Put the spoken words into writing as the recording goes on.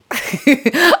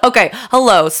Okay,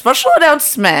 hello. Special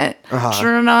announcement.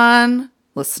 Turn on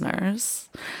listeners.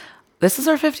 This is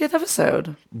our 50th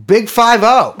episode. Big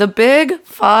 5-0. The big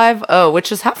 5-0,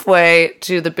 which is halfway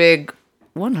to the big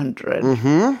 100.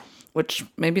 Mm-hmm. Which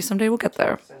maybe someday we'll get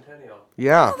there. Centennial.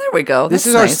 Yeah. Oh, there we go. This That's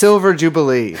is our nice. silver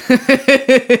jubilee.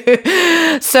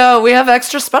 So we have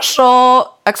extra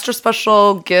special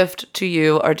gift to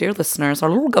you, our dear listeners, our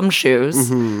little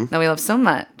gumshoes that we love so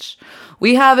much.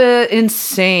 We have an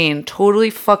insane, totally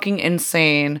fucking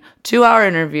insane 2-hour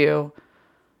interview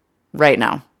right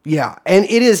now. Yeah, and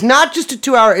it is not just a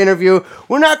 2-hour interview.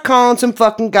 We're not calling some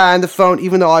fucking guy on the phone,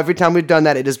 even though every time we've done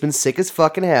that, it has been sick as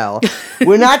fucking hell.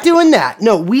 We're not doing that.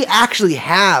 No, we actually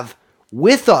have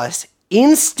with us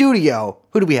in studio.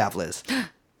 Who do we have, Liz?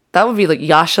 That would be like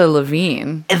Yasha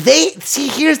Levine.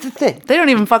 Here's the thing. They don't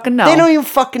even fucking know. They don't even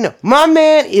fucking know. My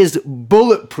man is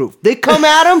bulletproof. They come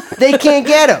at him, they can't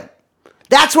get him.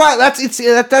 That's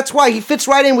why he fits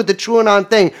right in with the TrueAnon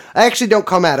thing. I actually don't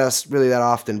come at us really that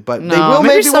often, but they will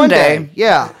maybe one someday. day.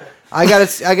 Yeah. I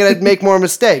gotta make more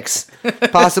mistakes.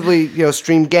 Possibly,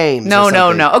 stream games. No. or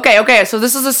something. Okay. So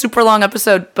this is a super long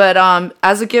episode, but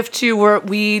as a gift too,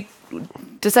 we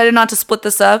decided not to split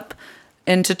this up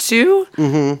into two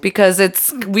because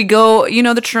we go,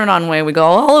 the TrueAnon way. We go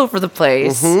all over the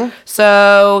place.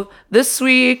 So this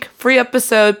week, free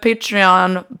episode,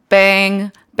 Patreon,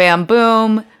 bang, bam,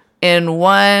 boom, in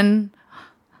one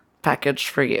package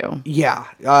for you. Yeah.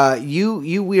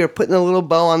 We are putting a little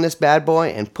bow on this bad boy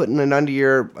and putting it under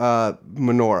your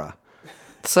menorah.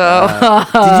 So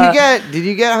Did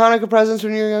you get Hanukkah presents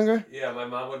when you were younger? Yeah, my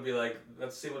mom would be like,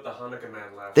 let's see what the Hanukkah man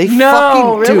left. They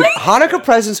No, fucking really? dude. Hanukkah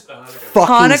presents fucking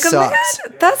Hanukkah sucks.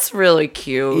 man? That's really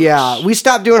cute. Yeah, we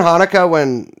stopped doing Hanukkah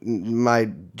when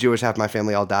my Jewish half of my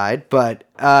family all died, but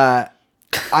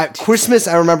Christmas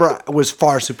I remember was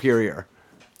far superior.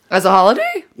 As a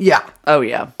holiday? Yeah. Oh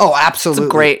yeah. Oh, absolutely. It's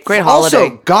a great Also,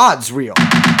 holiday. God's real.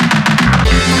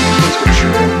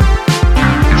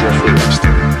 Jeffrey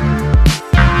Epstein.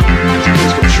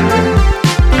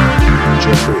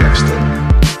 Jeffrey Epstein. Jeffrey Epstein.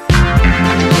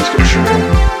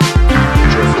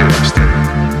 Jeffrey Epstein.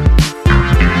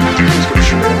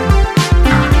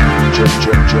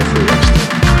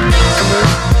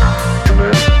 Come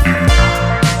here.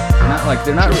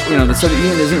 They're not, the Soviet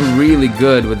Union isn't really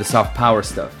good with the soft power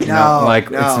stuff. No.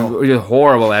 It's really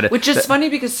horrible at it. Which is funny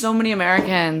because so many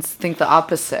Americans think the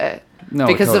opposite. No,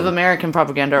 because of totally. American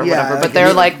propaganda or Yeah, whatever. But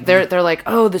they're like,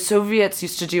 oh, the Soviets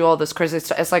used to do all this crazy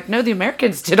stuff. It's like, no, the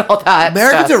Americans did all that.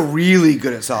 Americans stuff. are really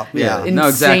good at soft. Yeah. No,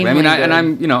 exactly. I mean,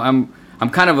 Insanely I'm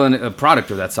kind of a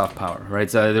product of that soft power, right?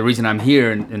 So the reason I'm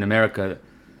here in America,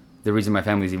 the reason my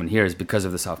family's even here is because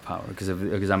of the soft power, because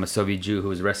I'm a Soviet Jew who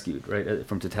was rescued, right,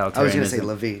 from totalitarianism. I was going to say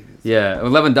Levine. Yeah,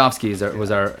 Lewandowski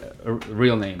was our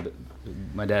real name, but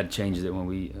my dad changed it when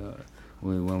we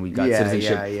got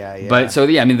citizenship. Yeah. But so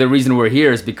I mean, the reason we're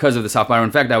here is because of the soft power.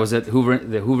 In fact, I was at the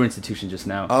Hoover Institution just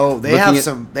now. Oh, they have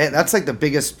that's like the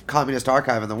biggest communist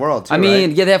archive in the world, too, I mean,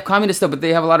 right? yeah, they have communist stuff, but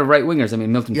they have a lot of right wingers. I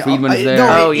mean, Milton Friedman is there.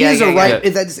 No, Oh, it yeah, is yeah, a right.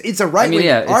 yeah. It's a right-wing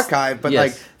it's- archive, but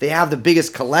yes. they have the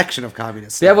biggest collection of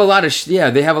communist They stuff. have a lot of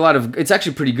they have a lot of. It's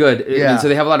actually pretty good. I Yeah. mean, so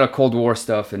they have a lot of Cold War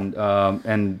stuff, and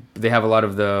they have a lot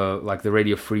of the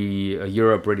Radio Free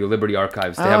Europe, Radio Liberty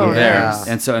archives. They have them there, yeah.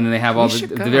 and then they have all should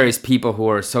the go. various people who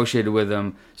are associated with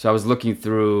them. So I was looking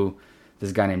through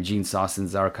this guy named Gene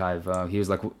Sossin's archive. He was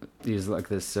like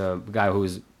this guy who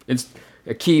was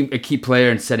a key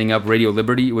player in setting up Radio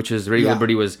Liberty, which is Radio Yeah.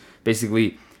 Liberty was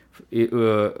basically.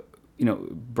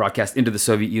 Broadcast into the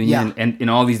Soviet Union Yeah. and in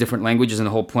all these different languages, and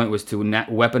the whole point was to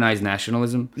weaponize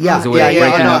nationalism. Yeah, as a way of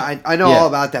breaking up. I know Yeah. all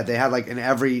about that. They had like in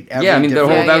every Yeah, I mean,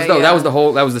 different- that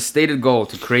was the stated goal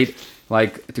to create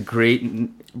Break to up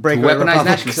weaponize republics.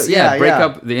 nationalism. Yeah, break yeah.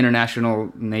 up the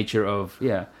international nature of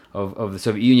the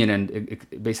Soviet Union and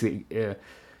basically.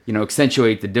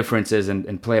 Accentuate the differences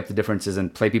and play up the differences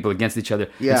and play people against each other.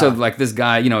 Yeah. And so like this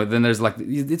guy, then there's like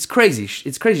it's crazy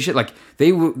shit. Like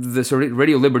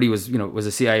Radio Liberty was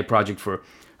a CIA project for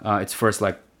its first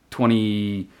like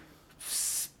 20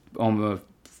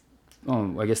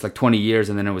 I guess like 20 years,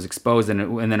 and then it was exposed, and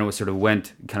then it was sort of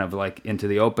went kind of like into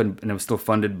the open, and it was still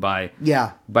funded by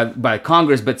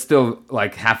Congress, but still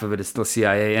like half of it is still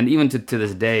CIA, and even to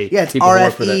this day, Yeah, it's people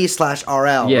work for that.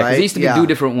 RFE/RL. Yeah, because right? they used to be 2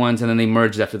 different ones, and then they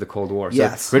merged after the Cold War. So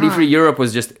Yes. Radio Free Europe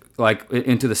was just like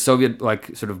into the Soviet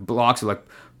like sort of blocks of like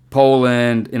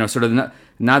Poland, sort of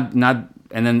not.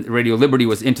 And then Radio Liberty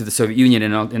was into the Soviet Union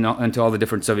and into all the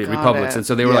different Soviet republics, it. and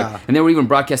so they were and they were even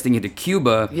broadcasting into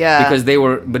Cuba, because they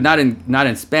were, but not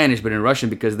in Spanish, but in Russian,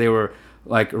 because they were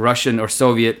like Russian or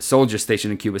Soviet soldiers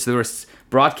stationed in Cuba. So they were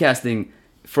broadcasting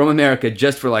from America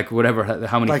just for like whatever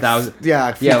how many Like, thousand a few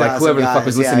like thousand whoever the fuck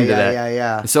was guys. listening to Yeah, that.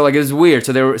 yeah. So like it was weird.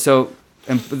 So they were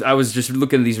and I was just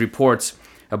looking at these reports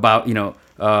about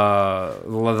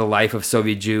the life of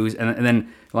Soviet Jews, and then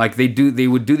like they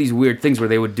would do these weird things where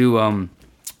they would do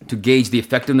to gauge the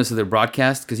effectiveness of their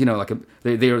broadcast, because like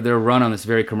they're run on this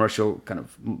very commercial kind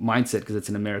of mindset because it's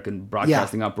an American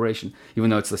broadcasting operation, even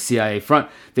though it's the CIA front.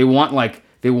 They want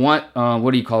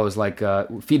what do you call those, like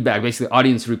feedback, basically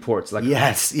audience reports. Like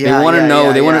Yes, they want to yeah, know.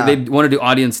 yeah, they want yeah. to want to do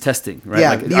audience testing, right? Yeah,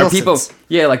 like are people? Nielsen's.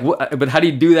 Yeah, like but how do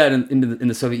you do that in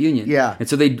the Soviet Union? Yeah. And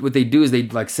so what they do is they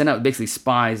like send out basically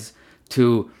spies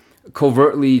to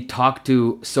covertly talk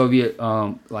to Soviet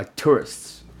like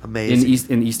tourists.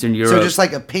 Amazing. in Eastern Europe. So just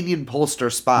like opinion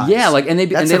pollster spies. Yeah, like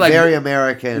that's like very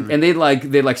American. and they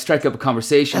like strike up a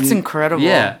conversation. That's incredible.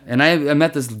 Yeah, and I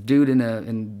met this dude in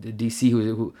DC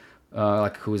who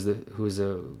was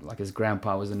like his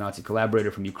grandpa was a Nazi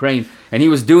collaborator from Ukraine, and he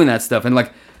was doing that stuff, and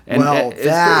like Well, it's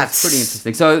that's pretty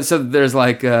interesting. So there's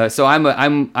like so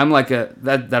I'm like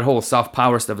that whole soft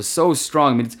power stuff is so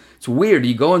strong. I mean it's weird.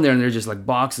 You go in there and there's just like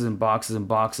boxes and boxes and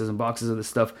boxes and boxes of this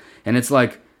stuff, and it's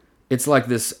like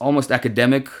this almost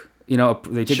academic, they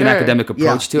take an Sure. academic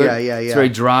approach to it. Yeah. It's very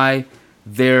dry.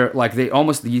 They're like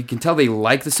you can tell they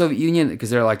like the Soviet Union because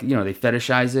they're like they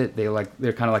fetishize it.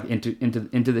 They're kind of like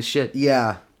into the shit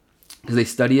Yeah. because they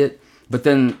study it. But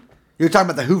then You're talking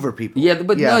about the Hoover people.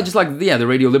 no, just like the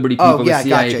Radio Liberty people, Oh, yeah, the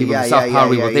CIA gotcha. people, Yeah, the soft yeah, power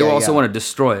yeah, people. yeah, They yeah, also yeah. want to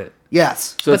destroy it.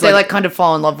 Yes. So But it's they like kind of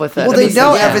fall in love with it. Well, at they least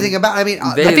know yeah. everything about. I mean,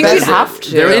 They- I think They- you'd have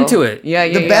to. they're into it. Yeah,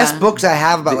 yeah. the best yeah. books I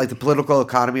have about like the political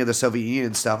economy of the Soviet Union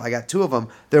and stuff. I got two of them.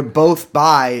 They're both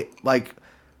by like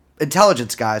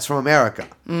intelligence guys from America.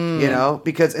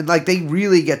 Because like they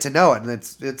really get to know it, and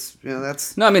it's that's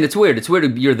No, I mean it's weird. It's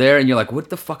weird. You're there and you're like, what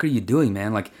the fuck are you doing,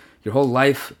 man? Like your whole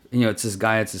life, it's this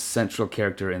guy. It's this central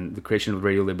character in the creation of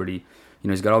Radio Liberty.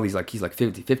 He's got all these he's like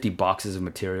 50 boxes of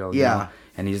material. Yeah.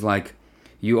 And he's like,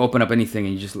 you open up anything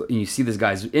and you see this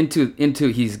guy's into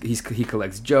he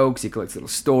collects jokes, he collects little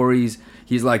stories.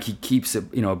 He's like he keeps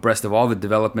abreast of all the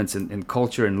developments in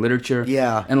culture and literature.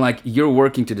 Yeah. And like you're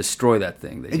working to destroy that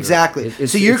thing. exactly.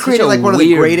 It's So you're such creating a like one of the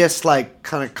weird- greatest like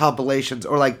kind of compilations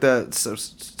or like the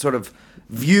sort of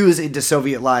views into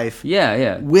Soviet life.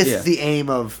 Yeah. With yeah. the aim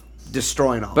of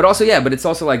destroying all. But also, but it's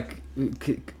also like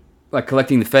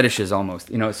collecting the fetishes almost,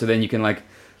 so then you can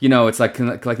it's like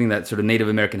collecting that sort of Native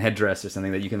American headdress or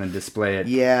something that you can then display it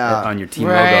on your team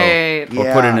Right. logo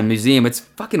or put it in a museum. It's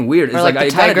fucking weird. It's Or like the it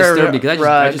kinda tiger disturbed me because I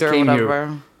rug just or came whatever.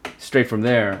 here straight from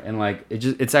there and like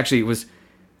it was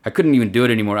I couldn't even do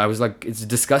it anymore. I was like, it's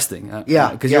disgusting.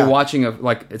 Because you're watching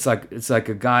it's like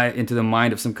a guy into the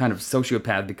mind of some kind of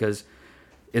sociopath because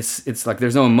it's like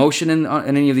there's no emotion in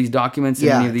any of these documents, in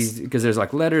any of these, because there's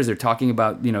like letters. They're talking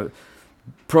about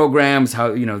programs,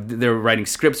 how they're writing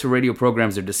scripts for radio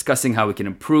programs. They're discussing how we can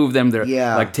improve them. They're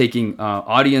like taking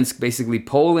audience basically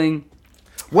polling.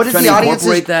 what is trying the to audiences?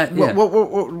 incorporate that, yeah.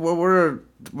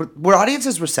 Were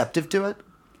audiences receptive to it?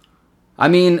 I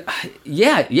mean,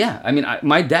 yeah. I mean,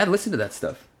 my dad listened to that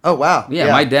stuff. Oh wow!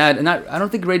 Yeah, my dad, and I don't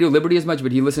think Radio Liberty as much,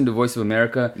 but he listened to Voice of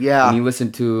America. Yeah. And he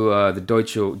listened to the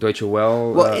Deutsche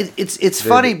Welle. Well, it's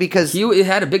funny because it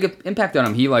had a big impact on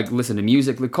him. He listened to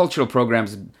music. The cultural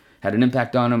programs had an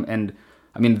impact on him, and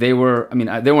I mean they weren't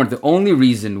the only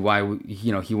reason why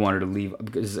he wanted to leave,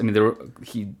 because I mean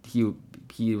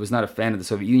he was not a fan of the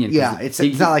Soviet Union. Yeah, it's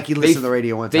not like he listened to the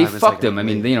radio one time. They It's fucked like, him. I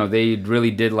mean, they really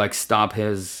did stop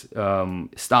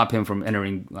him from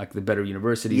entering the better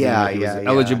universities. Yeah, He was yeah.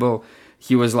 eligible.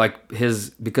 He was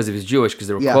because of his Jewish, because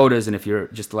there were quotas, and if you're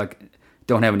just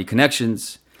don't have any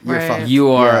connections, You're Right. fucked. you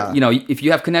are Yeah. if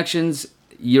you have connections,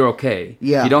 you're okay.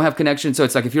 Yeah. You don't have connections, so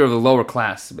it's like if you're of the lower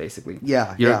class, basically.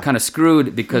 Yeah, You're yeah. kind of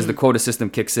screwed because the quota system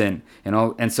kicks in,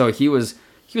 and so he was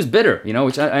bitter,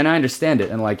 which I understand it,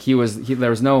 and there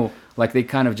was no they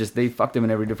kind of just they fucked him in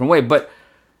every different way,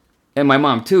 and my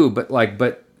mom too, but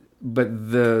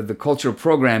the cultural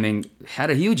programming had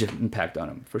a huge impact on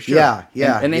him for sure. Yeah,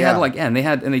 and they yeah.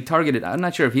 had they targeted. I'm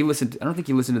not sure if he listened. I don't think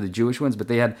he listened to the Jewish ones, but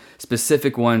they had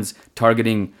specific ones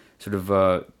targeting sort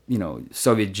of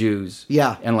Soviet Jews.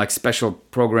 Yeah. And special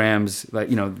programs,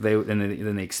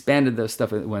 then they expanded those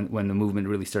stuff when the movement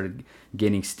really started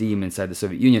gaining steam inside the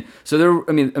Soviet Union. So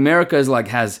America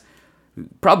has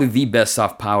probably the best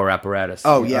soft power apparatus.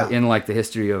 Oh, yeah. In the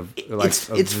history of it's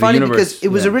of the funny universe. because it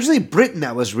was Yeah. originally Britain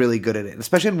that was really good at it,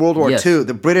 especially in World War Yes. II.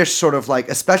 The British sort of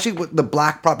especially with the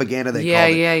black propaganda they Yeah,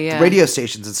 called it, yeah. the radio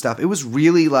stations and stuff. It was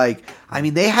really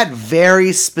they had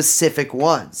very specific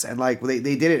ones, and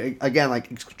they did it again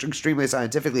extremely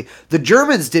scientifically. The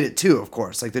Germans did it too, of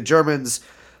course. The Germans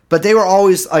But they were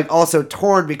always like also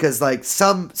torn because like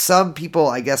some people,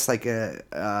 I guess, like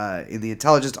in the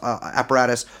intelligence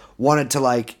apparatus wanted to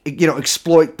like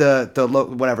exploit the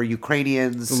whatever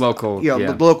Ukrainians, The local,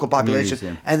 the local population,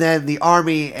 communities, and then the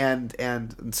army and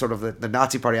sort of the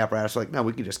Nazi party apparatus were like, no,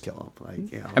 we can just kill them. Like,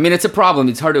 I mean, it's a problem.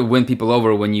 It's hard to win people over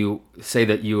when you say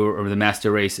that you are the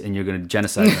master race and you're going to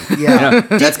genocide them. Yeah.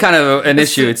 That's kind of an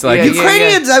issue. It's like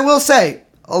Ukrainians, I will say,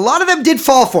 a lot of them did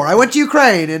fall for it. I went to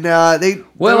Ukraine and they.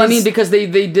 Well, there I mean, was- because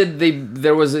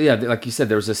there was like you said,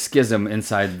 there was a schism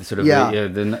inside sort of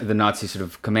the Nazi sort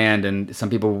of command, and some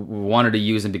people wanted to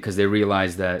use them because they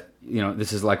realized that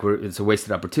this is like it's a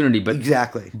wasted opportunity. But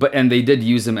Exactly. and they did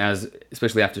use them as,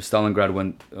 especially after Stalingrad when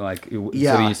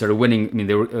Soviet started winning. I mean,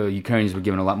 they were Ukrainians were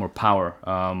given a lot more power.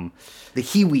 the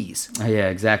Hiwis. Yeah,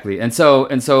 exactly. And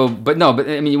so, but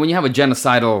I mean, when you have a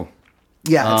genocidal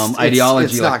ideology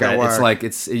it's like not gonna that, work.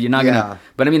 it's like you're not gonna.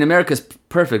 But I mean, America's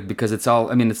perfect because it's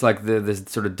all. I mean, it's like this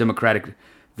sort of democratic,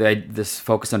 this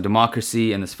focus on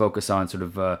democracy and this focus on sort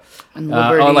of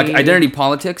like identity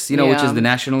politics. Which is the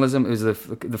nationalism. It was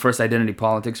the first identity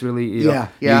politics, really.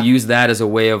 You use that as a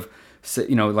way of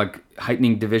like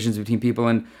heightening divisions between people.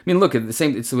 And I mean, look at the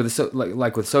same. It's with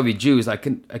like with Soviet Jews. I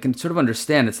can sort of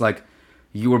understand. It's like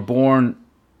you were born.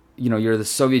 You're the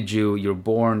Soviet Jew. You're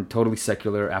born totally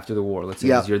secular after the war. Let's say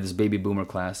you're this baby boomer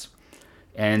class,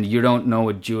 and you don't know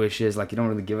what Jewish is. Like you don't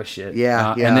really give a shit.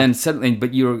 And then suddenly,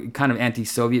 but you're kind of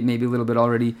anti-Soviet, maybe a little bit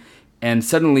already, and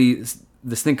suddenly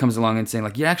this thing comes along and saying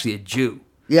like you're actually a Jew.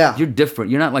 Yeah. You're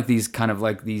different. You're not like these kind of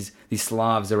like these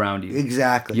Slavs around you.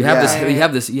 Exactly. You have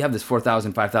this. You have this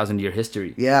 4,000, 5,000 year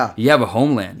history. Yeah. You have a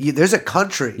homeland. There's a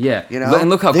country. Yeah. And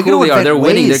look how They're cool gonna they are. They're invent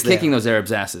winning. They're ways there. kicking those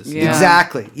Arabs' asses. Yeah.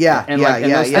 Exactly. Yeah. And yeah. like- and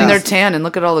yeah. those- yeah. And they're tan and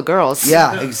look at all the girls.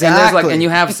 Yeah. And Exactly. there's like, and you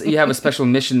have a special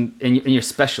mission, and you're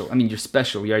special. I mean, you're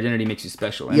special. Your identity makes you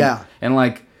special. And, Yeah. And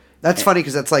like, That's funny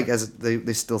because that's like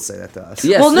they still say that to us.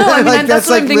 yes. Well, no, I mean, Like, that's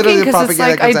what I'm literally thinking the because it's propaganda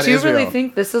like that comes I out do of really Israel. think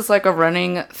this is like a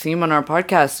running theme on our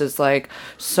podcast. Is like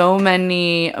so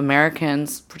many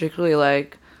Americans, particularly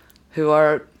like who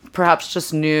are perhaps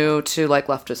just new to like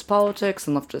leftist politics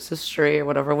and leftist history or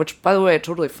whatever. Which, by the way,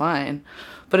 totally fine.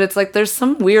 But it's like there's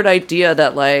some weird idea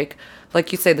that like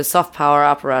you say, the soft power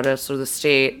apparatus or the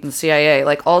state and the CIA,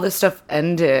 like all this stuff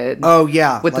ended. Oh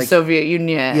yeah. With the like, Soviet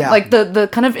Union, Yeah. like the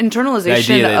kind of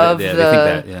internalization of they think the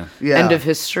that, yeah. Yeah. end of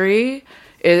history,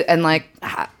 and like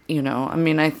I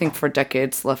mean, I think for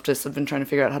decades leftists have been trying to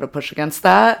figure out how to push against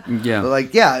that. Yeah.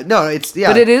 Like no, it's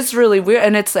But it is really weird,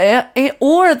 and it's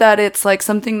or that it's like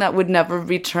something that would never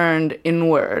be turned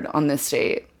inward on the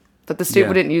state, that the state Yeah.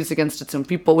 wouldn't use against its own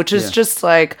people, which is Yeah. just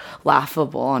like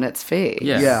laughable on its face.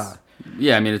 Yeah. Yeah.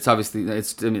 Yeah. I mean, it's obviously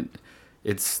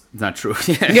it's not true.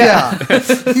 yeah.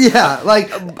 yeah.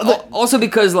 Like Also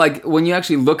because like when you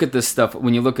actually look at this stuff,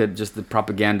 when you look at just the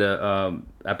propaganda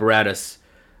apparatus,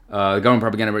 the government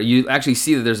propaganda, you actually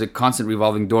see that there's a constant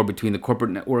revolving door between the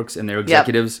corporate networks and their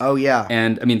executives. Oh, yeah.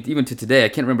 And I mean, even to today, I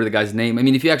can't remember the guy's name. I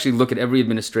mean, if you actually look at every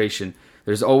administration,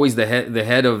 there's always the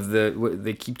head of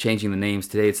they keep changing the names.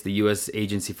 Today it's the U.S.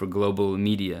 Agency for Global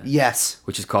Media. yes.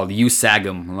 Which is called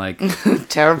USAGM. Like,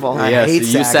 Terrible. I hate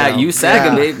SAGM.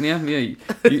 USAGM, Yeah. babe.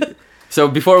 Yeah. So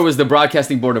before it was the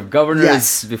Broadcasting Board of Governors.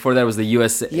 Yes. Before that was the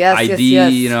USAID,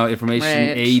 yes.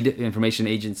 Information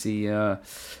Agency.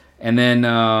 And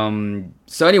then,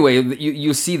 so anyway,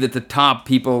 you see that the top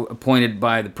people appointed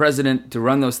by the president to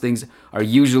run those things are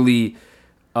usually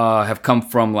have come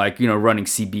from like, running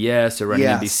CBS or running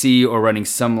Yes. NBC or running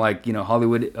some like,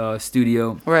 Hollywood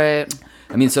studio. Right.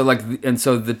 I mean, so like, and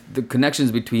so the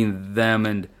connections between them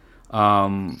and,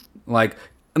 like,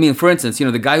 I mean, for instance,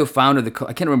 the guy who founded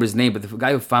I can't remember his name, but the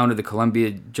guy who founded the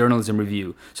Columbia Journalism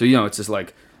Review. So, it's just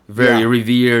like very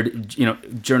revered,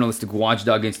 journalistic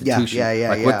watchdog institution.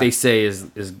 Like what they say is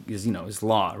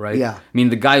law, right? Yeah. I mean,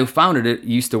 the guy who founded it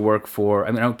used to work for,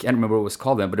 I mean, I can't remember what it was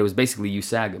called then, but it was basically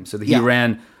USAGM. So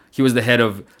he was the head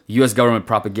of U.S. government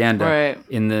propaganda Right.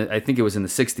 I think it was in the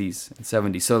 60s and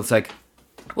 70s. So it's like,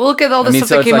 Well, look at all the I mean, stuff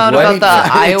so that it's came like, out what? about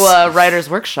the Iowa Writers'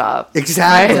 Workshop.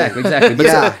 Exactly. exactly.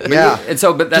 But Yeah. And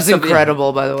so, but Which that's is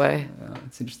incredible, by the way.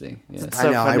 It's interesting. Yeah. So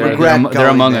I know. I funny. regret They're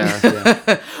among going us.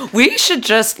 there.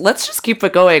 Yeah. Let's just keep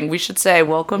it going. We should say,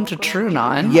 welcome to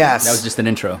TrueNon. Yes. That was just an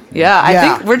intro. Yeah, I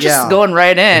Yeah, think we're just yeah. going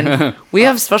right in. We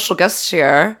have special guests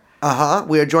here.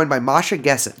 We are joined by Masha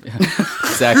Gessen.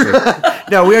 Exactly.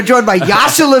 No, we are joined by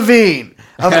Yasha Levine.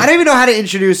 I don't even know how to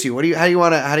introduce you. How do you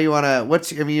want to?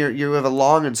 I mean, you have a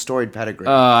long and storied pedigree.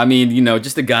 I mean,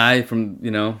 just a guy from,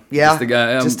 Yeah, just a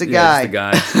guy. just a yeah,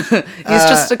 guy. Just a guy. He's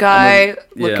just a guy yeah.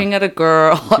 looking at a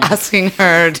girl, asking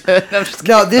her to. I'm just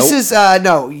No, this is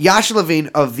Yasha Levine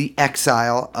of The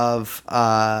Exile of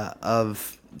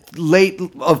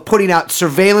putting out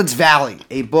Surveillance Valley,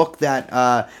 a book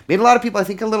that made a lot of people, I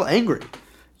think, a little angry.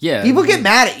 Yeah. People get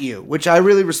mad at you, which I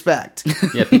really respect.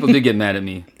 Yeah, people do get mad at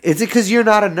me. Is it because you're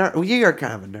not a nerd? Well, you're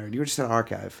kind of a nerd. You're just an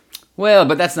archive. Well,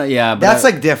 but that's not. Yeah, but That's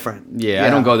like different. Yeah, I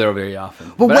don't go there very often.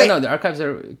 But But wait. I know the archives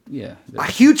are. Yeah. A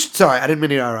huge. Sorry, I didn't mean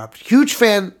to interrupt. Huge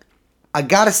fan. I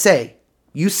gotta say,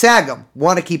 USAGM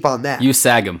want to keep on that. You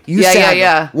sag 'em.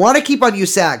 Yeah. Want to keep on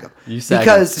USAGM. USAGM.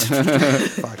 Because.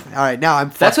 Fuck. All right, now I'm.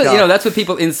 That's fucked what up. That's what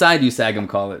people inside USAGM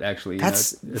call it. Actually,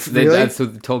 That's- they, really? that's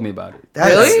what they told me about it. That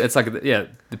Really? is- It's like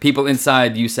the people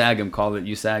inside USAGM call it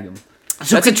USAGM.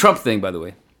 So That's a could- Trump thing, by the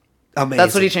way. Amazing.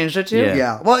 That's what he changed it to? Yeah.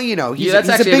 Yeah. Well, you know, he's, That's he's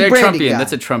a actually big very branding Trumpian. guy.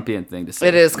 That's a Trumpian thing to say.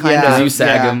 It is kind Yeah. of. You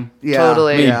sag 'em. Yeah.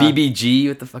 Totally. I mean, Yeah. BBG.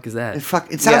 What the fuck is that?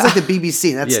 Fuck, it sounds Yeah. like the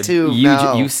BBC. That's Yeah, too. you-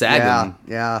 no. you SAG yeah, 'em.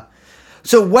 yeah.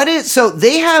 So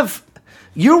they have.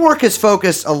 Your work is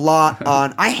focused a lot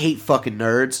on. I hate fucking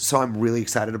nerds, so I'm really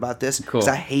excited about this because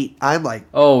Cool. I'm like.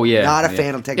 Oh, yeah, Not a yeah.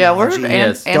 fan of Yeah, we're technology.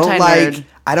 Yes. Don't anti-nerd. like.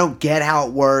 I don't get how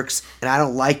it works, and I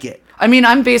don't like it. I mean,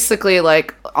 I'm basically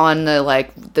like on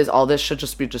the all this should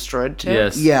just be destroyed too.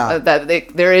 Yes. Yeah.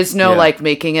 There is no Yeah. like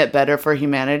making it better for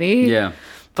humanity. Yeah.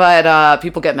 But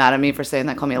people get mad at me for saying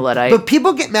that, call me a Luddite. But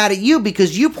people get mad at you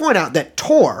because you point out that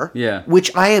Tor, Yeah.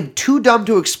 which I am too dumb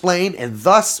to explain and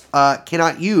thus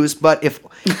cannot use. But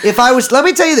if I was, let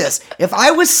me tell you this: if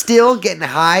I was still getting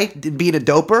high, and being a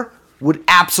doper, would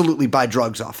absolutely buy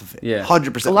drugs off of it. Yeah.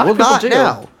 100%. A lot of well, people not do.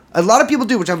 now. A lot of people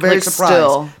do, which I'm very Like, surprised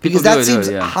still. because People that do seems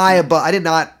yeah. high above. I did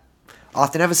not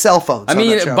often have a cell phone. So I I'm mean,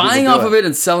 not sure how buying people off do of it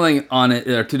and selling on it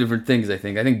are two different things. I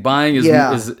think buying is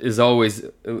Yeah. is always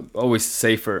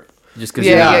safer. Just because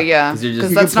yeah. because you're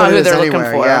Because just that's can not put who it they're anywhere,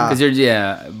 looking for. yeah. because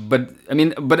you're but I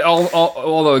mean, but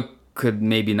although it could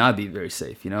maybe not be very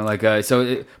safe, you know, like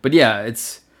but yeah,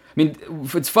 it's. I mean,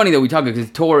 it's funny that we talk because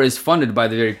Tor is funded by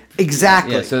the very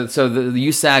Exactly. Yeah, so the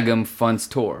USAGM funds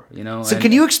Tor, you know. So and-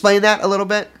 can you explain that a little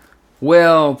bit?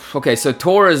 Well, okay, so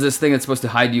Tor is this thing that's supposed to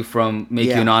hide you from, make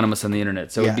Yeah. you anonymous on the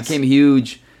internet. So Yes. it became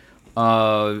huge,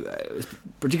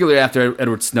 particularly after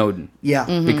Edward Snowden. Yeah.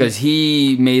 Because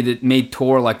he made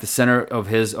Tor like the center of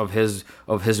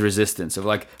his resistance, of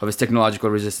his technological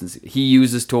resistance. He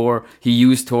uses Tor. He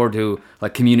used Tor to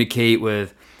like communicate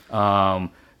with Glenn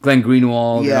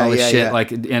Greenwald and Yeah, all this yeah, shit, yeah.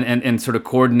 like and sort of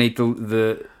coordinate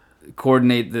the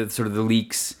sort of the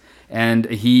leaks. And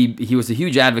he was a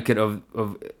huge advocate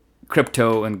of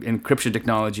crypto and encryption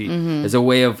technology as a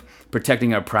way of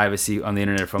protecting our privacy on the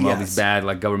internet from all Yes. these bad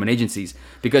like government agencies.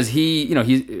 Because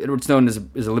Edward Snowden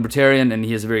is a libertarian and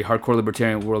he has a very hardcore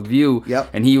libertarian worldview. Yep.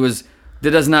 And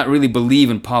that does not really believe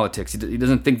in politics. He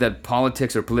doesn't think that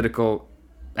politics or political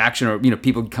action or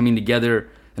people coming together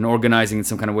and organizing in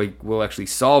some kind of way will actually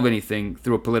solve anything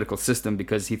through a political system,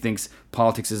 because he thinks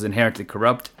politics is inherently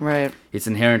corrupt. Right. It's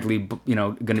inherently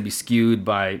going to be skewed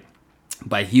by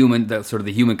the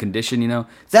human condition.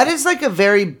 That is like a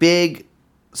very big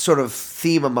sort of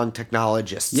theme among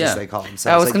technologists, Yeah. as they call themselves.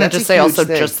 I was Like, going to that's a just say huge also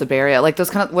thing. just the Bay Area. Like those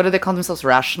kind of, what do they call themselves?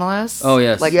 Rationalists? Oh,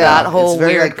 yes. Like Yeah, that it's whole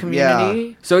very, weird like,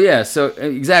 community. So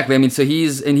exactly. I mean, so he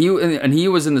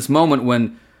was in this moment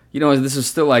when this was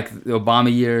still like the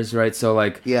Obama years, right? So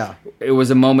like it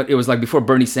was a moment. It was like before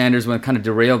Bernie Sanders, when it kind of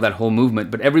derailed that whole movement.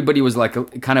 But everybody was like a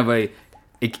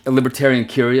libertarian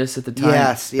curious at the time.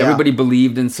 Yes, yeah. Everybody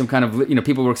believed in some kind of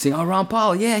people were saying, "Oh, Ron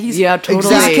Paul, yeah, he's totally.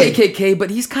 he's KKK, but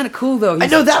he's kind of cool though." I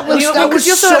know that was You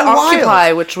also so had Occupy,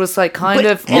 wild. which was like kind But-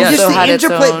 of and also just the had its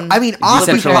interplay- own. I mean, Occupy-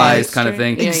 decentralized kind of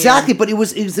thing. Yeah, Exactly, but it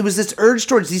was this urge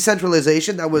towards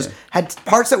decentralization that had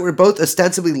parts that were both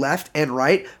ostensibly left and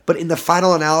right, but in the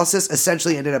final analysis,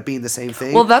 essentially ended up being the same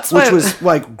thing. Well, that's which why- was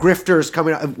like grifters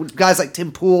coming out, guys like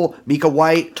Tim Pool, Mika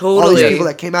White, all Totally. these people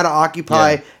that came out of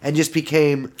Occupy Yeah. and just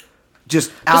became just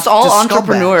all scumbags.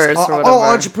 entrepreneurs or all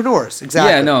whatever. entrepreneurs,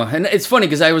 exactly. Yeah, no, and it's funny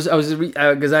because I was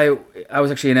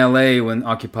actually in LA when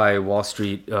Occupy Wall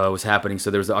Street was happening.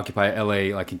 So there was the Occupy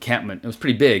LA like encampment. It was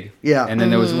pretty big. Yeah. And then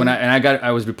there was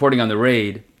I was reporting on the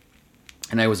raid,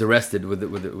 and I was arrested with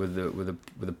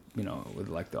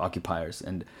like the occupiers,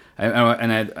 and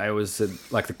I was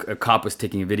like a cop was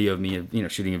taking a video of me,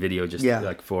 shooting a video just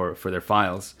like for their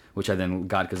files, which I then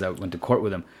got because I went to court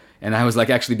with them. And I was like,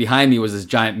 actually behind me was this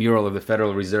giant mural of the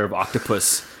Federal Reserve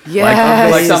octopus.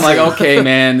 Yes. Like so I'm like, okay,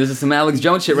 man, this is some Alex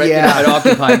Jones shit right there Yeah. at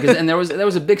Occupy. And there was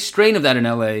a big strain of that in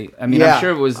LA. I mean, Yeah. I'm sure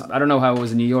it was. I don't know how it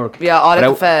was in New York. Yeah, audit but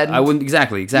the Fed. I wouldn't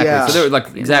exactly. Yeah. So there were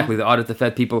like exactly the audit the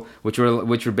Fed people, which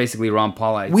were basically Ron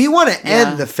Paulites. We want to end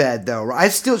Yeah. the Fed, though.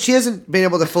 She hasn't been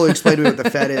able to fully explain to me what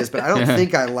the Fed is, but I don't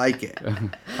think I like it.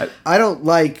 I don't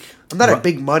like. I'm not a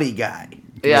big money guy.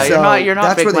 Yeah, So you're not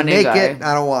that's big where they money make guy. it.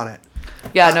 I don't want it.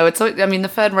 Yeah, no, it's. I mean, the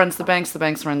Fed runs the banks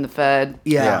run the Fed.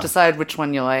 Yeah. Decide which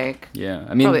one you like. Yeah,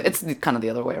 I mean, Probably, it's kind of the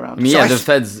other way around. I mean, So yeah, I the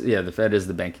s- Fed is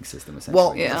the banking system essentially.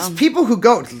 Well, Yeah. people who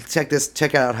go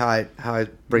check out how I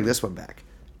bring this one back.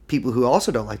 People who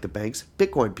also don't like the banks,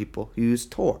 Bitcoin people who use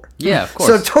Tor. Yeah, of course.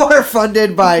 So Tor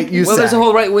funded by USAC. Well, there's a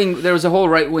whole right wing. There was a whole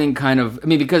right wing kind of. I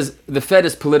mean, because the Fed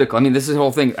is political. I mean, this is the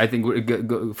whole thing. I think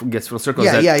it gets full circle.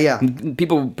 Yeah, that yeah.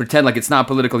 People pretend like it's not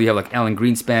political. You have like Alan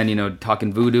Greenspan,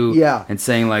 talking voodoo, Yeah. and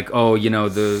saying like, oh,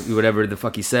 the whatever the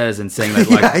fuck he says, and saying that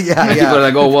like, Yeah, and yeah. people are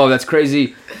like, oh, whoa, that's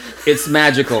crazy. It's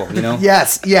magical,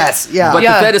 Yes, yeah. But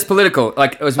Yeah. the Fed is political.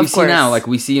 Like as we Of see now, course. like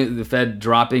we see the Fed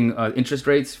dropping interest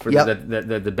rates for Yep.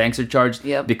 that the banks are charged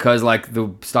Yep. because like the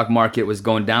stock market was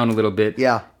going down a little bit.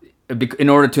 Yeah. In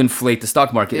order to inflate the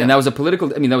stock market, Yeah. and that was a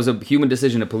political. I mean, that was a human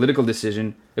decision, a political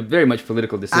decision, a very much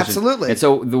political decision. Absolutely. And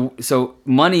so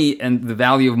money and the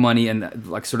value of money and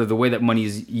like sort of the way that money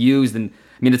is used, and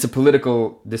I mean, it's a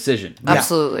political decision.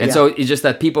 Absolutely. And Yeah. so it's just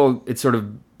that people, it sort of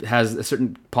has a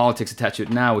certain politics attached to it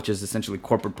now, which is essentially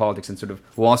corporate politics and sort of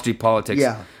Wall Street politics.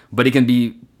 Yeah. But it can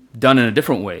be done in a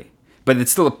different way. But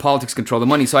it's still a politics control the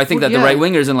money. So I think Well, that the yeah. right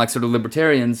wingers and like sort of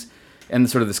libertarians and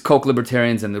sort of this Koch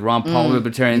libertarians and the Ron Paul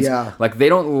libertarians, Yeah. like they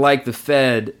don't like the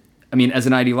Fed. I mean, as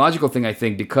an ideological thing, I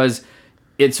think because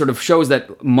it sort of shows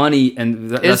that money and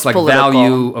that's like political.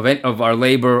 value of our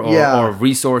labor or, Yeah. or of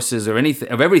resources or anything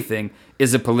of everything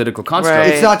is a political construct. Right.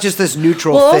 It's not just this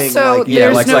neutral Well, thing. also, like, Yeah,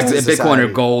 There's like, no- like Bitcoin or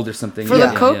society. gold or something. For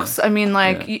yeah, the Kochs, yeah. I mean,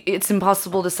 like Yeah. it's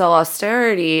impossible to sell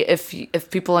austerity if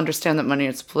people understand that money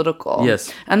is political.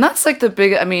 Yes. and that's like the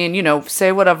big. I mean,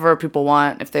 say whatever people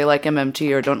want if they like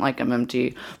MMT or don't like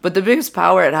MMT, but the biggest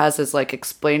power it has is like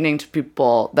explaining to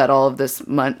people that all of this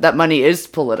that money is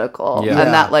political Yeah. and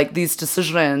Yeah. that like these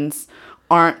decisions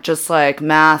aren't just like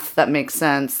math that makes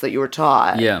sense that you were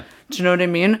taught. Yeah. Do you know what I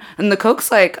mean? And the Kochs,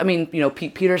 like, I mean,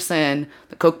 Pete Peterson,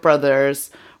 the Koch brothers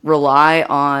rely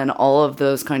on all of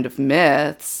those kind of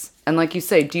myths. And like you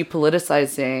say,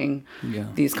 depoliticizing Yeah.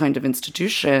 these kind of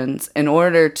institutions in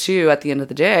order to, at the end of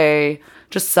the day,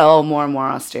 just sell more and more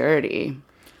austerity.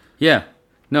 Yeah,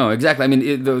 no, exactly. I mean,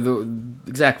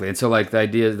 exactly. And so, like, the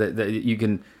idea is that you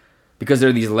can, because there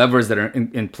are these levers that are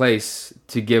in place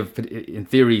to give, in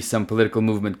theory, some political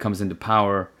movement comes into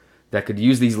power that could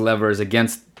use these levers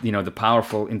against, the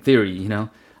powerful. In theory,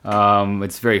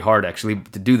 it's very hard actually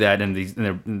to do that, and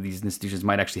these institutions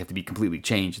might actually have to be completely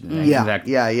changed. Yeah, In fact,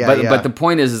 yeah. But the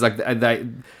point is like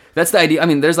that's the idea. I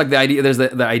mean, there's like the idea. There's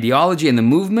the ideology and the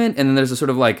movement, and then there's a sort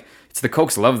of like it's the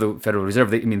Kochs love the Federal Reserve.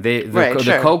 The Right,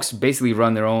 sure. Kochs basically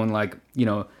run their own like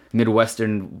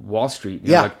Midwestern Wall Street.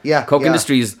 Yeah, like yeah, Koch yeah.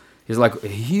 Industries is like a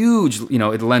huge.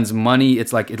 It lends money.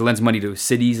 It's like it lends money to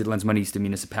cities. It lends money to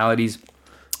municipalities.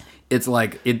 It's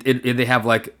like they have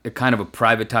like a kind of a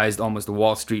privatized almost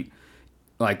Wall Street,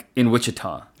 like in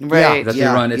Wichita, Right. that Yeah,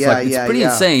 they run. It's yeah, like it's yeah, pretty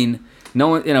yeah. insane. No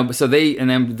one, so they and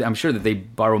I'm sure that they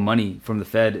borrow money from the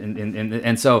Fed,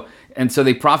 and so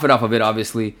they profit off of it,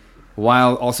 obviously,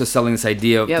 while also selling this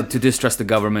idea of Yep. to distrust the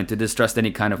government, to distrust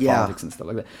any kind of Yeah. politics and stuff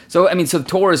like that. So I mean, so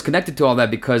Tor is connected to all that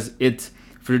because it's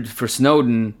for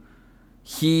Snowden.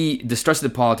 He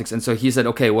distrusted politics, and so he said,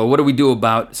 "Okay, well, what do we do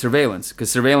about surveillance? Because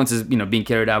surveillance is, being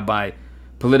carried out by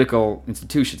political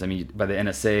institutions. I mean, by the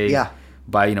NSA, Yeah.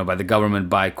 by the government,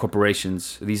 by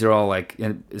corporations. These are all like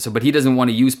but he doesn't want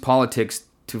to use politics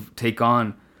to take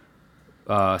on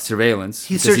surveillance.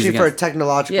 He's because searching for a against-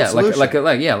 technological yeah, solution.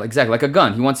 exactly, like a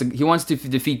gun. He wants to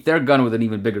defeat their gun with an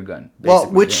even bigger gun. Well,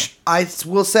 basically, which I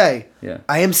will say, Yeah.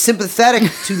 I am sympathetic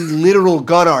to the literal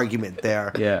gun argument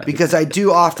there. Yeah. Because I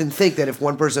do often think that if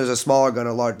one person has a smaller gun,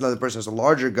 another person has a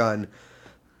larger gun,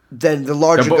 then the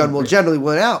larger They're both- gun will generally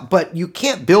win out. But you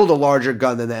can't build a larger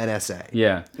gun than the NSA.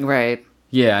 yeah, Right.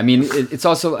 yeah. I mean, it's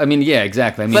also. I mean, yeah,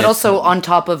 exactly. I mean, But it's- also on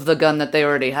top of the gun that they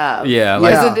already have. Yeah,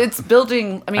 like- Because it's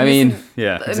building. I mean, I mean, isn't- yeah,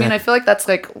 I mean, exactly. I feel like that's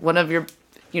like one of your,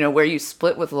 where you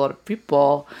split with a lot of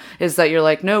people is that you're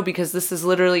like, no, because this is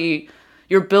literally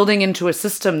you're building into a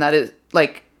system that is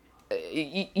like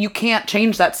you can't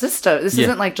change that system. This Yeah.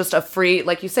 isn't like just a free,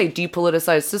 like you say,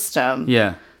 depoliticized system.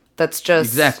 yeah, That's just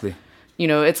exactly.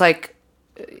 It's like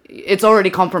it's already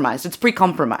compromised. It's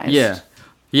pre-compromised. Yeah.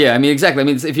 Yeah, I mean, exactly. I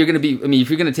mean, if you're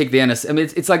gonna take the NS, I mean,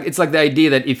 it's like the idea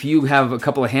that if you have a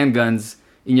couple of handguns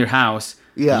in your house,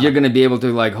 Yeah. you're gonna be able to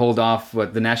like hold off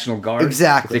the National Guard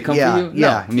Exactly. if they come Yeah, for you. No,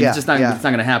 yeah, I mean, yeah, it's just not. yeah. It's not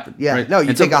gonna happen. Yeah. right? No, you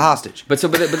And take a hostage. But you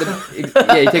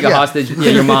take a Yeah. hostage.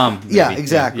 Yeah, your mom. Yeah, maybe.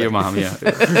 exactly. Your mom. Yeah.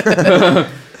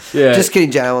 Yeah. Just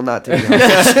kidding, Jen. I will not do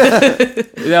that.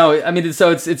 No, I mean,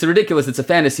 so it's ridiculous. It's a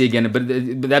fantasy again, but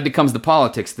that becomes the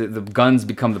politics. The guns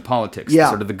become the politics. Yeah.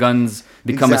 Sort of the guns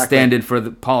become a Exactly. stand-in for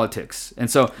the politics. And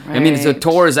so, I mean, so Right.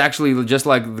 Tor is actually just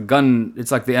like the gun.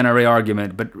 It's like the NRA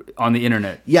argument, but on the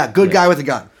internet. Yeah, good guy with a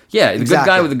gun. Yeah, the good guy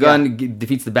Exactly, with the gun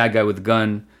defeats the bad guy with the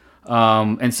gun.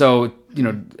 And so,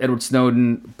 Edward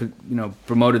Snowden,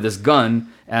 promoted this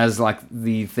gun as like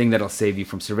the thing that'll save you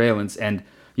from surveillance. And,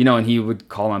 and he would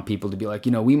call on people to be like,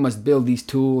 we must build these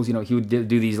tools. He would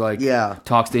do these like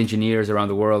talks to engineers around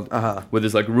the world with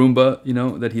his like Roomba,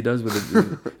 that he does with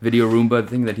the video Roomba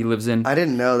thing that he lives in. I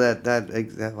didn't know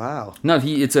that. Wow. No,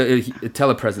 it's a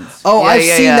telepresence. Oh, Yeah, I've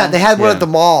yeah, seen yeah. that. They had one Yeah. at the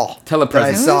mall. Telepresence. that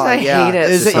I saw. I yeah. hate it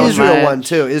There's an so Israel much. one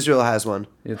too. Israel has one.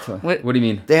 What do you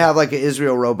mean? They have like an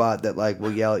Israel robot that like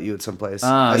will yell at you at some place.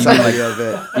 Ah, I you saw a mean like- video of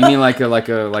it. You mean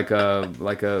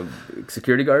like a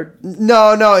security guard?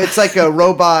 No, it's like a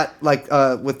robot, like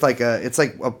with like a, it's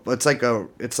like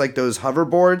those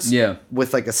hoverboards, Yeah.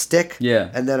 with like a stick, Yeah.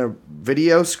 and then a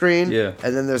video screen, Yeah.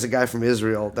 and then there's a guy from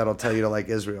Israel that'll tell you to like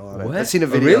Israel on it. What? I've seen a Oh,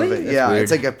 video really? of it. That's Yeah, weird.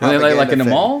 it's like a And then, like propaganda in a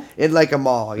thing. mall? In like a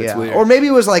mall, yeah, weird. or maybe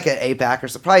it was like an APAC or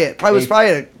something. Probably was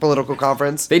probably a political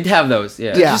conference. They'd have those, yeah.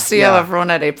 Yeah. Did you see how everyone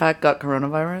at APAC got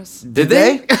coronavirus? Did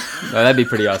they? Oh, that'd be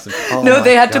pretty awesome. Oh No, my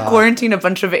they had to God. quarantine a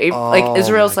bunch of like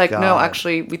Israel's my like, no, God.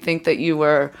 actually, we think that you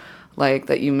were like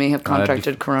that you may have that'd be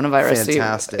contracted coronavirus.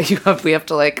 fantastic. So we have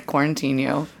to like quarantine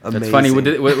you. That's funny.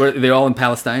 Were they all in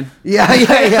Palestine? Yeah.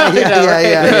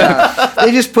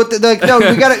 They just put like, no,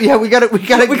 we got to put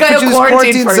you in this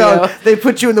quarantine for zone. you. They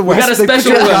put you in the We west. got a they put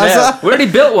special you one. in Yeah. Gaza. We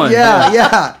already built one.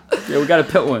 Yeah. Yeah, we got to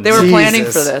put one. They were planning for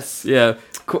Jesus. this.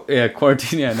 Yeah.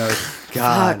 Quarantine. Yeah, no.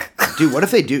 God, dude, what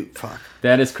if they do? Fuck.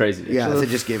 That is crazy. Yeah, if they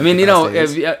just gave. I mean, it to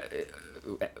Palestinians.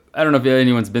 I don't know if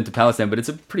anyone's been to Palestine, but it's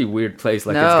a pretty weird place.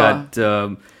 Like No. it's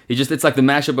got, it's like the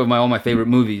mashup of all my favorite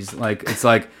movies. Like it's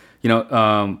like,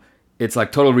 it's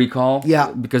like Total Recall.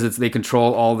 Yeah. Because they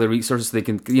control all the resources. They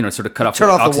can, sort of cut off Turn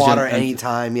the off the oxygen water and-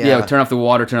 anytime. Yeah. Yeah. Turn off the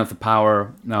water, turn off the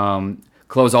power,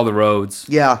 close all the roads.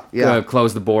 Yeah.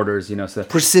 Close the borders, so.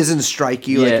 Precision strike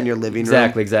you like in your living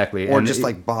room. Exactly. Or And just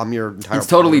like bomb your entire. it's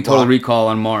totally block. Total Recall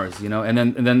on Mars, and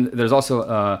then there's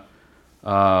also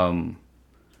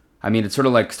I mean, it's sort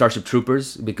of like Starship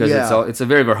Troopers because it's a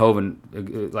very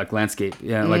Verhoeven like landscape,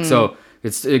 like so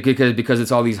it's because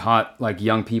it's all these hot like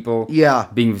young people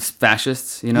being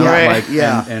fascists, Right. like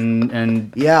Yeah.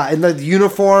 and Yeah, and the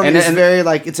uniform And- is and- very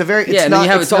like it's a very it's yeah, and not then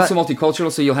you have it's not, also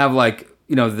multicultural, so you'll have like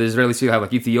the Israelis, so you'll have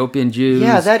like Ethiopian Jews.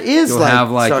 Yeah, that is you'll like have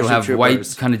Starship you'll have Troopers.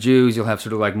 white kind of Jews. You'll have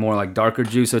sort of like more like darker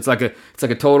Jews. So it's like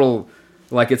a total.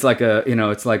 Like it's like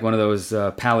it's like one of those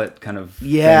palette kind of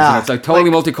things. Yeah. It's like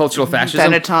totally multicultural fascism.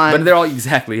 Benetton. But they're all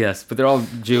yes, but they're all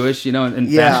Jewish, and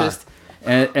Yeah. fascist.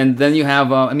 And then you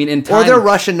have I mean in time or they're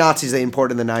Russian Nazis they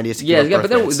imported in the 90s to yeah, keep yeah, up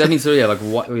but birth rates. that means so yeah, like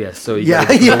what so you Yeah,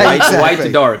 gotta go yeah, from white exactly.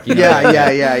 to dark.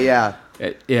 Yeah.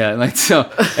 Yeah, like so,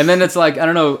 and then it's like I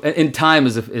don't know. In Time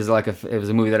is it was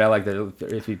a movie that I like that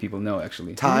a few people know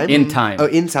actually. Time? In Time. Oh,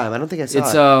 In Time. I don't think I saw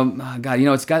It's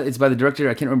it. God, it's by the director.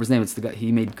 I can't remember his name. It's the guy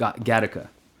he made Gattaca,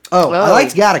 Oh, I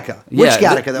liked Gattaca. Which Yeah,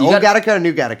 Gattaca? The you old got- Gattaca or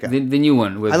new Gattaca? the new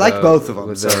one. With, I like both of them,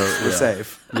 with, so we're yeah.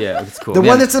 safe. Yeah, it's cool. The Yeah.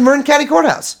 one that's in Marin County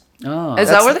Courthouse. oh, Is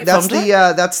that where they that's filmed the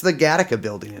it? that's the Gattaca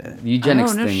building in it. the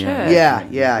eugenics Oh, no thing. Yeah.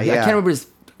 shit. Yeah. I can't remember his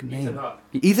fucking name.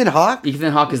 Ethan Hawke?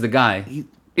 Ethan Hawke is the guy.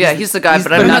 Yeah, he's the guy, he's but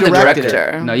the- I'm but not the directed it.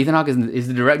 director. No, Ethan Hawke is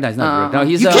the director. No, he's not the director. No,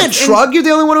 he's You can't shrug. You're the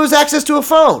only one who has access to a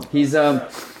phone. He's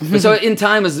so In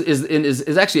Time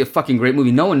is actually a fucking great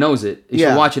movie. No one knows it. You Yeah.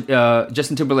 should watch it.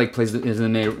 Justin Timberlake is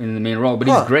in the main role, but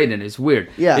Huh. he's great in it. It's weird.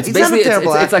 Yeah, it's he's not a basically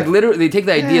terrible it's like actor. literally they take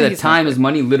the idea that he's not time is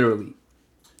money literally.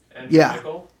 Andrew Yeah.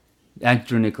 Niccol?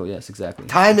 Andrew Niccol, yes, exactly.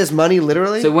 Time is money,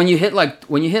 literally. So when you hit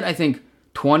I think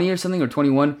 20 or something or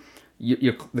 21,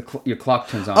 your clock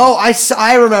turns on. Oh,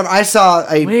 I remember. I saw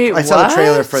Wait, the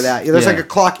trailer what? for that. There's Yeah. like a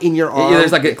clock in your arm. Yeah,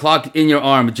 there's like a clock in your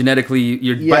arm, genetically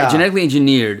genetically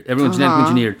engineered. Everyone's genetically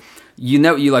engineered.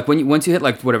 You like once you hit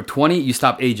like whatever 20, you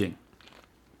stop aging.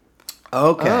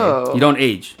 okay. Oh, You don't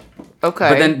age.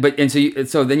 okay.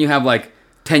 So then you have like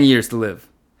 10 years to live.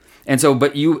 And so,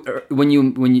 but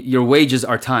your wages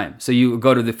are time. So you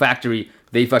go to the factory,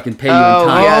 they fucking pay you in Oh,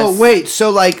 time. yeah. Oh wait, so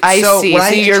like I so see. when So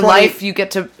I hit your 20 life, you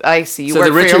get to. I see. You So work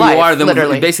the for richer your life, you are,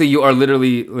 literally. basically you are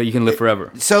literally like, you can live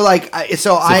forever. So like if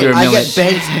you're a I million- get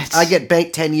banked. I get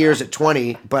banked 10 years at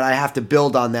 20, but I have to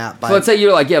build on that by. So let's say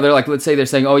you're like, let's say they're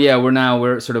saying, oh yeah,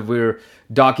 we're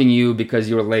docking you because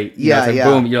you were late. You know, Yeah, it's like, yeah.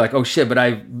 boom, you're like, oh shit, but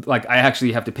I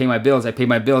actually have to pay my bills. I pay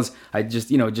my bills. I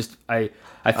just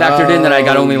I factored in that I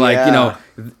got only like, you yeah.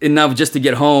 know, enough just to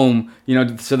get home, you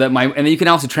know, so that and then you can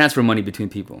also transfer money between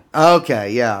people.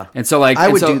 Okay, yeah. And so like I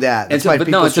and would so- do that. And That's so, why but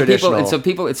people's it's so people, traditional. and so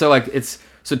people, it's so like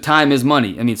so time is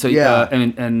money. I mean, so Yeah.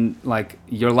 and like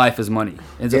your life is money.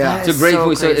 And so Yeah. it's a That great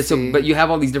is so it's crazy. but you have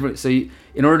all these different. So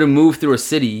in order to move through a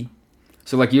city,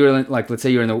 so like you're like let's say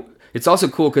you're in the. It's also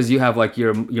cool because you have like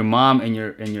your mom and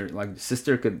your like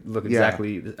sister could look Yeah.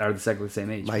 exactly the same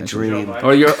age. My right? dream.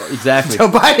 Or you're exactly. Joe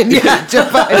Biden, yeah, Joe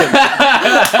Biden.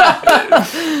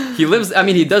 He lives. I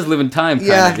mean, he does live in time. Kind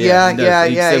Yeah, of, yeah, he does, yeah,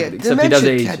 except, yeah. Except he does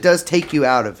Dementia age. does take you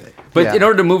out of it. But Yeah. in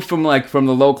order to move from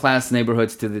the low class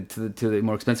neighborhoods to the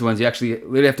more expensive ones, you actually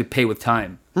literally have to pay with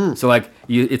time. So like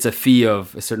it's a fee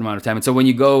of a certain amount of time. And so when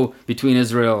you go between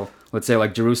Israel, let's say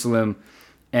like Jerusalem,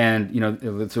 and you know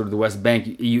sort of the West Bank,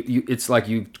 you it's like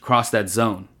you cross that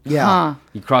zone. Yeah. Huh.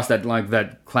 You cross that like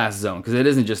that class zone because it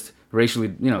isn't just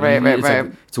racially, you know, Right, it's right, like,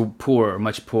 right. it's a poor,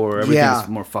 much poorer. Everything's Yeah.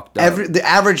 more fucked up. The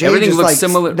average age Everything is looks like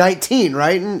similar. 19,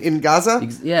 right? In Gaza?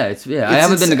 Yeah, I It's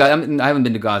haven't been to Gaza. I haven't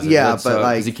been to Gaza. Yeah, but but, 'cause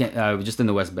like- you can't. Just in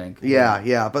the West Bank.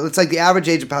 Yeah. But it's like the average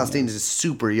age of Palestinians is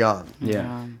super young.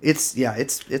 Yeah. It's Yeah,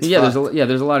 fucked.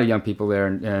 there's a lot of young people there,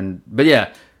 and but yeah,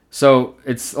 so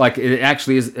it's like it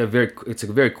actually is a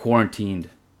very quarantined.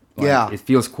 Like, Yeah. it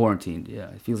feels quarantined.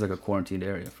 Yeah, it feels like a quarantined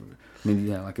area for. I mean,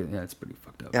 yeah, it's pretty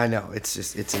fucked up. I know. It's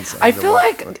insane. I The feel work,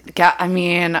 like, but- I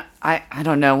mean, I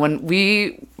don't know, when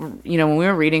we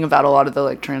were reading about a lot of the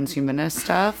like transhumanist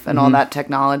stuff and all that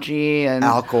technology and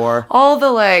Alcor. all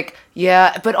the like,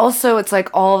 yeah, but also it's like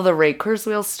all the Ray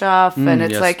Kurzweil stuff, and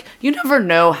it's yes. like you never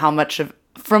know how much of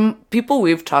from people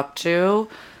we've talked to,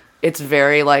 it's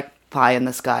very like pie in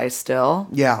the sky still.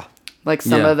 Yeah. Like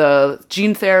some Yeah. of the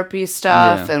gene therapy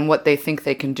stuff Yeah. and what they think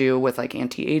they can do with like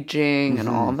anti-aging and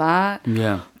all of that.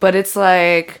 Yeah. But it's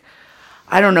like,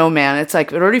 I don't know, man. It's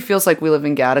like, it already feels like we live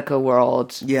in Gattaca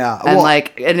world. Yeah, And well-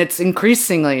 and it's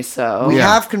increasingly so. We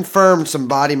Yeah. have confirmed some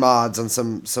body mods on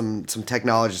some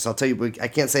technologies. I'll tell you. I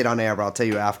can't say it on air, but I'll tell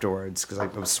you afterwards because I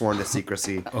was sworn to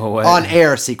secrecy. Oh, wow. On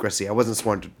air secrecy. I wasn't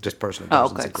sworn to just person. Oh,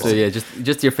 okay, So secrecy. yeah,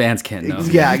 just your fans can't know.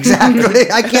 Yeah, exactly.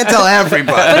 I can't tell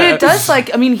everybody. But it does like,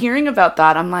 I mean, hearing about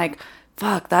that, I'm like,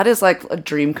 fuck, that is like a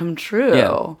dream come true.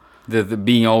 Yeah. The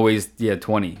being always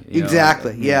 20. you know,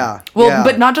 Exactly. Yeah. Well, yeah.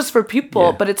 but not just for people,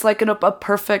 Yeah. but it's like a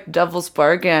perfect devil's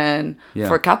bargain Yeah.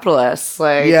 for capitalists.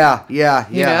 Like, Yeah.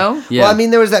 You know? Yeah. Well, I mean,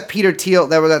 there was that Peter Thiel.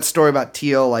 There was that story about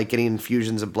Thiel like getting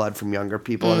infusions of blood from younger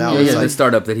people, and that Yeah, was yeah, like the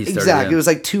startup that he started. exactly. yeah. It was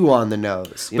like 2 on the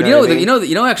nose. But know what I mean?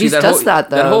 you know, actually, He that does whole, that,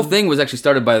 that though. whole thing was actually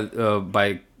started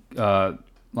by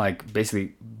like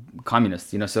basically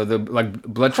communists. You know, so the like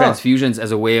blood Huh. transfusions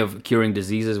as a way of curing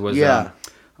diseases was. Yeah.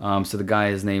 So the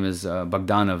guy, his name is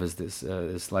Bogdanov.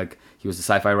 Is like he was a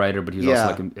sci-fi writer, but he was Yeah.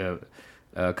 also like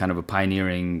a kind of a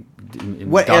pioneering.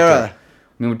 What doctor. era?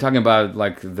 I mean, we're talking about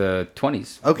like the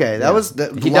 20s. Okay, that was the,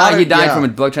 He died. He died yeah. from a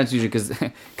blood transfusion because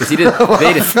he didn't.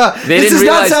 They This didn't does not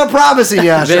realize. sound promising,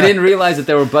 Yasha. They didn't realize that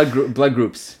there were blood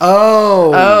groups.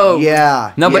 Oh,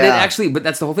 yeah. No, but it yeah. actually, but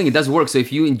that's the whole thing. It does work. So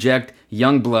if you inject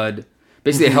young blood,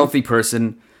 basically Mm-hmm. a healthy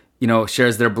person, you know,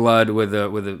 shares their blood with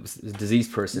a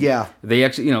diseased person. Yeah. They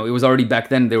actually, you know, it was already back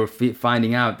then. They were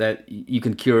finding out that you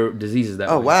can cure diseases that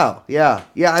Oh way. wow, yeah,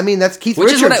 yeah. I mean, that's Keith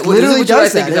Which is Richards what I, literally which is what I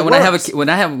does think that. is that It when I have a works. ki-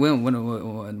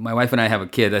 when my wife and I have a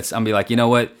kid, I'll be like, you know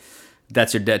what,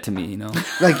 that's your debt to me, you know,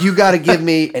 Like you got to give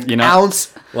me an You know,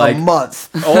 ounce like- a month.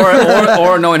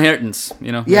 or no inheritance,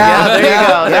 you know. Yeah, there you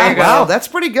go, there you go. Wow, that's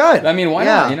pretty good. I mean, why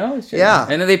Yeah, not? You know. Yeah.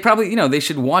 And they probably, you know, they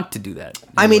should want to do that.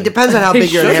 I mean, anyway. depends on how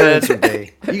big your should. inheritance would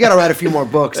be. You got to write a few more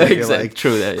books. I feel Exactly. like.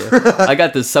 True that. Yeah. I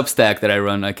got this Substack that I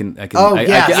run. I can. Oh,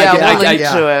 yeah, yeah, we'll link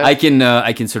to it.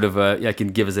 I can sort of. I can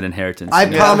give as an inheritance. I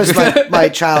you know? promised my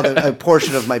child a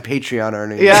portion of my Patreon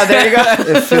earnings. Yeah, there you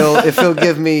go. If he'll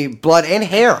give me blood and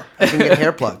hair, I can get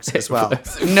hair plugs as well.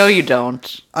 No, you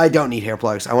don't. I don't need hair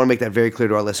plugs. I want to make that very clear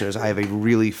to our listeners. I have a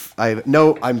really.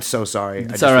 I'm so sorry. I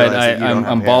It's just all right. realized that you don't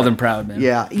have I'm hair. bald and proud, man.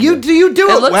 Yeah, you do it.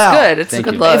 It looks well. good. It's Thank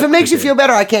a good you. look. If it makes you Okay. feel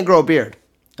better, I can't grow a beard.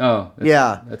 Oh.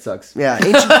 Yeah. That sucks. Yeah,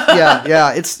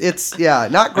 yeah. It's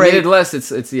not I great. mean,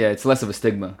 it's less of a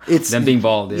stigma than being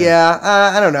bald. Yeah,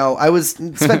 I don't know. I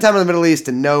spent time in the Middle East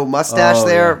and no mustache Oh,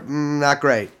 there, yeah. not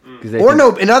great. 'Cause they Or think-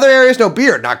 no, in other areas, no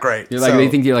beard, not great. You're like So, they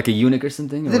think you're like a eunuch or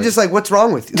something. Or they're what? just like, what's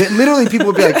wrong with you? Literally, people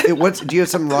would be like, do you have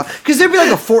something wrong? Because there'd be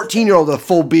like a 14-year-old with a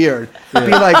full beard,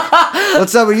 being like,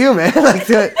 what's up with you, man? Like,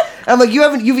 I'm like,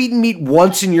 you've eaten meat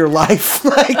once in your life,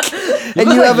 like. and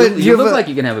you have a you have look a- like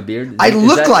you can have a beard. I Is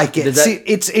look that- like it. does that-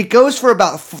 See, it goes for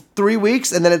about 3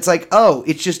 weeks, and then it's like, oh,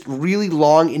 it's just really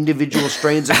long individual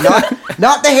strands of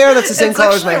not the hair that's the same It's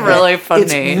color as my actually hair. really funny.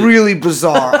 It's really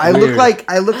bizarre. I Weird.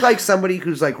 look like somebody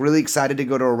who's like really excited to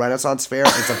go to a Renaissance fair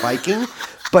as a Viking,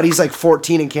 but he's like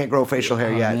 14 and can't grow facial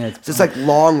hair yet. man, So it's like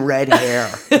long red hair.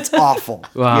 It's awful.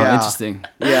 Wow, Yeah. interesting.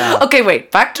 Yeah. Okay,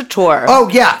 wait. Back to tour. Oh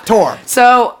yeah, Tor.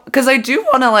 So, because I do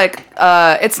want to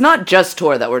it's not just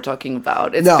Tor that we're talking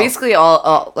about. It's No. basically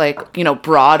all like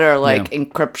broader Yeah.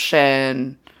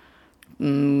 encryption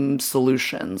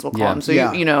solutions. We'll call Yeah. them. So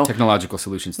Yeah. you know, Technological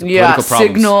solutions to yeah, political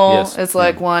problems. Signal Yes. is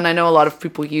like one. I know a lot of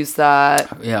people use that.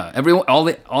 Yeah, everyone, all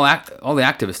the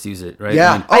activists use it, right?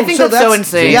 Yeah. I mean, I think that's so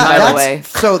insane, by the that's- way.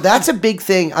 So that's a big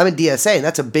thing. I'm in DSA, and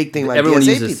that's a big thing. Like Everyone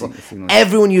DSA uses people, Signal.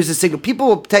 everyone uses Signal. People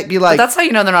will be like, That's how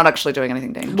you know they're not actually doing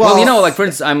anything dangerous. well, you well- know, like for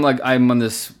instance, I'm on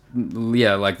this,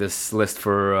 like this list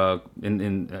for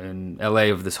in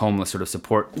LA of this homeless sort of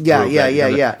support. Yeah, group yeah, that- yeah,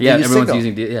 that- yeah. Yeah, They use everyone's Signal.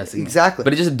 using Signal. Exactly.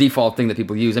 But it's just a default thing that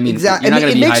people use. I mean, exactly. you're I not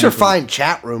mean, going it to be makes for hiding from- fine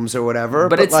chat rooms or whatever.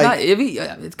 But it's like, not.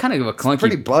 It's kind of a clunky.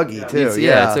 pretty buggy too. It's,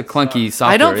 yeah. it's a clunky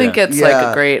software. I don't think yeah. it's like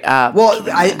a great app. Well,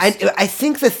 I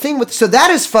think the thing with that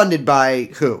is funded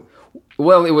by who?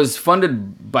 Well, it was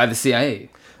funded by the CIA.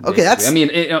 Okay, that's basically.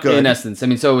 I mean, good. in essence, I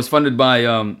mean, so it was funded by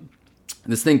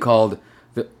this thing called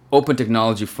the Open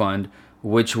Technology Fund,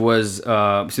 which was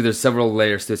so there's several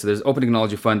layers to it. So there's Open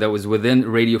Technology Fund that was within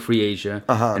Radio Free Asia,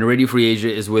 and Radio Free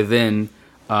Asia is within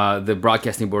the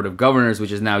Broadcasting Board of Governors,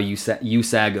 which is now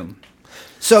USAGM.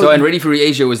 So and Radio Free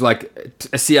Asia was like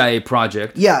a CIA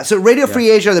project. yeah, so Radio Free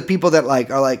Asia are the people that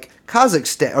are like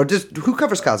Kazakhstan, or just who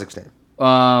covers Kazakhstan?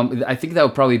 I think that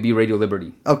would probably be Radio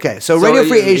Liberty. Okay, so Radio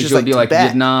Free Asia is would like be like Tibet.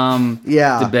 Vietnam,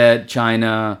 Yeah. Tibet,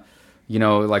 China,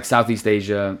 like Southeast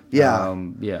Asia. Yeah.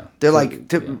 Yeah. They're So, like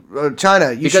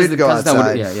China. You because should go Kazakhstan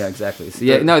would- outside. yeah, exactly. So,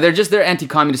 yeah, no, they're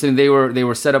anti-communist. I mean, they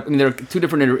were set up. I mean, there are two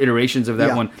different iterations of that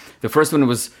Yeah. one. The first one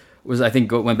was I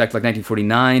think went back to like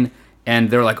 1949.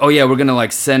 And they're like, oh yeah, we're gonna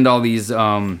like send all these,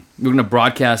 we're gonna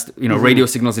broadcast, radio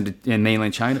signals in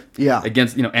mainland China, Mm-hmm. Yeah.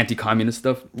 against anti-communist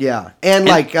stuff. Yeah, and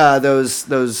like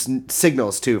those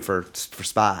signals too for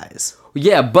spies.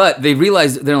 Yeah, but they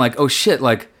realized they're like, oh shit,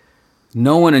 like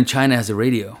no one in China has a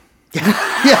radio.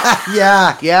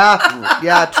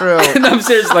 Yeah, true. And I'm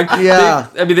serious, like, Yeah.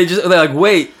 they're like,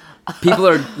 wait, people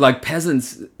are like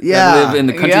peasants Yeah. that live in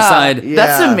the countryside. Yeah.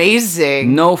 That's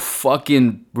amazing. No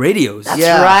fucking radios. That's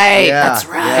Yeah, right. yeah, That's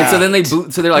right. And so then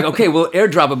so they're like, okay, we'll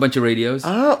airdrop a bunch of radios.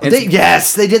 Oh, And-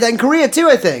 yes, they did that in Korea too,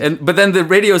 I think. but then the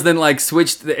radios then like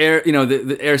switched the air,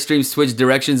 the airstream switched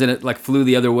directions and it like flew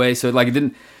the other way. So it, like it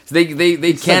didn't. So they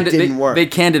canned it. didn't work. They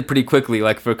canned it pretty quickly,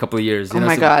 like for a couple of years. Oh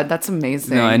my so- god, that's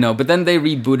amazing. No, I know, but then they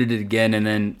rebooted it again, and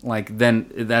then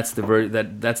that's the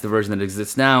that's the version that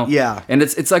exists now. Yeah. and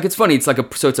it's funny. It's like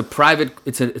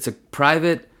it's a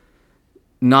private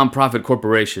nonprofit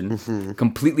corporation,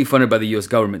 completely funded by the U.S.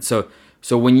 government.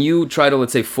 So when you try to,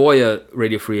 let's say, FOIA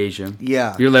Radio Free Asia,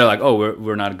 Yeah. you're there like, oh,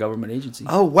 we're not a government agency.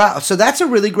 Oh wow, so that's a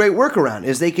really great workaround.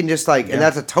 Is they can just and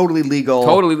that's a totally legal.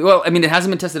 Totally. Well, I mean, it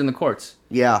hasn't been tested in the courts.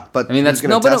 Yeah, but I mean, that's who's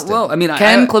gonna test it? well, I mean,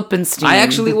 Ken I Klippenstein. I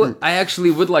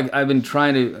actually would like. I've been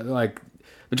trying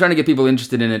to get people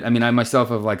interested in it. I mean, I myself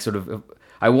have like sort of.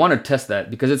 I want to test that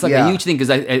because it's like Yeah. a huge thing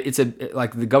because it's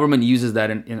like the government uses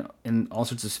that in all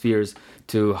sorts of spheres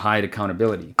to hide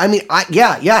accountability. I mean,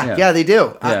 yeah, they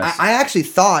do. Yes. I actually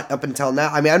thought up until now.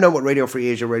 I mean, I know what Radio Free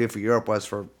Asia, Radio Free Europe was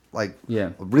for like Yeah.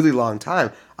 a really long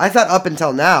time. I thought up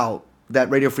until now that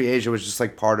Radio Free Asia was just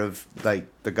like part of like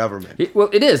the government. Well,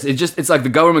 it is. It's like the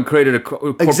government created a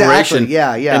corporation. Exactly,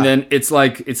 yeah. And then it's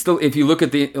still if you look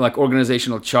at the like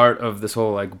organizational chart of this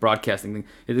whole like broadcasting thing,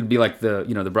 it'd be like the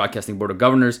the Broadcasting Board of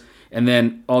Governors, and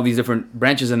then all these different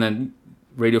branches, and then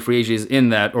Radio Free Asia is in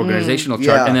that organizational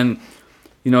chart, yeah. and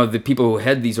then the people who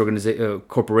head these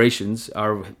corporations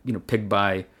are picked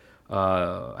by.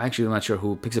 Actually, I'm not sure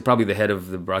who picks it. Probably the head of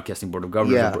the Broadcasting Board of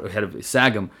Governors, Yeah. or head of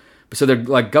SAGM. So they're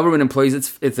like government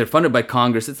employees. They're funded by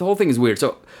Congress. The whole thing is weird.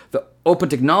 So the Open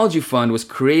Technology Fund was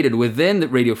created within the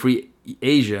Radio Free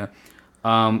Asia,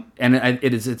 and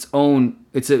it is its own.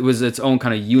 It was its own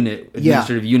kind of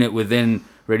administrative unit within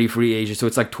Radio Free Asia. So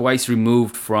it's like twice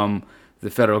removed from the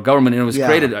federal government, and it was Yeah.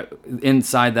 created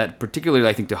inside that, particularly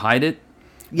I think to hide it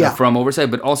Yeah. from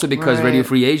oversight, but also because Radio Right.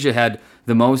 Free Asia had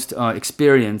the most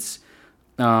experience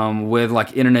with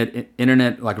like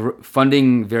internet like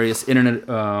funding various internet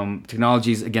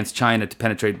technologies against China to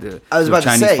penetrate the I was about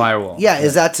Chinese to say, firewall. Yeah,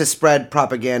 is that to spread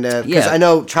propaganda? Because Yeah. I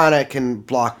know China can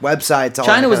block websites. All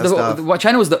China that was kind of stuff.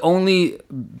 China was the only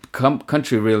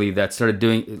country really that started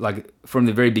doing like from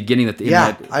the very beginning that the Yeah,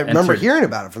 internet. I remember entered. hearing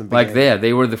about it from the Like beginning.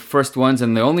 they were the first ones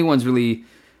and the only ones really.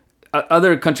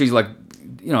 Other countries like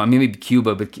maybe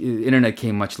Cuba, but internet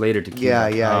came much later to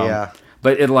Cuba. Yeah.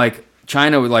 But it like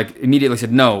China would like immediately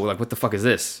said no. Like what the fuck is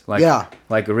this? Like Yeah.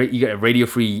 like you got Radio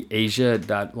Free Asia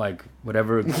dot like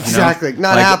whatever. Exactly.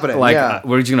 Not Like- happening, Like yeah.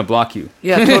 we're just gonna block you.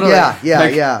 Yeah, totally. Yeah.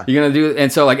 Like, Yeah. You're gonna do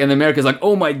and so like and America's like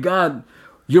oh my god,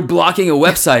 you're blocking a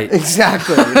website.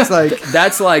 Exactly. It's like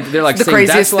That's like they're like The saying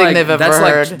craziest that's thing like they've ever that's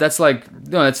heard. like that's like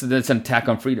no that's an attack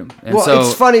on freedom. And well, so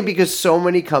it's funny because so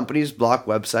many companies block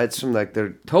websites from like their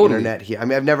Totally. internet here. I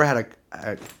mean, I've never had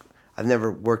I've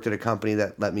never worked at a company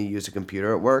that let me use a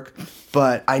computer at work,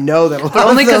 but I know that a lot But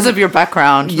only because them- of your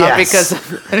background, not Yes.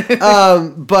 because.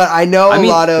 But I know I a mean,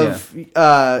 lot of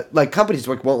like companies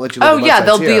won't let you. Oh look at yeah, websites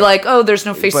they'll here. be like, oh, there's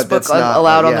no Facebook that's not,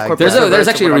 allowed on yeah, the corporate. There's servers there's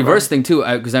or actually a whatever. reverse thing too.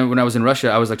 Because when I was in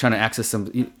Russia, I was like trying to access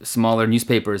some smaller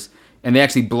newspapers, and they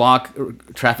actually block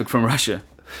traffic from Russia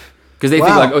because they think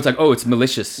Wow. like it's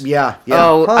malicious. Yeah.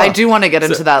 Oh, Huh. I do want to get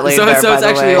into that later. so by it's the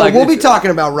actually way. Oh, like- we'll be talking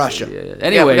about Russia.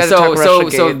 Anyway, gotta so talk so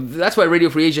Russiagate. that's why Radio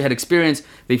Free Asia had experience.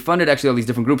 They funded actually all these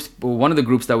different groups. But one of the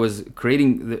groups that was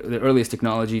creating the earliest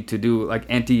technology to do like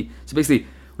so basically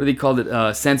what do they called it?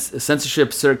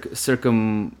 Censorship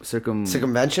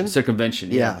Circumvention?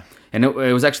 Circumvention. Yeah. And it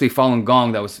was actually Falun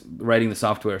Gong that was writing the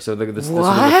software. So the sort of the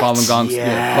What? Falun Gong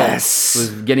Yes. cult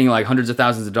was getting like hundreds of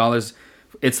thousands of dollars.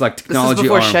 It's like This is technology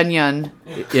before arm. Shenyang.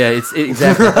 Yeah,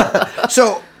 exactly.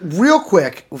 So, real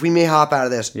quick, if we may hop out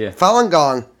of this, Yeah. Falun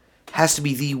Gong has to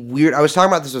be the weird. I was talking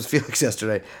about this with Felix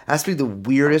yesterday. Has to be the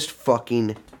weirdest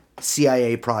fucking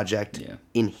CIA project Yeah.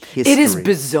 in history. It is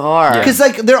bizarre. Yeah. Because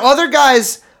like their other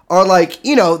guys are like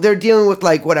they're dealing with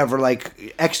like whatever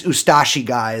like ex-Ustashi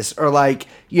guys or like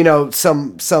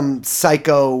some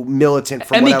psycho militant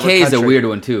from whatever MEK is a country. weird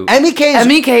one too. MEK is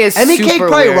MEK MEK super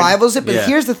probably weird. rivals it, but Yeah.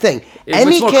 here's the thing: It's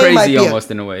MEK more might crazy be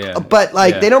almost in a way. Yeah. but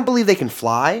like Yeah. they don't believe they can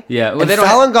fly. Yeah, well, and they don't-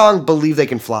 Falun Gong believe they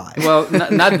can fly. Well,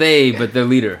 not they, but the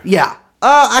leader. Yeah.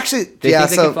 Actually, They yeah. think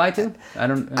they so can fly too? I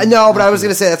don't. no, but I was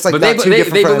gonna say that's like But not too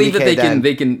different they from believe that MEK then.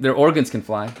 they can their organs can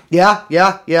fly. Yeah.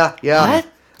 What?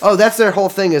 Oh, that's their whole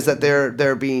thing is that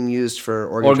they're being used for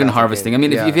organ trafficking. harvesting. I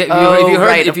mean, Yeah. if you Oh, heard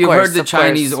right, if of you course, heard the of course.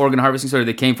 Chinese organ harvesting story,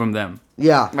 they came from them.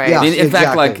 Yeah, Right. yeah. In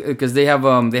fact, exactly. like because they have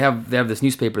this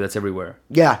newspaper that's everywhere.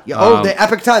 Yeah. Oh, the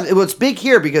Epic Times. Well, it's big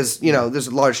here because there's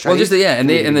a large Chinese. Well, just and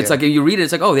community it's here. like if you read it,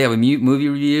 it's like they have a movie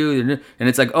review, and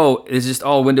it's like it's just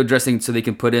all window dressing so they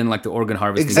can put in like the organ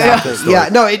harvesting. Exactly. story. Yeah.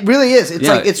 No, it really is. It's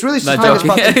Yeah, like it's really not kind of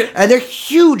joking. sponsored. And they're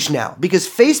huge now because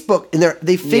Facebook and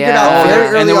they figured Yeah. out Oh, very yeah.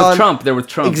 early and they're on. with Trump. They're with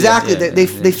Trump. Exactly. Yeah,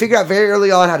 they figured out very early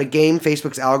on how to game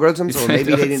Facebook's algorithms, or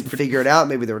maybe they didn't figure it out.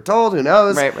 Maybe they were told. Who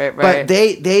knows? Right. But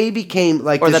they became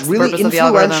like Or this that's the really purpose of the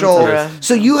algorithm, influential. etc.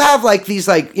 So you have like these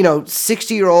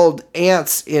 60-year-old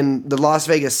aunts in the Las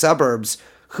Vegas suburbs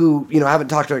who haven't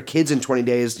talked to their kids in 20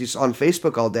 days, just on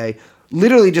Facebook all day.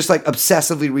 Literally just like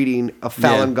obsessively reading a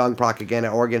Falun Gong propaganda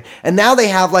organ. And now they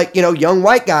have like, young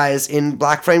white guys in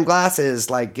black frame glasses,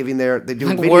 like giving they're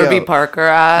doing Like video. Warby Parker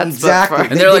ads. but Exactly.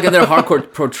 for- And they're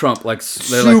hardcore pro Trump, like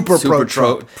they're Super like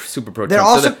pro-Trump. super pro. They're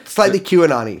also slightly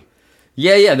QAnon-y.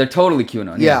 Yeah, they're totally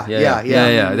QAnon. Yeah.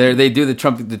 They do the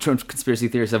Trump conspiracy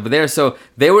theory stuff, but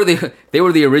they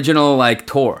were the original like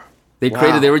Tor. They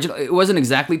created the original. It wasn't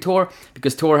exactly Tor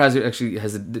because Tor has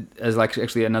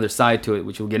actually another side to it,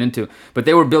 which we'll get into. But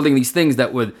they were building these things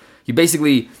that would you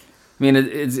basically. I mean,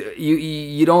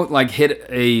 you don't like hit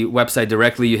a website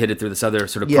directly. You hit it through this other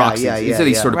sort of proxies. These are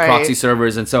these sort of Right. proxy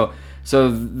servers, and so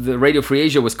the Radio Free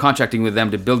Asia was contracting with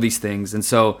them to build these things, and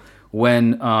so.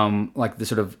 When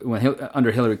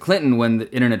under Hillary Clinton, when the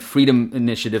Internet Freedom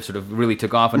Initiative sort of really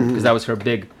took off, and because that was her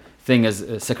big thing as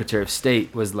Secretary of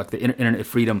State, was like the Internet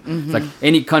freedom. It's like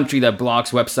any country that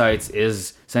blocks websites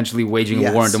is essentially waging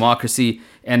a war on democracy,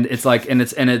 and it's like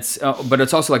but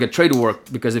it's also like a trade war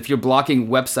because if you're blocking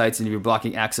websites and you're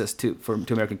blocking access to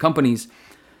American companies.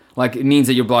 Like it means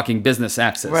that you're blocking business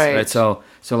access, right? So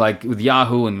like with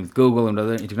Yahoo and with Google and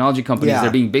other technology companies,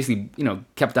 they're being basically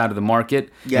kept out of the market.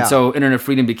 Yeah. And so internet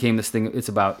freedom became this thing. It's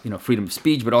about freedom of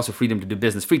speech, but also freedom to do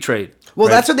business, free trade. Well,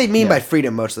 right? that's what they mean by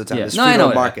freedom most of the time. Yeah. Is No, I freedom know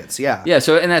of that. markets. Yeah. Yeah.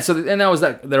 So that was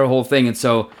their whole thing. And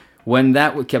so when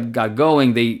that got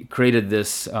going, they created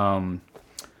this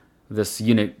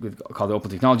unit called the Open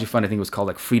Technology Fund. I think it was called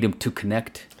like Freedom to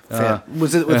Connect.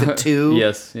 Was it 2?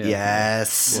 Yes, yeah.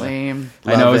 Yes. Lame.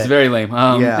 I know Love it's it. very lame.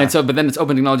 Yeah. And so, but then it's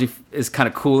open technology is kind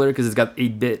of cooler because it's got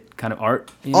 8-bit kind of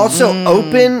art. you know? Also,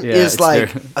 open Yeah, is it's like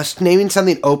very- us naming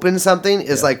something open something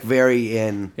is like very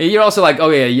in. You're also like, oh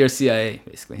yeah, you're CIA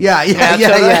basically. Yeah.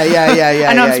 totally. I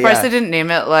I know. I'm surprised they didn't name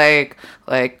it like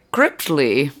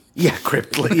Cryptly. Yeah,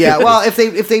 Cryptly. Yeah. Well,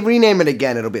 if they rename it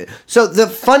again, it'll be. So the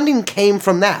funding came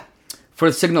from that.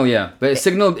 For Signal, yeah, but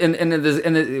Signal and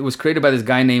it was created by this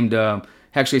guy named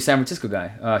actually a San Francisco guy,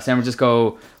 San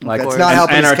Francisco like That's not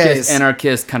helping his case.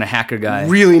 anarchist kind of hacker guy.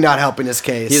 Really not helping his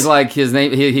case. He's like his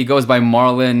name. He goes by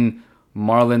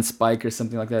Marlon Spike or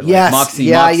something like that. Yes. Like Moxie,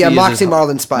 yeah. is Moxie his-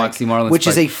 Marlin Spike. Moxie Marlin which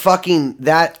Spike. is a fucking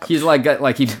that. He's like got,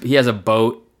 like he has a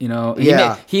boat. You know,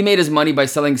 Yeah. he made his money by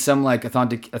selling some like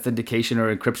authentication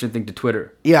or encryption thing to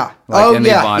Twitter. Yeah. Like, and they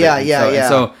yeah. bought Yeah. it. Yeah. And Yeah.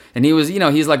 so and he was,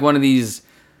 he's like one of these,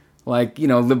 like,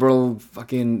 liberal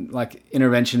fucking like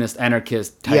interventionist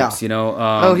anarchist types.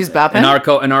 Yeah. He's Batman?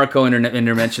 anarcho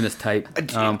interventionist type.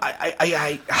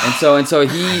 I And so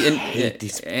he hate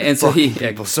these and so he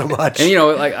people so much.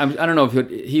 And like I don't know if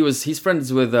he's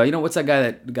friends with what's that guy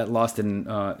that got lost in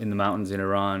the mountains in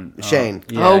Iran? Shane.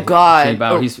 Oh, God. Shane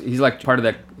Bauer. Oh. He's like part of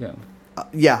that.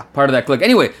 yeah. Part of that clique.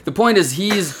 Anyway, the point is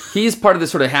he's part of this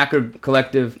sort of hacker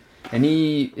collective, and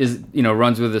he is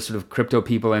runs with this sort of crypto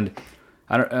people, and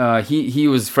I don't. He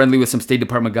was friendly with some State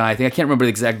Department guy. I can't remember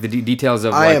the details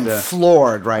of. I like am the,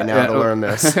 floored right now to learn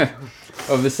this.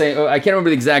 of the same. I can't remember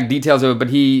the exact details of it, but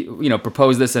he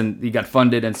proposed this and he got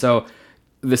funded, and so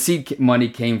the seed money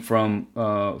came from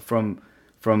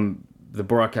the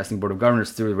Broadcasting Board of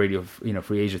Governors through the Radio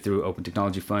Free Asia through Open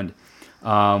Technology Fund.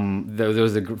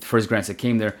 Those are the first grants that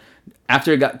came there.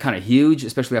 After it got kind of huge,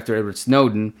 especially after Edward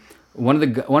Snowden, one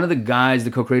of the guys,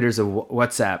 the co-creators of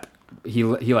WhatsApp, he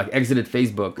like exited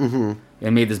Facebook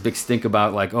and made this big stink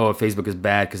about like, oh, Facebook is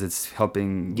bad because it's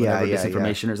helping whatever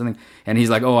disinformation or something. And he's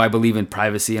like, oh, I believe in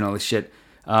privacy and all this shit.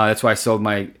 That's why I sold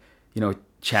my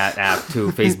chat app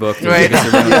to Facebook. Right.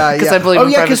 Yeah, 'Cause yeah. I believe in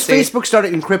because privacy. Facebook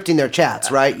started encrypting their chats,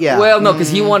 right? Yeah. Well, no,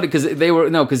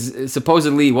 because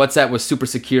supposedly WhatsApp was super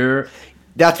secure.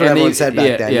 that's what And everyone they- said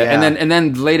back then. Yeah. and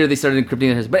then later they started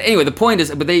encrypting it. But anyway, the point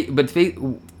is,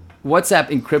 WhatsApp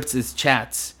encrypts its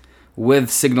chats with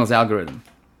Signal's algorithm.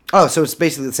 oh, so it's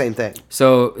basically the same thing.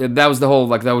 So that was the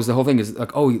whole thing is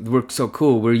like, oh, we're so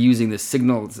cool. We're using the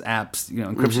Signal's apps,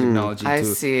 encryption technology. I to,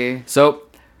 see.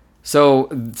 So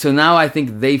now I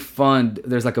think they fund.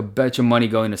 There's like a bunch of money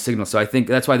going to Signal. So I think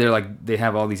that's why they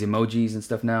have all these emojis and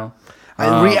stuff now.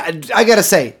 I gotta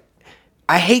say,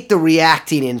 I hate the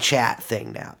reacting in chat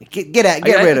thing now. Get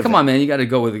rid of Come it. on, man. You got to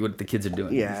go with what the kids are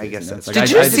doing. Yeah, I guess It's that's- like, Did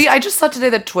you see? I just saw today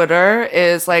that Twitter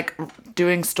is like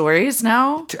doing stories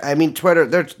now. I mean, Twitter,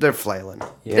 they're flailing.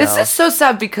 you This know? is so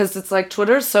sad because it's like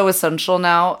Twitter is so essential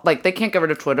now. Like they can't get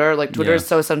rid of Twitter. Like Twitter Yeah. is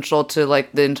so essential to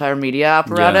like the entire media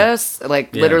apparatus.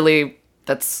 Like Yeah. literally,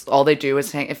 that's all they do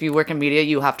is hang. If you work in media,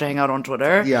 you have to hang out on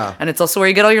Twitter. Yeah. and it's also where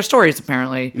you get all your stories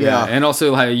apparently. Yeah. And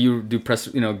also how you do press,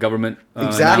 government.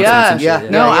 Exactly. announcements Yeah, and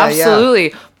shit. Yeah. no, yeah.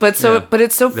 absolutely. But Yeah. but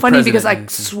it's so The funny because I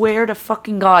president. swear to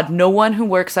fucking God, no one who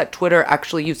works at Twitter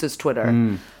actually uses Twitter.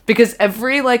 Mm. Because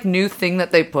every like new thing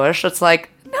that they push, it's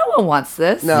like, no one wants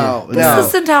this. No, This no.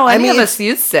 isn't how I any mean, of it's- us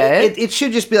use it. It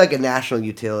should just be like a national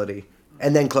utility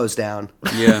and then close down.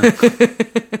 Yeah.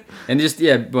 And just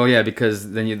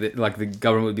because then the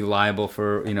government would be liable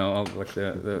for like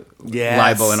the Yes.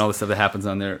 libel and all the stuff that happens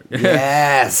on there.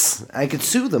 Yes, I could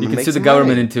sue them. You and can make sue the some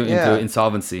government money. into Yeah.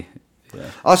 insolvency.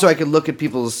 Also, I could look at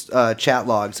people's chat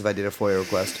logs if I did a FOIA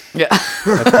request. Yeah.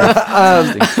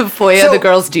 Interesting. FOIA, So- the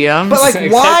girls' DM. But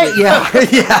like, why? Yeah,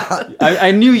 yeah.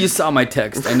 I knew you saw my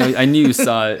text. I knew you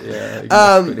saw it. Yeah, you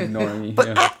just ignoring me. But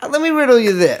yeah. let me riddle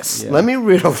you this. Yeah. Let me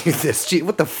riddle you this. Gee,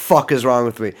 what the fuck is wrong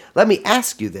with me? Let me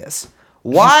ask you this.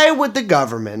 Why would the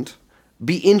government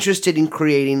be interested in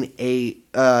creating a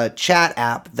chat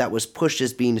app that was pushed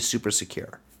as being super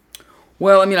secure?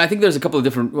 Well, I mean, I think there's a couple of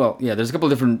different. There's a couple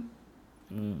of different,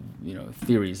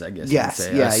 theories, I guess. Yes, You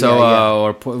could say. yeah, So, yeah, yeah.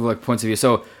 or points of view.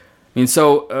 So, I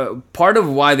mean, part of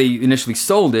why they initially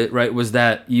sold it, right, was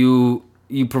that you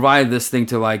provide this thing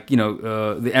to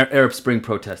the Arab Spring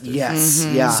protesters. Yes,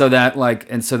 yeah. So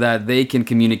that they can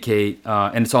communicate,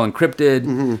 and it's all encrypted.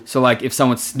 Mm-hmm. So like if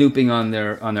someone's snooping on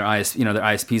their their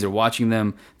ISPs are watching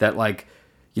them, that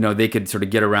they could sort of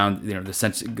get around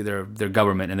their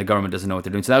government, and the government doesn't know what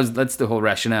they're doing. So that's the whole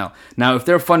rationale. Now, if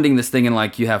they're funding this thing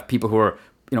and you have people who are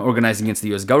organizing against the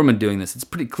U.S. government doing this, it's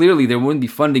pretty clearly they wouldn't be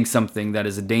funding something that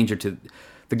is a danger to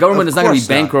the government. Of Is not going to course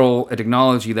be not. bankroll a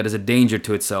technology that is a danger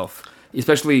to itself.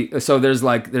 especially so there's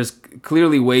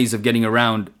clearly ways of getting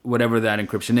around whatever that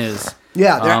encryption is.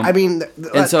 Yeah, I mean,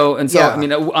 and so yeah. I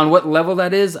mean, on what level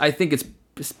that is, I think it's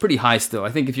pretty high still. I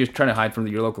think if you're trying to hide from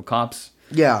your local cops,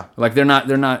 yeah, like they're not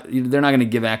going to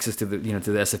give access to the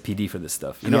to the SFPD for this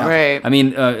stuff. You know, Yeah. Right. I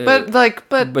mean, but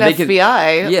the they can-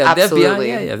 FBI, yeah,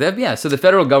 absolutely. the FBI, yeah. So the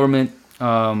federal government,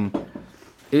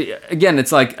 again,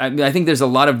 it's like I think there's a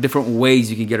lot of different ways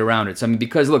you can get around it. So I mean,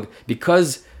 because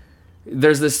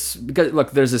there's this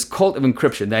cult of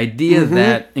encryption. The idea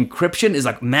that encryption is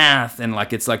like math and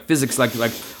like it's like physics, like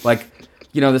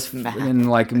this and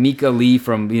like Mika Lee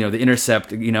from The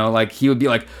Intercept, like he would be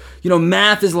like,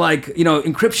 math is like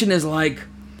encryption is like.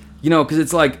 Because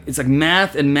it's like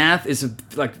math, and math is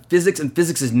like physics, and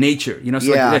physics is nature.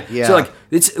 So so like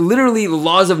it's literally the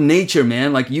laws of nature,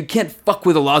 man. Like you can't fuck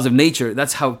with the laws of nature.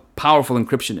 That's how powerful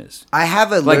encryption is. I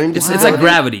have a Like learning it's like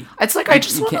gravity. It's like I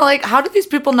just want to like, how do these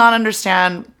people not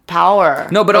understand power?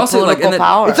 No, but or also, like, political and then-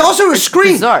 power. It's also a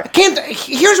screen. bizarre.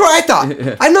 Here's what I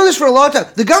thought. I've known this for a long time.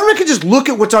 The government can just look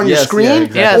at what's on your Yes, screen yeah,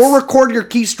 exactly. Yes. or record your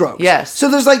keystrokes. Yes.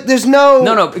 So there's no.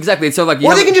 No, exactly. So like,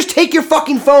 Or they can just take your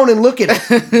fucking phone and look at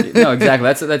it. no, exactly.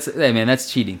 That's hey man,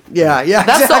 that's cheating. Yeah.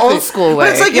 That's the exactly. old school But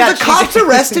it's way. like Yeah, if the cops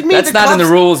arrested me, That's the not in the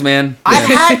cops- rules, man. I've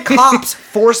had cops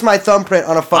force my thumbprint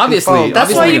on a fucking Obviously. phone.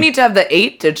 That's why obviously- you need to have the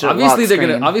 8-digit. Obviously lock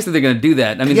screen. they're gonna do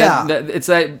that. I mean, Yeah. it's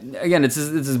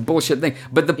this bullshit thing.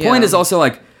 But the point Yeah. is also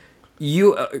like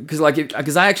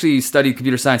because I actually studied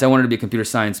computer science. I wanted to be a computer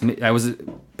science. I was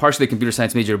partially a computer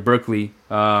science major at Berkeley.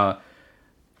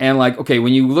 And like, okay,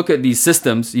 when you look at these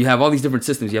systems, you have all these different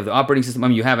systems. You have the operating system. I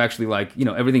mean, you have actually like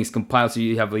everything's compiled, so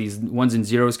you have these ones and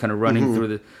zeros kind of running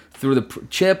through the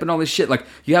chip and all this shit. Like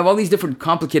you have all these different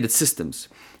complicated systems,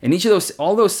 and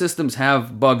all those systems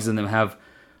have bugs in them. Have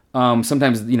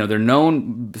sometimes they're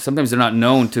known, sometimes they're not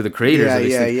known to the creators of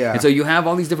these things. Yeah. And so you have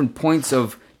all these different points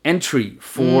of entry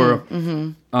for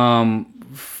for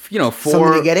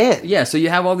Something to get in. Yeah, so you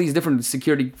have all these different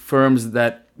security firms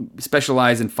that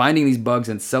specialize in finding these bugs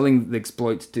and selling the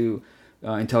exploits to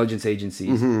intelligence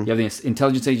agencies. You have the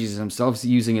intelligence agencies themselves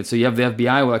using it. So you have the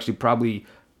FBI will actually probably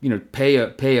pay a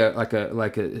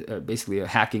basically a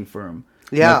hacking firm.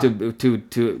 Yeah.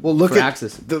 To Well, look for at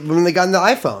access. when they got in the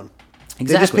iPhone. They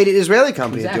just Exactly. paid an Israeli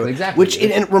company to do it. Exactly. Which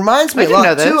and it reminds me I a didn't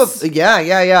lot know too this. of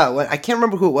yeah. Well, I can't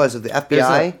remember who it was of the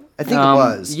FBI. I think it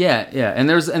was. Yeah. And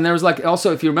there was like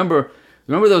also if you remember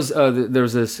those there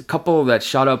was this couple that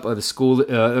shot up the school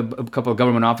a couple of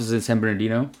government offices in San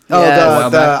Bernardino. Oh, Yeah.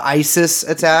 the ISIS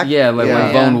attack. Yeah, like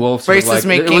when Lone Wolf. sort of Brace is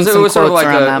like, making it some was sort of quotes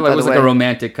like around that, by it was the like a way.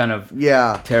 romantic kind of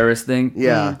Yeah. terrorist thing.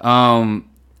 Yeah.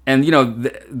 And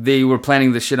they were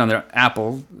planning this shit on their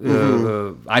Apple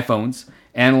iPhones,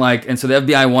 and so the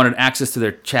FBI wanted access to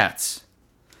their chats,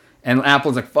 and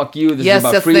Apple's like, "Fuck you! This is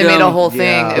about Yes, freedom." they made a whole thing.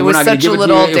 Yeah. It We're was not gonna such give a it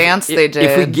to little you. dance they did.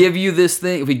 If we give you this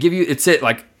thing, it's it.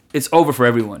 Like it's over for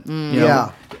everyone.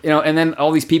 Yeah. And then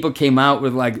all these people came out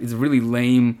with like it's really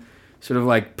lame. Sort of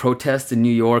like protests in New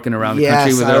York and around the Yes,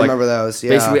 country. Where I they're remember like, those, yeah.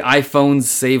 Basically, iPhones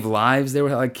save lives. They were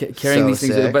like carrying So these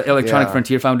things. sick, But Electronic yeah.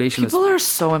 Frontier Foundation. People are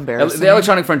so embarrassing. The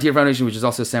Electronic Frontier Foundation, which is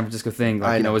also a San Francisco thing,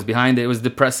 I like, know. was behind it. It was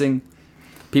depressing.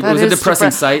 It That was a is depressing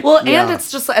depre- site. Well, Yeah. and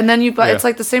it's just, and then it's Yeah.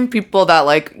 like the same people that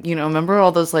remember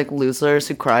all those like losers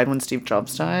who cried when Steve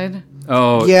Jobs died.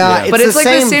 Oh, Yeah, But it's like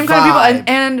the same kind of vibe.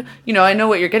 people, and I know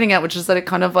what you're getting at, which is that it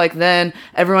kind of like then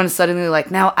everyone is suddenly like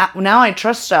now I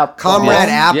trust Apple. Comrade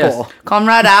Apple. Yes.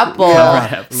 Comrade Apple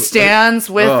Comrade Apple. stands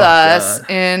with Oh, us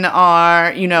God. in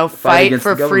our fight against for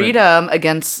the government. freedom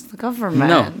against the government.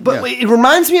 No. But Yeah. it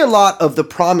reminds me a lot of the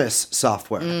Promise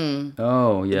software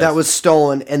Oh, yes. that was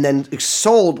stolen and then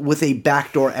sold with a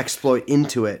backdoor exploit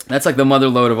into it. That's like the mother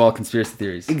lode of all conspiracy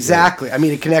theories. Exactly. I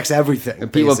mean, it connects everything.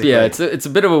 People, basically. yeah, it's a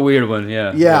bit of a weird one.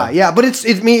 Yeah. Yeah, but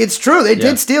it's true. They Yeah.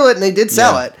 did steal it and they did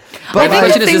sell Yeah. it. But But I think the the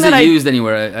question is, thing is that it I- used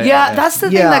anywhere? Yeah, that's the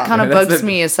thing Yeah. that kind of That's bugs the-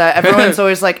 me is that everyone's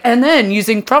always like, and then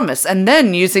using Promise, and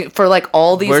then using for like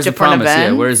all these Where's the different promise?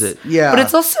 events. Yeah, where is it? yeah, But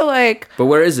it's also like But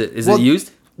where is it? Is Well, it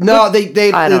used? no,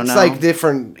 they I don't it's know. like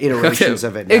different iterations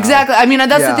of it. Now. exactly. I mean,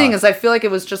 that's Yeah. the thing is I feel like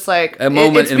it was just like A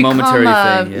moment, it's a momentary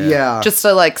become thing. Yeah. just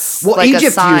a like Well, like Egypt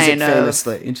a sign used it of,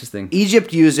 famously. Interesting.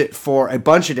 Egypt used it for a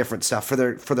bunch of different stuff for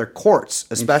their courts,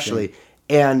 especially.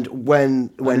 And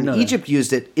when know that. Egypt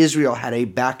used it, Israel had a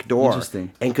back door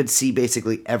Interesting. and could see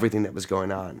basically everything that was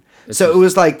going on. So it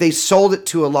was like they sold it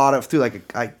to a lot of through like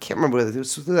I can't remember whether it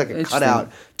was through like a Interesting.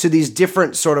 cutout to these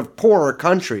different sort of poorer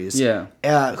countries. Yeah.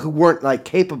 Who weren't like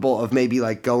capable of maybe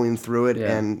like going through it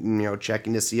Yeah. and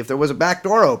checking to see if there was a back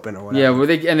door open or whatever. Yeah, well,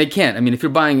 they can't. I mean, if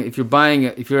you're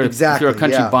a Exactly,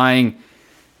 country yeah. buying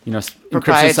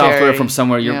encryption software from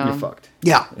somewhere, you're Yeah. fucked.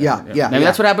 Yeah. I mean,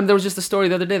 that's what happened. There was just a story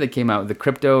the other day that came out. The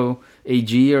Crypto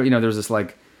AG, or there was this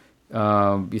like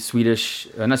Swedish,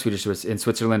 not Swedish, it was in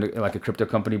Switzerland, like a crypto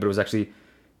company, but it was actually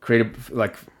created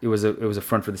like it was a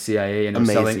front for the CIA, and it was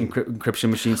selling encryption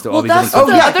machines to all Well, these that's different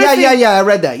the companies. other thing. I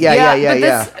read that. Yeah. But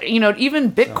this,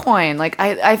 even Bitcoin, like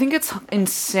I think it's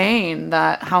insane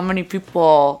that how many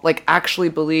people like actually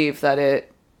believe that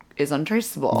it is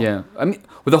untraceable. Yeah, I mean,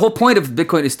 well, the whole point of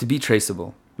Bitcoin is to be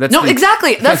traceable. That's No, the-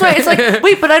 exactly. That's why it's like,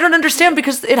 wait, but I don't understand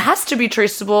because it has to be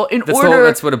traceable in That's order.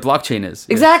 that's what a blockchain is.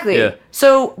 Yeah. Exactly. Yeah.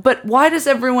 So, but why does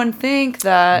everyone think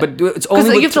that? But it's because only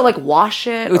you with have to like wash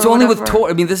it. It's or only whatever. with Tor.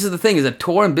 I mean, this is the thing: is that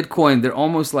Tor and Bitcoin, they're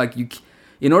almost like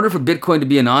in order for Bitcoin to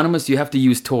be anonymous, you have to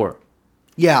use Tor.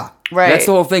 Yeah. Right. That's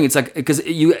the whole thing. It's like because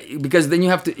then you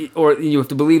have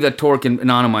to believe that Tor can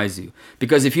anonymize you,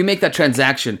 because if you make that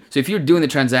transaction, so if you're doing the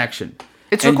transaction,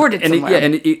 It's recorded somewhere.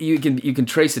 you can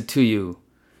trace it to you.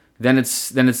 Then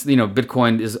it's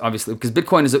Bitcoin is obviously, because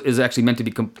Bitcoin is actually meant to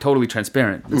be totally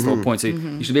transparent. That's the whole point. So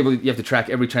you should be able to, you have to track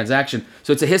every transaction.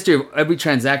 So it's a history of every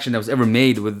transaction that was ever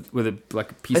made with a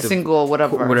piece A of single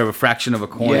whatever. fraction of a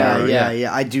coin.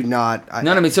 Yeah. I do not.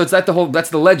 No, I mean, so it's like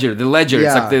that's the ledger. The ledger. It's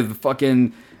Yeah. like the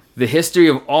fucking the history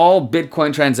of all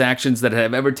Bitcoin transactions that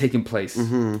have ever taken place.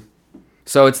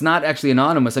 So it's not actually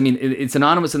anonymous. I mean, it's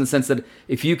anonymous in the sense that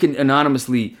if you can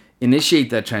anonymously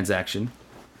initiate that transaction,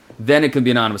 then it can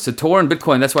be anonymous. So Tor and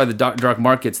Bitcoin, that's why the dark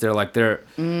markets, they're like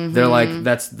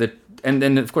that's the, and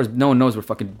then of course no one knows where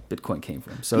fucking Bitcoin came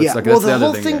from. So it's like well, that's the other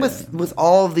whole thing. thing with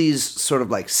all of these sort of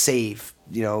like safe,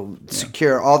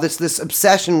 secure, all this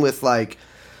obsession with like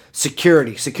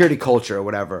security culture or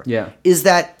whatever. Yeah. Is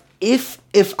that if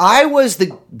I was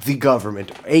the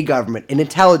government, an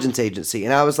intelligence agency,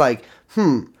 and I was like,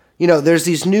 there's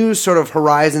these new sort of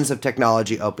horizons of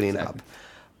technology opening up.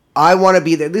 I want to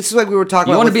be there. This is like we were talking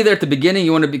You about. want to be there at the beginning.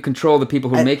 You want to control the people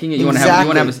who are making it. You want to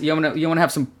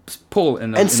have some pull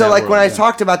in. And so, like when I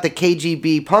talked about the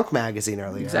KGB punk magazine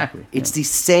earlier, Exactly, it's the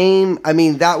same. I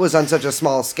mean, that was on such a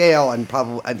small scale and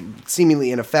probably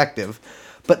seemingly ineffective.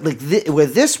 But like where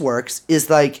this works is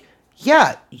like,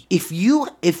 yeah, if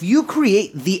you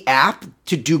create the app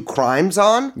to do crimes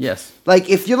on, yes, like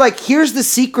if you're like, here's the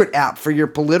secret app for your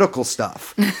political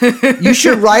stuff, you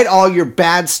should write all your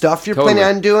bad stuff you're Totally.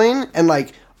 planning on doing and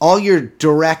like all your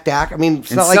direct act. I mean, it's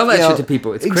And not sell like that you know, shit to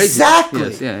people. It's crazy. Exactly.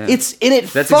 Yes, yeah. It's and it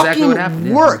That's fucking exactly what happened,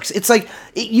 yeah. works. It's like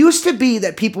it used to be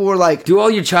that people were like, do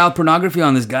all your child pornography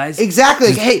on this, guys. exactly,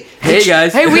 like, Hey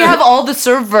guys. Hey, we have all the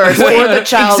servers for the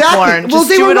child porn. Well, Just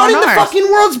they do were it on running the ours.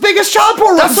 fucking world's biggest child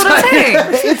porn That's what I'm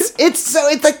website. saying.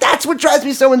 it's like that's what drives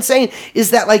me so insane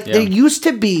is that like there used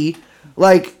to be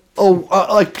like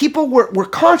like people were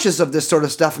conscious of this sort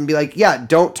of stuff and be like, yeah,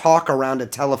 don't talk around a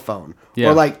telephone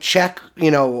or like check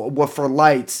for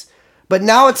lights. But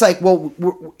now it's like, well,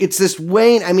 it's this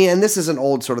weighing. I mean, and this is an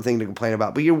old sort of thing to complain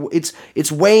about, but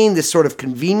it's weighing this sort of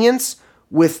convenience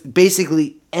with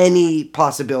basically any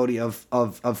possibility of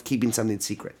keeping something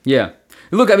secret. Yeah.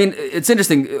 Look, I mean, it's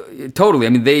interesting. Totally. I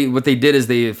mean, what they did is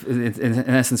they, in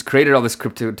essence, created all this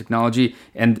crypto technology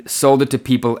and sold it to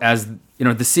people as,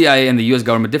 the CIA and the U.S.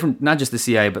 government, different, not just the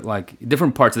CIA, but like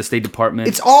different parts of the State Department.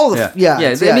 It's all of,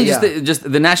 just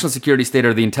the national security state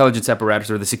or the intelligence apparatus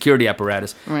or the security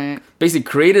apparatus. Right. Basically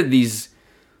created these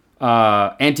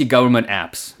anti-government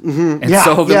apps and Yeah,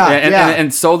 sold them yeah.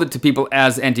 and sold it to people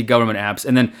as anti-government apps,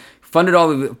 and then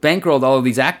bankrolled all of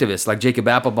these activists like Jacob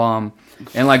Applebaum,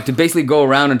 and like to basically go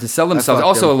around and to sell themselves. fucked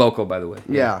Also him. a local, by the way.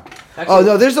 Yeah.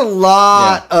 No, there's a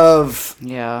lot of.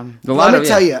 Yeah. Let me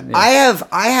tell you, I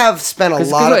have spent a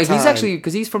lot of time. He's actually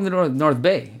because he's from the North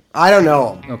Bay. I don't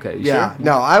know him. Okay, you Yeah. sure?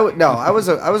 No, I was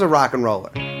a rock and roller.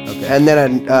 Okay. And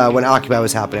then when Occupy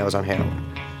was happening, I was on heroin.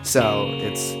 So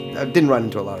I didn't run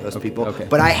into a lot of those people. okay.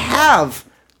 But I have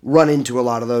run into a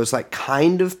lot of those like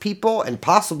kind of people and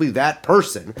possibly that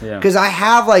person. Yeah. Because I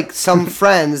have like some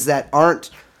friends that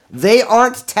aren't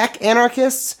tech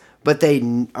anarchists, but they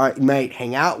might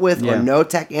hang out with or know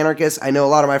tech anarchists. I know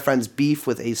a lot of my friends beef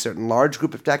with a certain large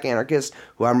group of tech anarchists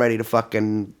who I'm ready to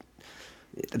fucking,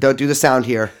 don't do the sound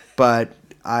here, but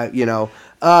I've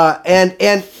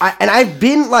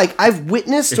been like, I've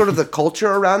witnessed sort of the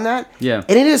culture around that. Yeah.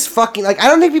 And it is fucking like, I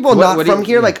don't think people What do from you-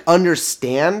 here yeah. like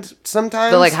understand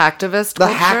sometimes The like hacktivist the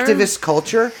culture? hacktivist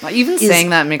culture. Even is- saying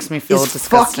that makes me feel is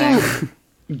disgusting. fucking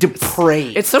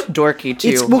depraved. It's so dorky too.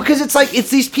 It's because it's like it's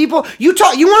these people. You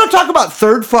want to talk about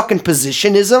third fucking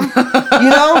positionism,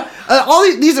 all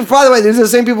these. By the way, these are the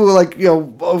same people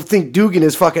who think Dugan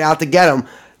is fucking out to get them.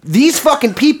 These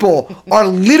fucking people are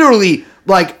literally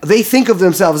like they think of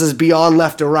themselves as beyond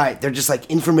left or right. They're just like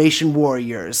information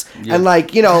warriors, and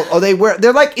like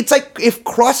they're like it's like if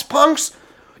crust punks.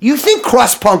 You think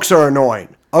crust punks are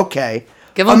annoying? Okay.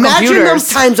 Give them Imagine computers.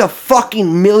 them times a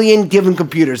fucking million given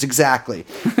computers, exactly.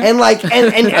 And like,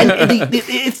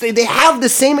 they have the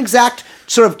same exact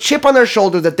sort of chip on their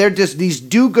shoulder that they're just these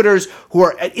do-gooders who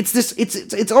are.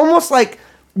 It's almost like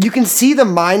you can see the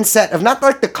mindset of not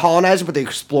like the colonizer but the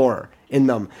explorer in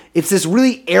them. It's this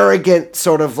really arrogant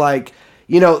sort of like.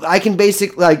 I can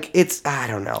basically like it's. I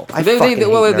don't know. They're like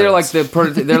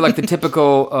nerds. they're like the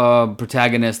typical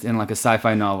protagonist in like a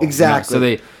sci-fi novel.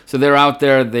 Exactly. So they're out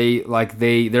there.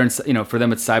 They're in, for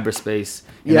them it's cyberspace.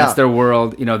 And Yeah. that's their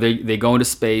world. They go into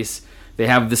space. They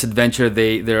have this adventure.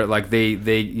 They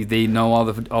know all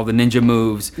the ninja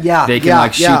moves. Yeah, They can yeah,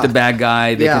 shoot yeah. the bad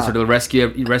guy. They Yeah. can sort of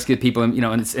rescue people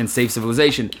and save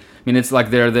civilization. I mean, it's like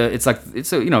it's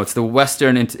the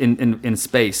Western in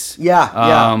space.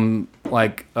 Yeah.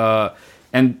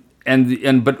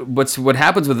 But what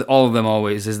happens with all of them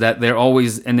always is that they're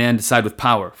always in the end side with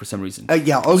power for some reason.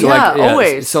 Yeah. Oh So yeah.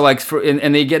 always. So like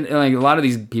and they get like a lot of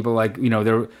these people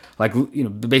they're like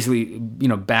basically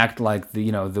backed like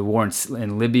the war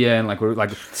in Libya and like we're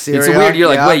like Syria, it's weird. You're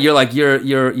like yeah. wait,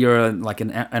 you're like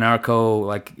an anarcho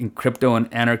like in crypto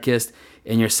and anarchist.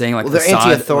 And you're saying like Well, they're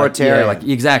Assad, anti-authoritarian. like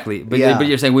exactly. But Yeah. but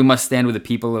you're saying we must stand with the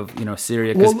people of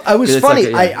Syria. 'Cause- Well, I was 'cause it's funny.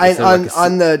 like I it's sort of like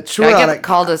on the true I on get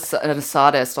called an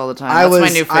Assadist all the time. I That's was, my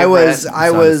new favorite. I was,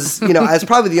 I was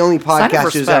probably the only Sign of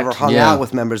podcast who's ever respect. hung Yeah. out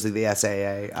with members of the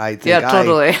SAA. I think Yeah,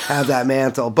 totally. I have that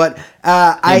mantle. But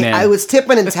Amen. I was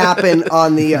tipping and tapping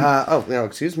on the.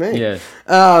 Excuse me. Yeah.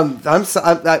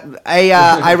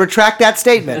 I retract that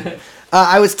statement.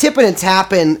 I was tipping and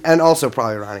tapping, and also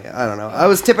probably Ronnie. I don't know. I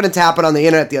was tipping and tapping on the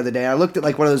internet the other day. I looked at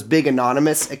like one of those big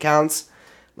anonymous accounts,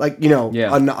 like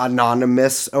Yeah.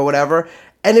 anonymous or whatever,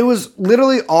 and it was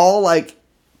literally all like,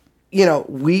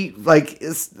 we like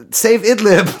save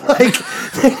Idlib. Like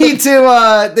they need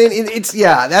to.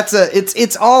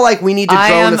 It's all like we need to. I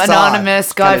drone am Assad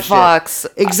anonymous Guy kinda shit. Fox.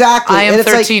 Exactly. I am And it's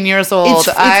 13 years old.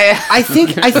 I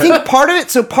think part of it.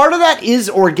 So part of that is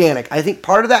organic. I think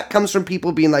part of that comes from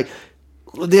people being like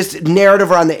this narrative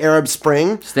around the Arab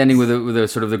Spring. Standing with a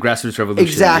sort of the grassroots revolution.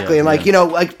 Exactly, yeah, and yeah.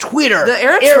 like Twitter. The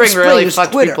Arab Spring really is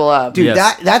fucked Twitter. people up. dude.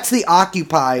 Yes. That's the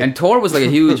Occupy. And Tor was like a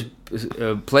huge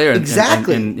player.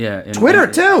 Exactly. In Twitter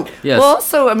too. Yes. Well,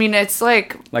 also, I mean, it's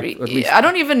like Like, at least- I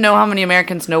don't even know how many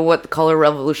Americans know what the color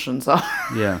revolutions are.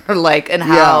 Yeah. or like, and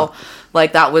how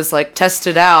like that was like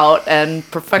tested out and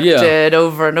perfected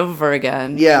over and over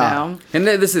again. Yeah. And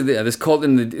this cult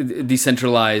in the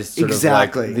decentralized sort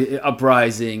Exactly. of like the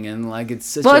uprising and like it's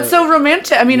such Well, it's so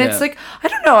romantic. I mean, Yeah. it's like, I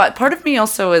don't know. Part of me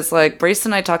also is like, Brace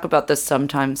and I talk about this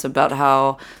sometimes about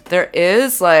how there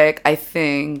is like, I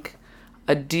think,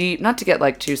 a deep, not to get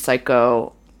like too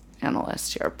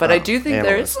psychoanalyst here, but I do think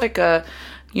there is like a,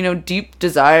 deep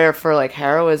desire for like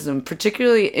heroism,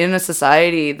 particularly in a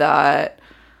society that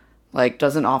like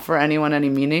doesn't offer anyone any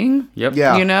meaning. Yep.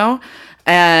 Yeah.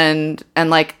 And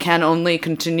like can only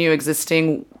continue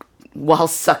existing while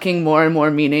sucking more and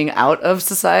more meaning out of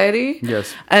society.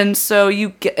 Yes. And so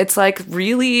it's like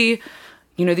really,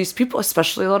 these people,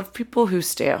 especially a lot of people who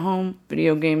stay at home,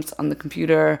 video games on the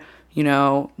computer,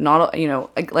 not,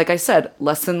 like I said,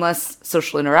 less and less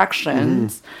social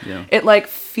interactions. Yeah. It like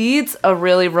feeds a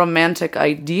really romantic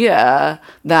idea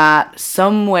that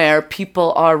somewhere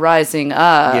people are rising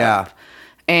up. Yeah.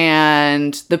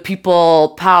 And the people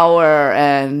power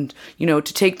and, to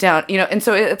take down, and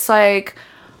so it's like,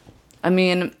 I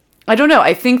mean, I don't know.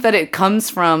 I think that it comes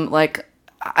from like,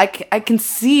 I can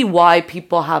see why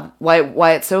people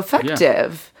why it's so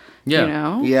effective.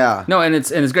 Yeah. Yeah. No, and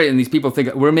it's great. And these people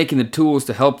think we're making the tools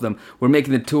to help them. We're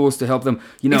making the tools to help them.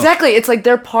 Exactly. It's like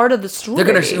they're part of the story.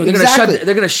 They're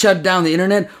gonna shut down the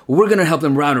internet. We're gonna help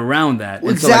them route around that.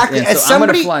 And Exactly. So, like, and As so I'm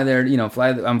somebody- gonna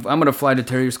fly there. I'm gonna fly to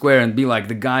Tahrir Square and be like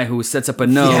the guy who sets up a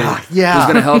node. Yeah. Who's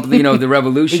gonna help the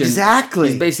revolution. Exactly.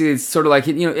 He's basically sort of like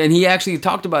and he actually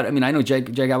talked about. I mean, I know Jake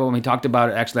Applebaum. He talked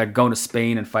about actually like going to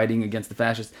Spain and fighting against the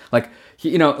fascists. Like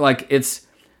like it's.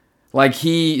 Like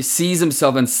he sees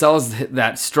himself and sells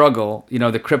that struggle,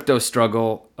 the crypto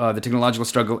struggle, the technological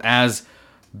struggle, as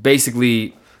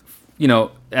basically,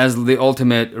 as the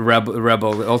ultimate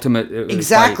rebel, the ultimate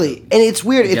Exactly. fight And it's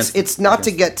weird. against- It's not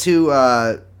to against- get too.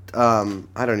 I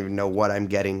don't even know what I'm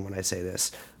getting when I say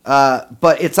this.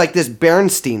 But it's like this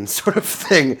Bernstein sort of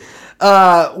thing,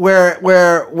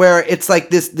 where it's like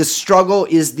the struggle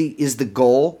is the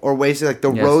goal, or basically like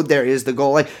the Yes. road there is the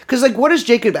goal. Like, because like, what does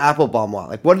Jacob Applebaum want?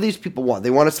 Like, what do these people want? They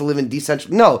want us to live in decentral.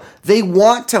 No, they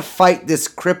want to fight this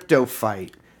crypto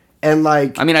fight And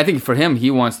like, I mean, I think for him,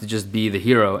 he wants to just be the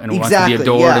hero and wants to Exactly, be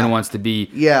adored yeah. and wants to be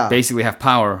Yeah. basically have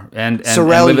power and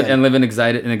Cerulean. live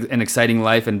an exciting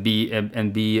life and be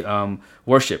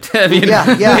worshipped. I mean,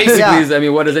 Yeah, yeah, basically, yeah. I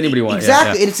mean, what does anybody want? Yeah,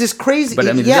 exactly. yeah. It's this crazy. But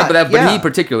I mean, yeah, but he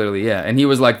particularly, yeah, and he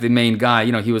was like the main guy.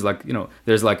 You know, he was like, you know,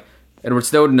 there's like Edward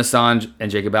Snowden, Assange, and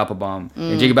Jacob Applebaum.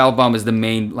 And Jacob Applebaum is the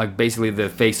main, like, basically the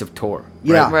face of Tor.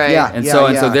 Yeah, Right. yeah, And yeah, so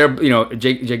yeah. they're, you know,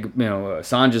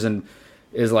 Assange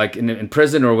is like in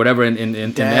prison or whatever in the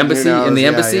Dead, who embassy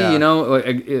knows? Yeah. you know, like,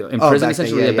 in Oh, prison back then,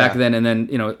 essentially yeah, back yeah. then, and then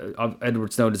you know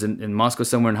Edward Snowden is in Moscow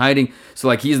somewhere in hiding. So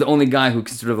like he's the only guy who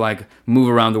can sort of like move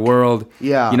around the world.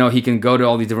 Yeah. you know, he can go to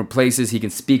all these different places. He can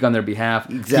speak on their behalf.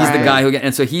 He's Exactly. the guy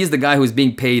and so he's the guy who's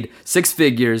being paid six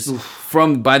figures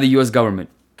by the U.S. government.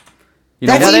 You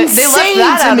know, That's They insane left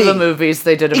that to out me. of the movies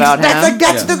they did about that's him. like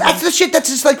that's Yeah. that's the shit that's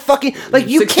just like fucking like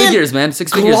you Six can't figures, man.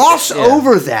 Six figures. gloss Yeah.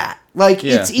 over that. Like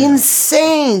Yeah, it's yeah.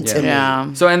 insane to me.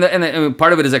 Yeah. So and I mean,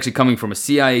 part of it is actually coming from a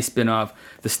CIA spinoff,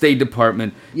 the State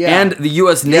Department, Yeah. and the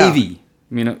U.S. Yeah. Navy.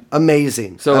 You know,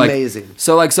 Amazing. so like, amazing.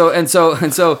 So like so and so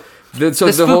and so the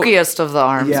The whole, spookiest of the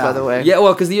arms, Yeah. by the way. yeah,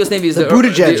 well, because the U.S. Navy is The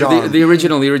Buttigieg arm. the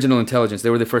original intelligence. They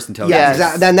were the first intelligence. Yeah, Yes.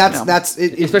 exactly. Then that's No. that's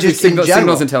it, it Especially just in general.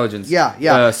 signals intelligence. Yeah,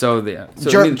 yeah. So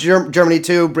I mean, Germany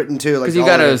too, Britain too. Like because you all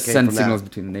gotta of it came send from signals that.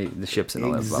 between the ships and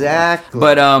all that. Blah, blah, blah. Exactly.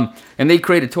 But and they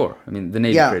created Tor. I mean, the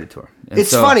Navy Yeah. created Tor. And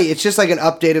It's so- funny. It's just like an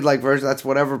updated like version. That's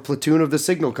whatever platoon of the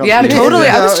signal company. Yeah, is, totally. you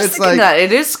I know? was just It's thinking like- that.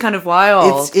 It is kind of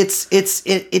wild.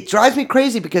 It drives me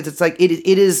crazy because it's like it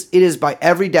is by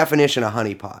every definition a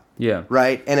honeypot. Yeah.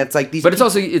 Right. And it's like these. But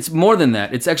it's more than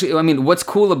that. It's actually, I mean, what's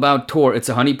cool about Tor? It's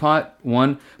a honeypot,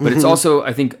 one, but it's also,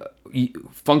 I think,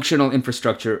 functional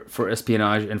infrastructure for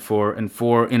espionage and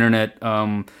for internet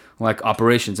like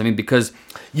operations. I mean, because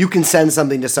you can send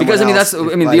something to someone. I mean else that's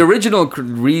if, I mean like- the original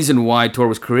reason why Tor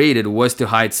was created was to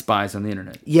hide spies on the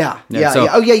internet. Yeah. Yeah, Yeah. so- yeah.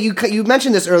 Oh yeah. You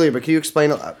mentioned this earlier, but can you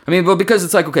explain? I mean, well, because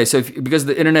it's like, okay, so because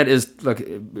the internet is like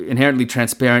inherently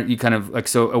transparent, you kind of like,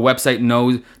 so a website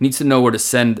needs to know where to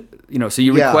send, you know, so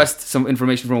you Yeah. request some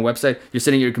information from a website, you're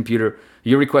sitting at your computer,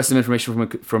 you request some information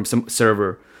from some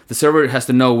server. The server has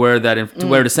to know where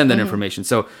where to send that information.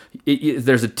 So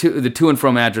there's the to and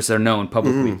from address are known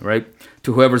publicly, right,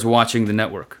 to whoever's watching the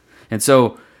network. And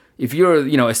so if you're,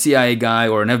 you know, a CIA guy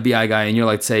or an FBI guy, and you're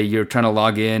like, say, you're trying to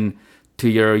log in to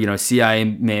your, you know, CIA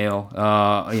mail,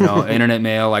 you know, internet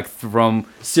mail, like from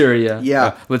Syria,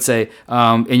 Yeah. let's say,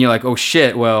 and you're like, oh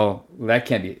shit, well, I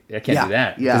can't do that,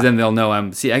 Yeah. because then they'll know I'm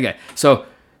a CIA guy. So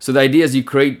the idea is you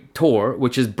create Tor,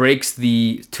 which is breaks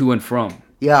the to and from.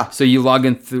 Yeah. So you log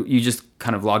in through, you just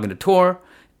kind of log into Tor,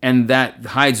 and that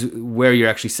hides where you're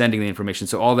actually sending the information.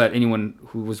 So all that anyone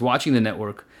who was watching the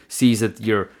network sees that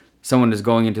someone is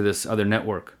going into this other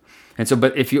network. And so,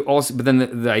 but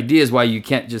then the idea is why you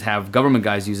can't just have government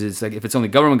guys use it. It's like if it's only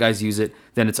government guys use it,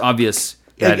 then it's obvious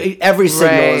that. Every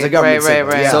signal is a government signal.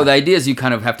 right. Yeah. So the idea is you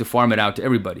kind of have to farm it out to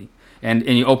everybody. And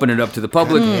you open it up to the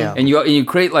public, Yeah. and you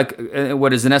create like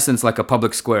what is in essence like a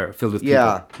public square filled with people.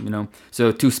 Yeah. You know,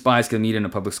 so two spies can meet in a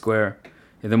public square.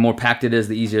 And the more packed it is,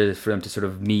 the easier it is for them to sort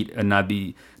of meet and not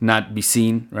be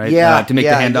seen, right? Yeah. To make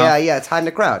yeah, the handoff. Yeah. It's hiding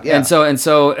the crowd. Yeah.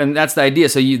 And that's the idea.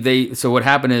 So what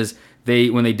happened is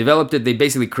when they developed it, they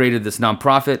basically created this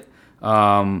nonprofit.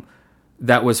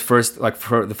 That was first, like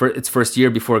for its first year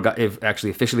before it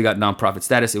actually officially got nonprofit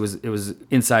status. It was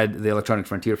inside the Electronic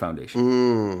Frontier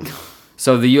Foundation.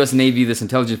 So the U.S. Navy, this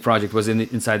intelligence project was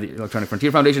inside the Electronic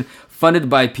Frontier Foundation, funded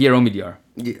by Pierre Omidyar.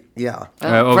 Yeah.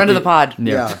 Friend of the pod.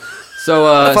 Yeah. So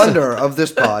Funder of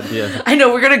this pod. yeah. I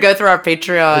know we're gonna go through our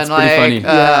Patreon. It's pretty funny.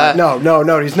 Yeah.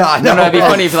 No, he's not. No, No, it'd be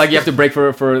funny if like you have to break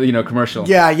for commercial.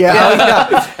 Yeah.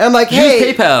 And I'm like, Use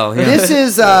hey, PayPal. Yeah. this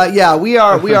is we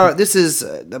are. This is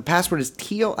the password is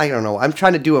teal. I don't know. I'm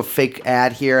trying to do a fake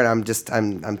ad here, and I'm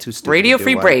too stupid. Radio to do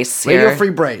Free one. Brace Radio here. Free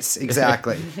Brace.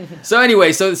 Exactly. So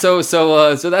anyway, so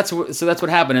that's what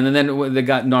happened, and then they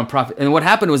got nonprofit. And what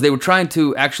happened was they were trying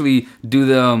to actually do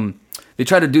the they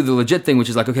tried to do the legit thing, which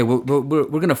is like, okay, well,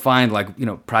 we're gonna find like, you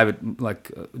know, private like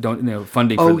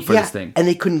funding for this thing. and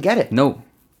they couldn't get it. No,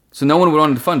 so no one would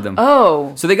want to fund them.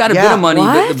 Oh. So they got a Yeah. bit of money,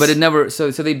 What? but it never.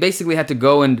 So they basically had to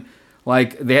go and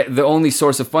like the only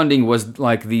source of funding was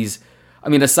like these. I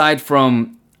mean, aside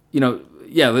from, you know.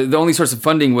 Yeah, the only source of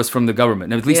funding was from the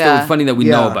government, at least Yeah. the funding that we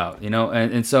know Yeah. about, you know.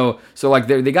 And so like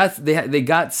they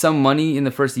got some money in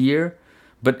the first year,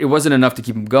 but it wasn't enough to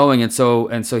keep them going. And so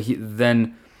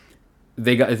then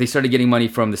they started getting money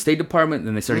from the State Department,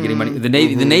 then they started getting money. The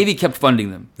Navy kept funding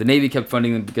them. The Navy kept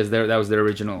funding them because that was their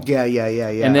original. Yeah.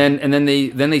 And then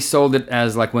they sold it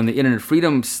as like when the internet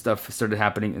freedom stuff started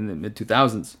happening in the mid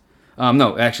 2000s.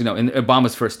 No, actually, no. In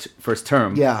Obama's first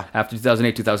term, Yeah. after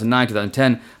 2008, 2009,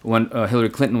 2010, when Hillary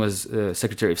Clinton was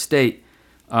Secretary of State,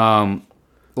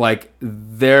 like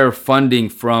their funding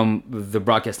from the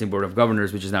Broadcasting Board of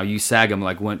Governors, which is now USAGM,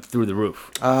 like went through the roof.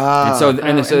 And so the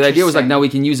idea was like, interesting. now we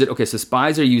can use it. Okay, so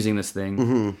spies are using this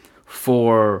thing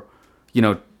for,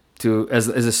 to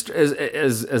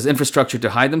as infrastructure to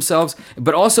hide themselves,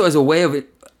 but also as a way of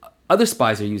other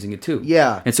spies are using it too.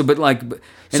 Yeah. And so,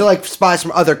 So like spies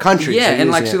from other countries. yeah, are and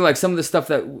like using so it. like some of the stuff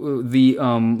that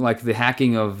like the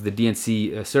hacking of the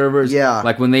DNC servers. Yeah.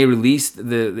 Like when they released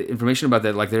the information about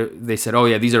that, like they said, oh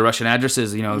yeah, these are Russian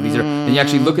addresses. These are, and you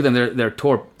actually look at them, they're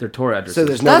Tor addresses. So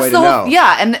there's no That's way to the whole, know.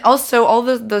 yeah, and also all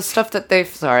the stuff that they've.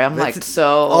 Sorry, I'm like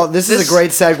so. Oh, this is a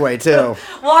great segue too.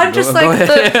 Well, I'm just Go like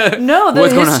the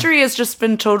What's going on? history has just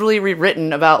been totally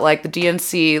rewritten about like the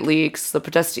DNC leaks, the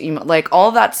Podesta email, like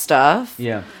all that stuff.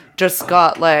 yeah. Just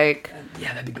got like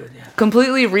Yeah, that'd be good. Yeah.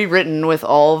 completely rewritten with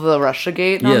all the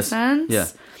Russiagate Yes, nonsense. yeah.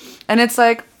 And it's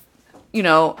like,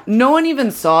 no one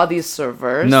even saw these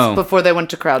servers No. before they went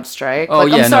to CrowdStrike. Oh, like,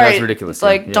 yeah, I'm no, sorry, that's ridiculous,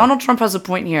 Like yeah. Donald Trump has a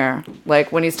point here,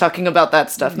 like when he's talking about that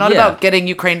stuff, not Yeah. about getting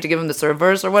Ukraine to give him the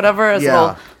servers or whatever. As Yeah.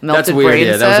 little melted That's weird. brain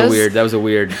Yeah, says. that was a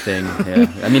weird thing. Yeah.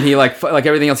 I mean, he like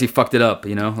everything else, he fucked it up.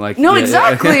 Like No, yeah,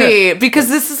 exactly. Because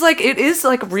this is like it is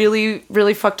like really,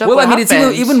 really fucked up. Well, what I mean, it's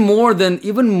happened. even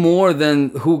more than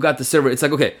who got the server. It's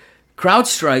like, okay,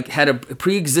 CrowdStrike had a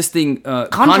pre-existing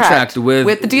contract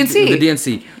with the DNC. The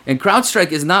DNC, and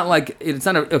CrowdStrike is not like it's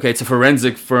a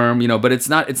forensic firm, but it's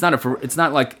not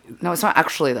like No, it's not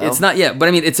actually though. it's not yet. But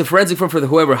I mean, it's a forensic firm for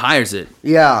whoever hires it.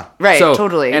 Yeah. Right, So,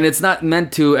 totally. And it's not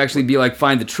meant to actually be like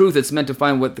find the truth. It's meant to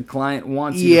find what the client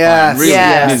wants you Yes, to find. Really,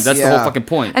 yes, I mean, that's the yeah. whole fucking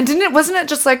point. And wasn't it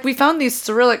just like we found these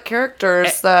Cyrillic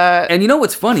characters that And you know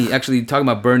what's funny, actually, talking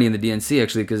about Bernie and the DNC,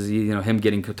 actually, because him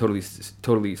getting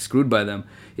totally screwed by them,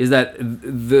 is that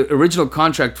the original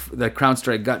contract that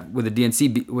CrowdStrike got with the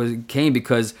DNC came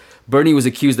because Bernie was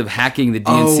accused of hacking the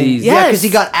DNC's. Yeah, because Yes. he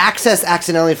got access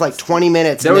accidentally for like 20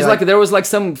 minutes. There and was like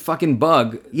some fucking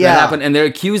bug Yeah. that happened, and they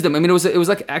accused him. I mean, it was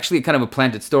like actually kind of a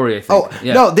planted story. I think. Oh,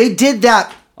 Yeah. no, they did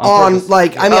that on purpose.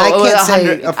 like, I mean, I Oh, can't say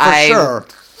 100 for sure.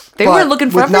 they but were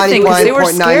looking for with everything because they were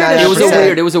scared.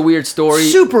 99.99%. It was a weird story.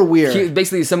 Super weird.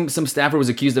 Basically, some staffer was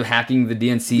accused of hacking the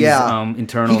DNC's Yeah.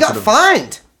 internal. He got sort of,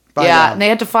 fined. by Yeah, them. and they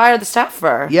had to fire the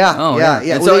staffer. Yeah, Oh yeah.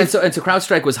 And, Well, so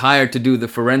CrowdStrike was hired to do the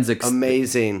forensics.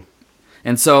 amazing.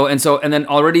 And then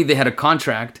already they had a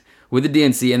contract with the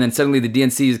DNC, and then suddenly the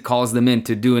DNC calls them in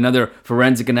to do another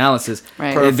forensic analysis.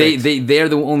 Right. Perfect. They're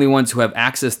the only ones who have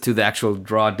access to the actual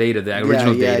raw data, the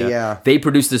original yeah, data. yeah. They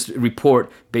produced this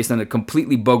report based on a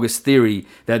completely bogus theory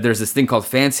that there's this thing called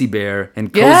Fancy Bear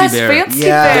and Cozy Yes, Bear. Fancy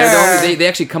Yeah. They're the Bear. only- they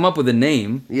actually come up with a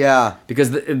name Yeah.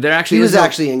 because there actually He is was no-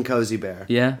 actually in Cozy Bear.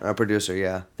 Yeah? Our producer,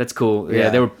 yeah. That's cool. Yeah, Yeah.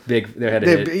 they were big. They had a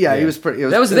They- hit. yeah, he was pretty- it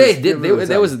was- That was it they was-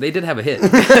 did. it was They did have a hit.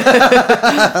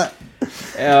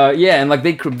 Yeah, and like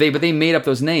but they made up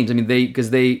those names. I mean,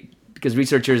 because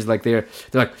researchers like they're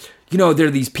like, there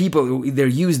are these people. They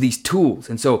use these tools,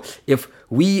 and so if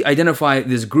we identify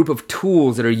this group of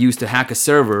tools that are used to hack a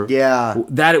server, Yeah.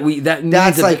 that means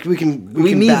That's that like we can bat,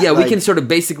 we like, can sort of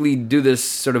basically do this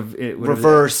sort of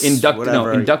reverse,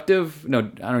 whatever. inductive. No,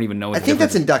 I don't even know. What I the think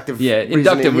that's difference is. inductive. Yeah,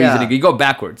 inductive yeah. reasoning. You go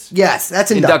backwards. Yes,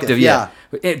 that's inductive. Yeah.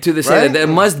 To the say Right? that there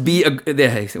must be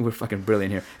hey, we're fucking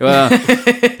brilliant here.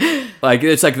 Like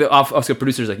it's like the Oscar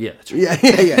producer's like, yeah, that's right.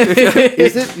 Yeah.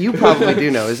 Is it? You probably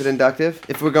do know. Is it inductive?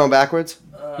 If we're going backwards?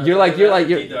 You're like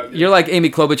Amy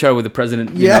Klobuchar with the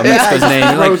president. You know, Yeah. Mexico's name.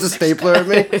 You're Throws like, a stapler at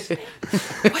me. What's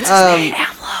his name?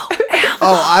 AMLO.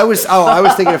 I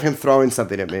was thinking of him throwing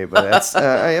something at me, but that's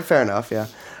yeah, fair enough. Yeah.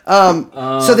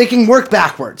 So they can work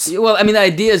backwards. well, I mean, the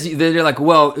idea is they're like,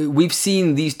 well, we've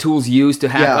seen these tools used to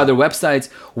hack Yeah. other websites.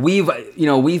 We've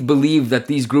believed that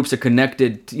these groups are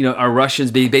connected. Are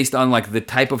Russians based on like the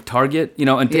type of target,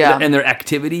 and Yeah. and their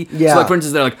activity. Yeah. So, like for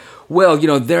instance, they're like, well,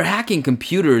 they're hacking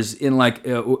computers in like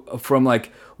from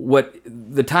like what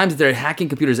the times that they're hacking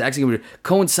computers,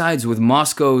 coincides with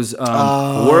Moscow's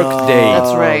work day.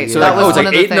 That's right. So That like, was it's one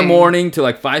like of the 8 in the things. morning to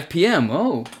like 5 p.m.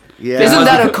 Oh. Yeah. Isn't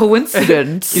that a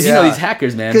coincidence? Because Yeah. these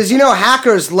hackers, man. Because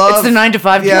hackers love It's the 9 to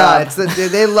 5 Yeah, job.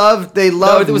 they love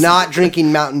it was- not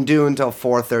drinking Mountain Dew until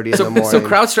 4:30 in the morning. So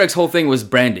CrowdStrike's whole thing was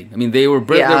branding. I mean, they're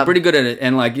Yeah. pretty good at it,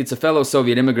 and like it's a fellow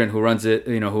Soviet immigrant who runs it.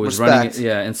 Who is running it. Respect.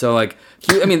 Yeah, and so like,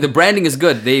 the branding is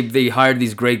good. They hired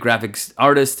these great graphics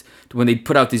artists when they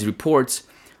put out these reports.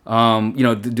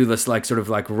 do this like sort of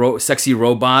like sexy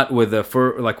robot with a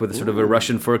fur, like with a sort of a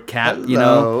Russian fur cat,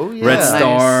 Hello, yeah. Red Nice.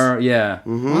 Star, yeah.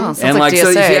 Wow, sounds And like so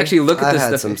if DSA. you actually look at I've this had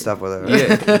stuff, some stuff with her.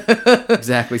 yeah,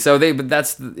 exactly. So but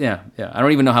that's yeah. I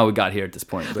don't even know how we got here at this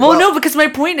point. But. Well, no, because my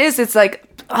point is, it's like,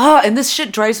 and this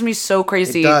shit drives me so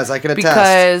crazy. It does, I can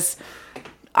attest. Because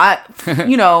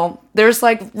there's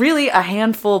like really a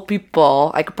handful of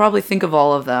people, I could probably think of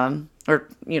all of them, or,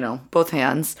 both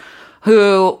hands,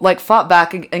 who like fought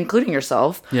back, including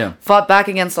yourself, fought back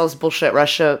against all this bullshit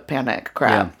Russia panic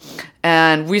crap. Yeah.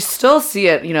 And we still see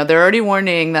it, they're already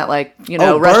warning that like,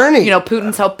 Bernie.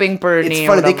 Putin's helping Bernie. It's or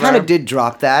funny, they whatever. kind of did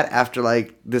drop that after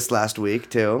like this last week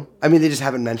too. I mean, they just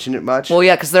haven't mentioned it much. Well,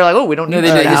 yeah, because they're like, oh, we don't need No, they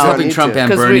that did. He's now. helping need Trump to.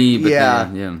 and 'Cause Bernie, but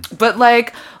yeah. yeah. But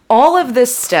like all of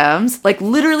this stems, like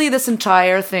literally this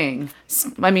entire thing.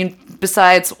 I mean,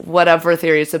 besides whatever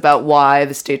theories about why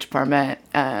the State Department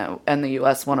and the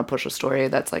U.S. want to push a story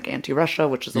that's like anti-Russia,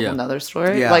 which is a whole nother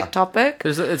story, Yeah. like topic.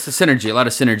 It's a synergy, a lot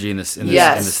of synergy in this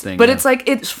thing. But yeah. it's like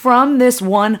it's from this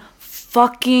one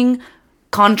fucking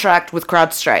contract with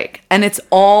CrowdStrike, and it's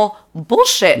all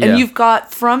bullshit. Yeah. And you've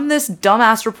got from this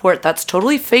dumbass report that's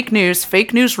totally fake news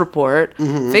report,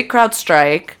 Mm-hmm. fake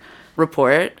CrowdStrike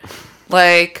report,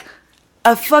 like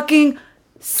a fucking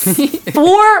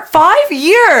 5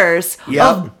 years Yep.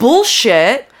 of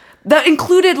bullshit. That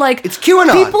included like It's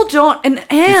QAnon. People don't and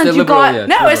the you liberal, got yeah,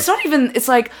 no. liberal. It's not even. It's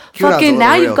like QAnon's fucking a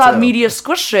now little you've got real, too. media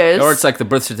squishes. or it's like the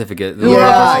birth certificate. Who are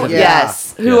all, Yeah.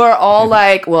 yes, who Yeah. are all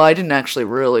like, well, I didn't actually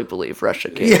really believe Russia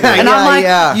came. Yeah, and yeah, I'm like,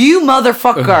 yeah. you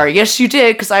motherfucker. Yes, you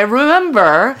did, because I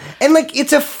remember. And like,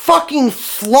 it's a fucking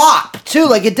flop too.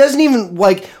 Like, it doesn't even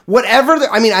like whatever.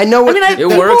 I mean, I know. I mean,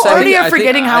 people works. I already think- are I think-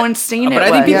 forgetting how I- insane but it I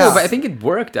think was. people. Yeah. But I think it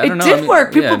worked. I It don't know. did I mean,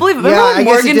 work. People yeah. believe it. Yeah, Remember I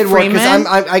guess Morgan it did work Freeman?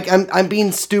 because I'm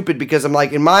being stupid because I'm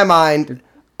like in my mind,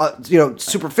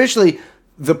 superficially,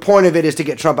 the point of it is to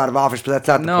get Trump out of office, but that's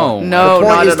not the No. point. No, the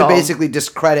point not is at to all. basically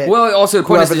discredit. Well, also the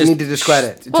point is whoever to they just, need to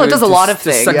discredit. Well, it does a lot of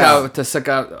things. Yeah. To suck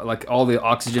out like all the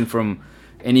oxygen from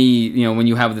any when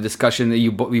you have the discussion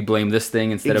that we blame this thing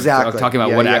instead Exactly. of talking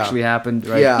about Yeah, what yeah. actually happened,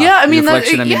 right? Yeah. Yeah, I mean, that-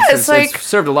 reflection. yeah, it's like-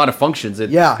 served a lot of functions.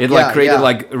 It Yeah, like yeah, created yeah.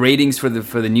 like ratings for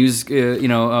the news.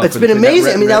 It's been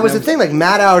amazing. I mean, that was the thing. Like,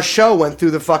 Matt Hour's show went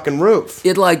through the fucking roof.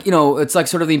 It like it's like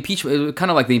sort of the impeachment, it was kind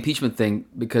of like the impeachment thing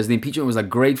because the impeachment was like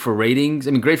great for ratings.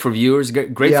 I mean, great for viewers,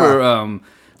 great Yeah. for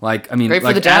Great for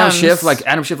like the Adam Dems. Schiff,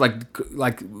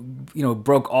 like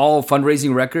broke all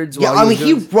fundraising records. Yeah, while I mean, was he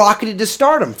doing this. rocketed to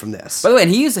stardom from this. By the way,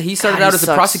 and he started God, out he as a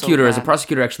sucks prosecutor, so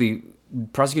bad. actually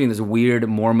prosecuting this weird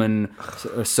Mormon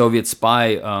Soviet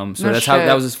spy. So No that's how shit.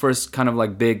 that was his first kind of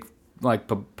like big like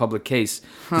public case.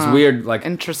 This weird like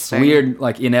Interesting. weird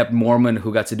like inept Mormon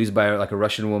who got seduced by like a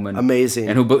Russian woman. Amazing.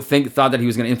 And who thought that he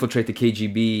was going to infiltrate the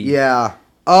KGB. Yeah.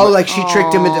 Oh, like she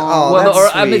tricked him into. Oh, Well, that's or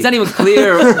I mean, it's sweet. not even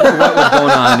clear what was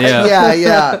going on. Yeah. Yeah,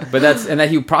 yeah, But that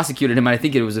he prosecuted him. And I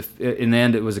think it was in the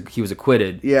end he was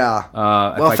acquitted. yeah. If Well,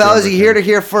 I can fellas, you remember here to correctly.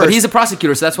 hear first. But he's a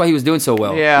prosecutor, so that's why he was doing so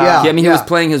well. Yeah. I mean, he was yeah.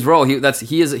 playing his role.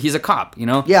 He's a cop.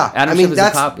 Yeah, Adam I mean Schiff is a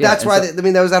that's cop. Yeah, that's and why. so- I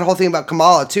mean, that was that whole thing about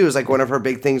Kamala too. Is like one of her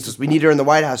big things. Is we need her in the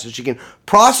White House so she can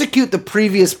prosecute the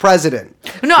previous president.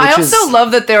 No, I which also is-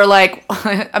 love that they're like,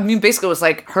 I mean, basically it was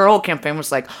like, her whole campaign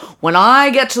was like, when I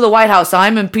get to the White House,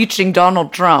 I'm impeaching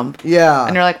Donald Trump. Yeah.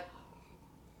 And you're like,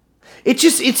 It's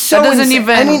so. doesn't insane.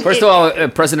 even- I mean, First of all, a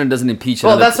president doesn't impeach.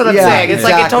 well, another- that's what I'm Yeah, saying. It's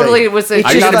like, it exactly. totally was a It's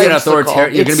Are you just going to be an like-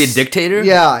 authoritarian? You're going to be a It's- dictator?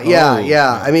 Yeah, yeah, Oh.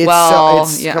 yeah. I mean, Well,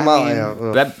 it's yeah, I Kamala. mean-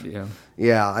 yeah, That, yeah.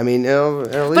 yeah, I mean, at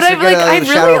least But you get I the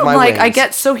shadow really of my am like, I wings.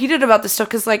 get so heated about this stuff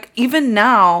because like even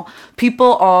now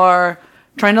people are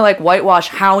trying to like whitewash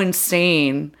how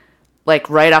insane like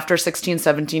right after 16,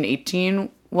 17, 18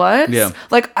 was. Yeah.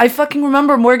 Like I fucking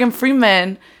remember Morgan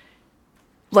Freeman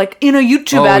like in a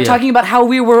YouTube Oh, ad yeah. talking about how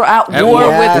we were at At war war.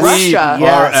 with Yes. Russia. We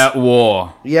Yes. are at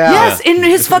war. Yeah. Yes, in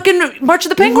his fucking March of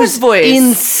the It Penguins was voice.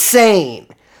 insane.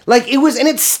 Like it was, and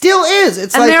it still is.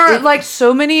 It's And like there are it- like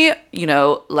so many,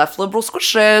 left liberal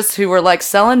squishes who were like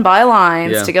selling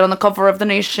bylines Yeah. to get on the cover of The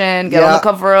Nation, get on the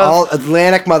cover of all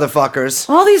Atlantic motherfuckers.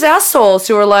 all these assholes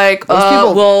who are like,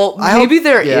 people- well, I maybe hope-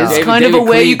 there yeah. is David- kind of a David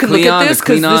way you could look Cleon at or this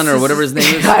because Cleanon or whatever his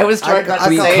name is. I was trying to call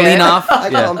say Clean it. off. I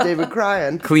call Yeah. him David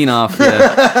crying. Clean off.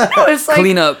 Yeah. No, it's like,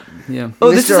 Clean up. Yeah.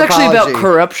 oh, this Mr. is actually Apology. about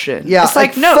corruption. Yeah, it's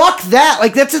like no, fuck that.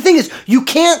 Like that's the thing is you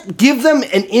can't give them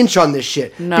an inch on this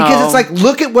shit No. because it's like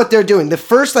look at what they're doing. The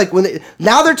first like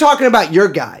now they're talking about your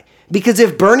guy because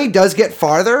if Bernie does get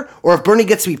farther or if Bernie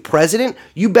gets to be president,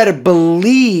 you better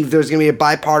believe there's going to be a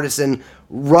bipartisan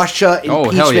Russia Oh,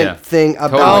 impeachment hell yeah. thing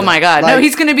about. Totally. oh it. my god, no, Like-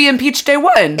 he's going to be impeached day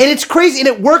one. And it's crazy, and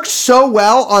it works so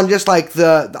well on just like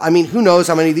I mean, who knows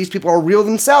how many of these people are real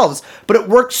themselves, but it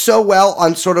works so well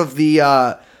on sort of the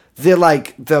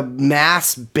the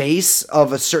mass base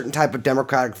of a certain type of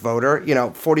Democratic voter,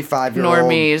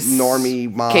 45-year-old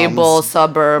normie moms, cable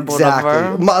suburb,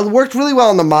 whatever. Worked really well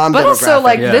on the mom But also, demographic.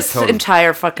 like, Yeah, this totally.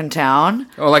 entire fucking town.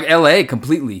 Oh, like L.A.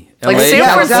 completely. Like LA, San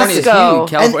California is Francisco. huge.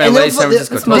 California, LA, San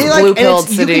Francisco. it's most totally. blue-pilled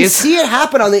You can cities. see it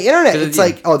happen on the internet. It's Yeah.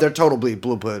 like, oh, they're totally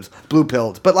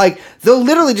blue-pilled. But, like, they'll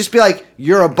literally just be like,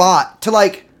 you're a bot, to,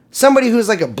 like, somebody who's,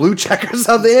 like, a blue check or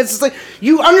something. It's just like,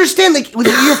 you understand, like, with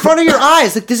your front of your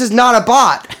eyes, like, this is not a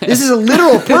bot. This is a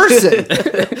literal person.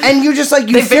 And you just, like,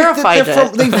 you They think verified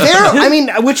that they're it. I mean,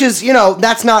 which is,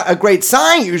 that's not a great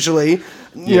sign, usually.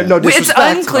 Yeah. No It's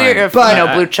disrespect. unclear if,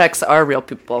 But- blue checks are real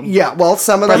people. Yeah, well,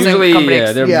 some of them... President- Usually,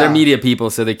 companies. they're Yeah. media people,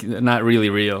 so they're not really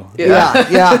real.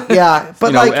 Yeah.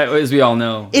 But, like... as we all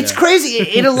know. It's yeah. crazy.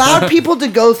 It allowed people to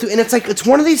go through, and it's like it's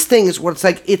one of these things where it's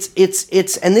like it's,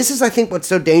 and this is I think what's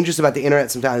so dangerous about the internet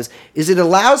sometimes is it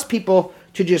allows people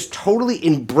to just totally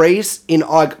embrace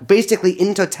basically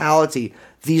in totality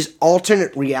these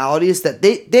alternate realities that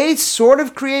they sort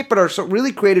of create, but are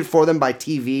really created for them by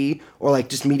TV or like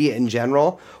just media in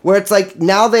general. Where it's like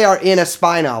now they are in a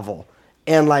spy novel,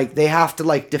 and like they have to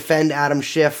like defend Adam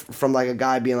Schiff from like a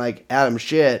guy being like Adam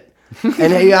shit. And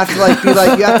then you have to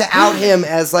you have to out him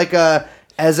as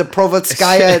a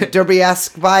Provodskaya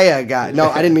Derbyashkaya guy. No,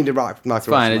 I didn't mean to rock.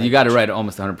 Fine, you got it right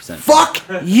almost 100%. Fuck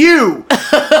you,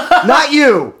 not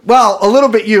you. Well, a little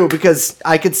bit you because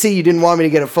I could see you didn't want me to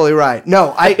get it fully right.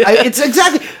 No, it's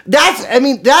exactly that's. I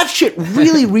mean, that shit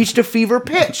really reached a fever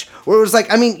pitch where it was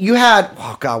like, I mean, you had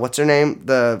what's her name?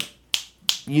 The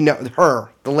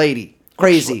lady.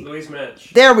 Crazy. Louise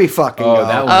Mensch. There we fucking Oh, go.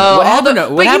 that one. Oh, what all happened the- to,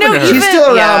 but what you happened know, to her? She's still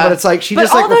around, Yeah. but it's like she But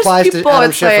just all like those replies people, to Adam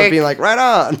it's Schiff like- being like, right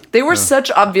on. They were such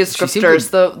obvious She seemed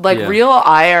grifters. to- The yeah. real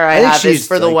ire I think have is she's,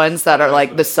 for the like- ones that are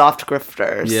like the soft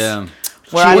grifters. Yeah.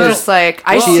 Where She I'm is- just like,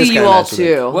 I she is see you kinda all nice with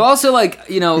it. too. Well, also, like,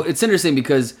 it's interesting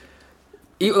because,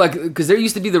 because there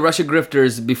used to be the Russia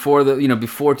grifters before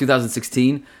before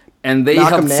 2016, and they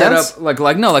Malcolm helped set Nance? up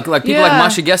people like Yeah.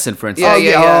 Masha Gessen, for instance.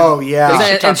 Yeah, yeah. Oh, yeah. They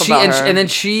should And talk about her.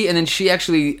 then she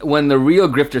actually, when the real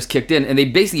grifters kicked in, and they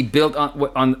basically built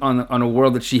on a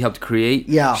world that she helped create.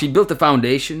 Yeah. She built the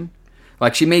foundation,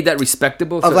 like she made that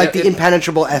respectable. Of like the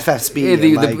impenenetrable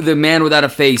FSB. the man without a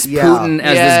face, Yeah. Putin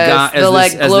as Yes, this guy, the,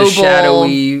 like, as the global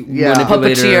shadowy Yeah.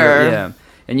 manipulator. puppeteer.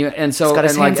 Yeah, and so He's got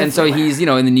his hands and so everywhere. he's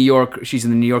in the New York. She's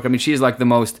in the New York. I mean, she's like the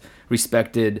most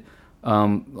respected,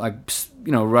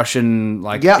 Russian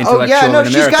intellectual Oh yeah, no, in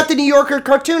she's America. got the New Yorker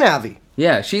cartoon Avi.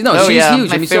 Yeah, she's Oh, she's yeah, huge.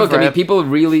 my I mean,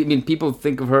 favorite. people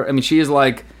think of her. I mean, she is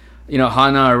like,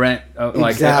 Hannah Arendt,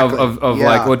 Exactly. of Yeah.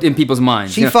 like what in people's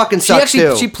minds. She fucking sucks,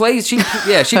 too. She plays. She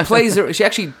plays her. She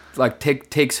actually like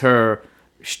takes her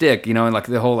shtick, and like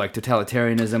the whole like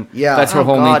totalitarianism. Yeah. that's her Oh,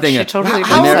 whole God, main thing. she totally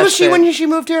How old America was she shit. when she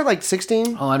moved here? Like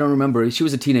 16? Oh, I don't remember. She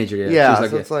was a teenager. Yeah, Yeah, She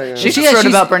was so it's like, She She- just wrote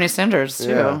she's- about Bernie Sanders too.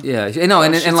 Yeah.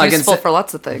 and She's like useful for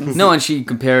lots of things. no, and she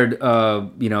compared,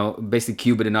 basically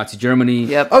Cuba to Nazi Germany.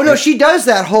 Yep. Oh no, she does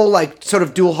that whole like sort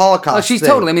of dual Holocaust. Oh, she's thing.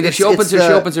 totally. I mean, she opens it's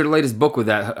her the- latest book with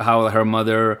that. How her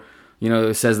mother,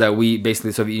 says that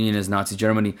the Soviet Union is Nazi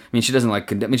Germany. I mean, she doesn't like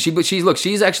condemn. I mean,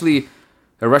 she's actually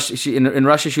a Russia. In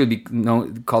Russia, she would be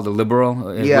called a liberal,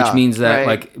 Yeah, which means that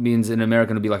right. means in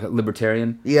America to be like a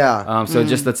libertarian. Yeah. So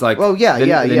just that's like Well, yeah, the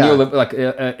yeah. like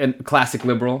a classic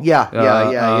liberal. Yeah,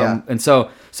 yeah. And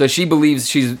so she believes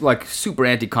she's like super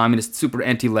anti-communist, super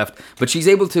anti-left, but she's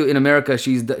able to in America.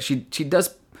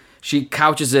 She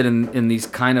couches it in these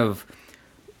kind of.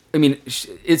 I mean,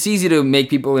 it's easy to make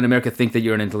people in America think that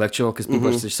you're an intellectual because people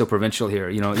are just so provincial here.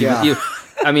 Yeah.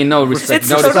 I mean, no respect. It's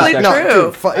no totally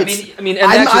disrespect. true. Dude, I mean, and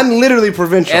I'm, actually- I'm literally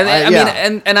provincial. And I yeah.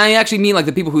 mean, and I actually mean like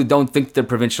the people who don't think they're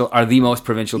provincial are the most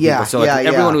provincial Yeah, people. So like yeah,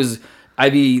 everyone yeah. who's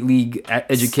Ivy League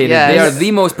educated, Yeah, they are it's-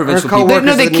 the most provincial Her people. coworkers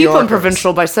No, they the New keep them Yorkers.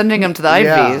 provincial by sending them to the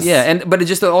Yeah. Ivies. Yeah, but it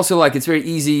just also like it's very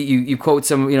easy. You quote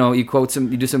some, you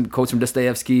do some quotes from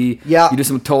Dostoevsky. Yeah. You do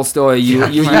some Tolstoy.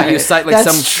 You cite like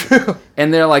That's some, true.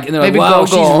 and they're like, Maybe wow, Gogol.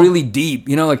 she's really deep,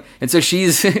 and so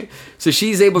she's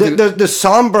able to. The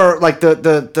somber, like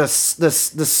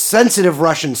the sensitive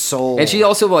Russian soul. And she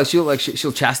also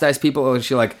she'll chastise people, or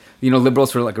she'll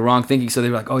liberals for like wrong thinking. So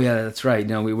they're like, oh yeah, that's right.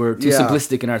 We were too Yeah.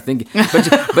 simplistic in our thinking.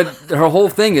 But her whole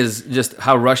thing is just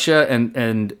how Russia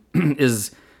and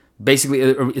is basically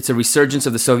it's a resurgence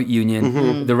of the Soviet Union.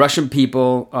 Mm-hmm. The Russian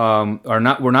people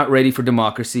were not ready for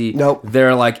democracy. Nope.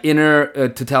 They're like inner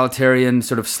totalitarian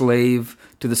sort of slave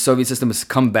to the Soviet system has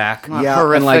come back. Yeah.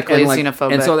 Horrifically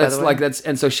xenophobic. And so by that's the way. like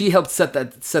and so she helped set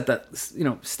that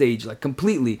stage like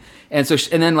completely. And so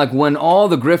and then like when all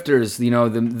the grifters,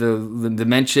 the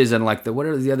Menches and like what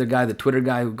are the other guy, the Twitter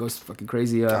guy who goes fucking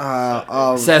crazy.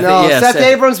 Seth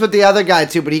Abrams, but the other guy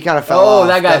too, but he kind of fell off.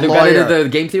 That guy who got lawyer. into the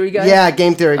game theory guy. Yeah,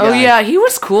 game theory guy. Oh yeah, he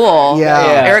was cool.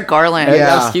 Yeah. Eric Garland.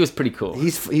 Yeah. He was pretty cool. he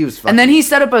was fucking. And then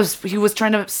he was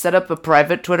trying to set up a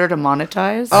private Twitter to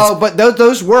monetize. Oh, but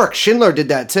those work. Schindler did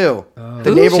that too. The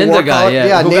Who? naval Schindler war guy, college-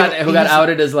 yeah. Who got he's-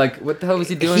 outed as like, what the hell was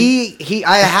he doing?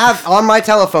 I have on my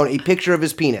telephone a picture of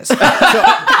his penis. So,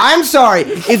 I'm sorry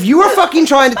if you were fucking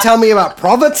trying to tell me about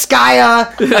Provatskaya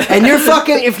and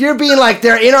if you're being like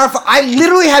they're in our. I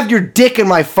literally have your dick in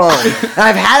my phone and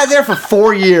I've had it there for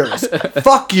 4 years.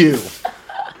 Fuck you.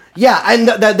 Yeah, and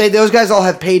those guys all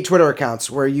have paid Twitter accounts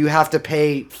where you have to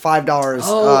pay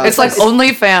 $5. It's like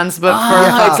OnlyFans, but for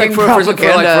it's like fucking for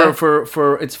propaganda.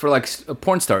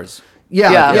 porn stars. Yeah,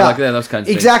 Yeah. yeah, Like that, those kinds of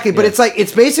things. exactly. But Yeah.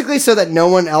 it's basically so that no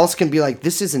one else can be like,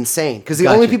 this is insane, because the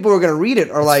Gotcha. only people who are going to read it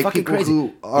are like fucking people crazy.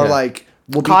 who are Yeah. like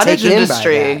will be Cottage taken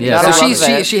industry. in by that. Yeah, Gotta so love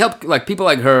it. she helped like people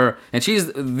like her, and she's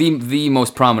the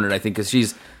most prominent, I think, because she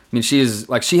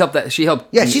helped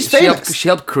Yeah, she's famous. She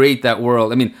helped create that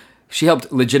world. I mean, she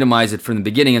helped legitimize it from the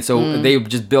beginning, and so they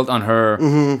just built on her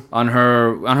on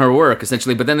her work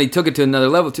essentially. But then they took it to another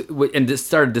level and just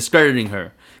started discrediting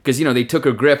her because they took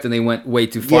her grift and they went way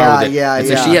too far Yeah, with it. yeah, and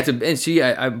so yeah. she had to,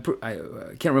 and I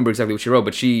can't remember exactly what she wrote,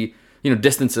 but she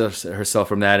distanced herself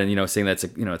from that and saying that's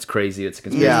it's crazy, it's a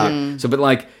conspiracy. Yeah. So, but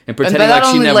like and And pretending that like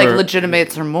she only never Mm.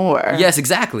 legitimates her more. Yes,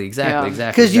 exactly. Yeah.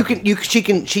 Because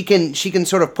she can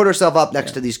sort of put herself up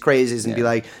next to these crazies and be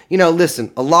like,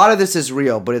 listen, a lot of this is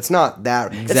real, but it's not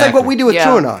that. It's like what we do with Yeah.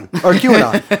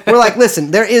 QAnon. We're like,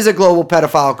 listen, there is a global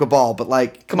pedophile cabal, but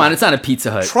like, Come on, it's not a Pizza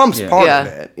Hut. Trump's Yeah. part Yeah. of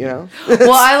it,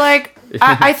 Well,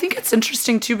 I think it's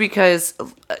interesting too because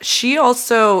she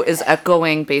also is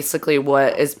echoing basically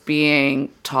what is being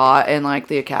taught in like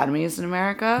the academies in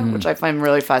America, which I find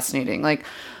really fascinating. Like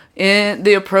in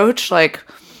the approach, like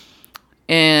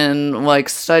in like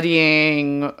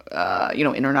studying,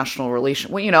 international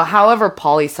relation, however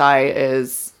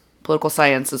political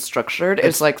science is structured,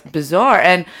 it's like bizarre,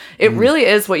 and it really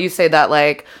is what you say that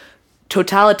like.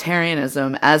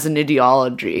 Totalitarianism as an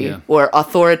ideology or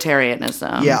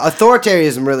authoritarianism. Yeah,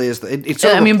 authoritarianism really is. It's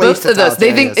sort of I mean, replaced both of those.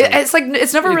 They think totalitarianism. it's like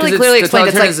it's never really because clearly it's explained.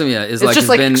 It's like totalitarianism, is it's like just has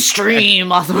like been- extreme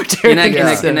in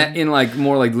authoritarianism. like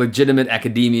more like legitimate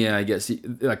academia, I guess.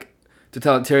 Like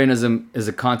totalitarianism as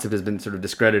a concept has been sort of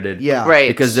discredited. Yeah. Right.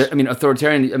 Because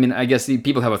authoritarian. I mean, I guess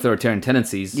people have authoritarian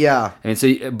tendencies. Yeah. I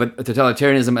mean, but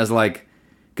totalitarianism as like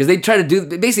because they try to do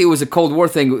basically it was a Cold War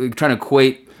thing trying to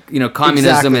equate. Communism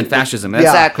Exactly. and fascism. Yeah.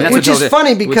 Exactly. that's Which what is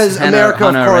funny because Hannah- America,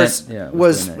 of Hannah course, Arendt,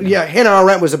 was doing that, Hannah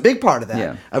Arendt was a big part of that.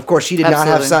 Yeah. Of course, she did not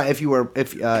have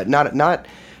Absolutely. not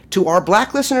to our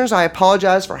black listeners. I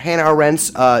apologize for Hannah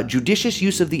Arendt's judicious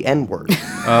use of the N word.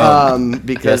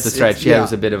 Because Yes, that's right. it's- She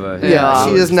was a bit of a Yeah,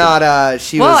 she is not.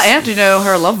 She Well, was. and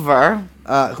her lover.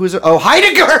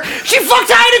 Heidegger! She fucked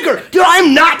Heidegger! Dude,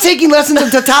 I'm not taking lessons of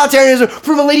totalitarianism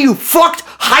from a lady who fucked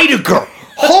Heidegger!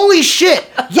 Holy shit!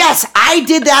 Yes, I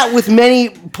did that with many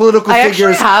political I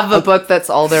figures. actually have a book that's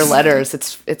all their letters.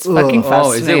 It's fucking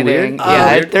Oh, is it fascinating. weird?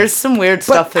 Yeah, Weird? there's some weird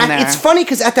stuff in there. It's funny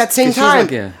because at that same 'Cause she was time,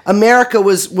 like, yeah. America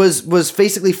was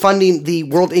basically funding the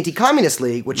World Anti-Communist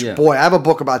League, which, Yeah. boy, I have a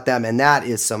book about them, and that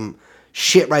is some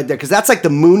shit right there. Because that's like the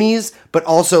Moonies, but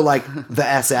also like the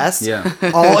SS. Yeah.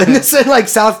 All in this, and like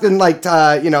South, and like,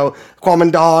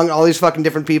 Kuomintang, all these fucking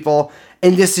different people.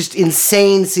 And this just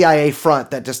insane CIA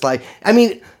front that just like, I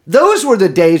mean, those were the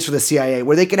days for the CIA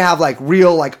where they could have like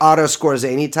real like Otto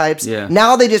Skorzeny types. Yeah.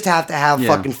 Now they just have to have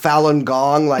Yeah. fucking Falun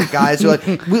Gong like guys who are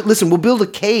like, listen, we'll build a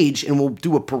cage and we'll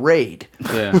do a parade.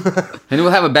 Yeah. And we'll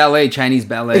have a ballet, Chinese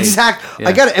ballet. Exactly. Yeah.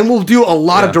 I got it, and we'll do a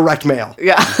lot of Yeah. direct mail.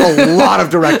 Yeah. A lot of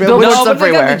direct mail. Billboards which- No, but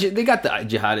everywhere. they got the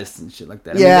jihadists and shit like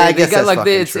that. Yeah, I they guess got that's like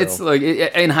fucking it's true. like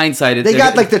in hindsight, They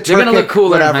got, like, the they're gonna look Turkic cooler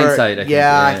whatever. in hindsight. I think.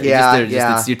 Yeah, They're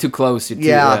yeah. you're too close. You're too,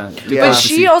 Yeah, too yeah. But close to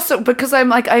she see. also, because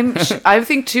I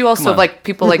think too also Come of on. like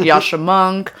people like Yasha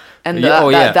Monk and Yeah, oh,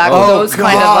 yeah. those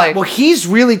kind of like. well, he's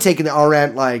really taking the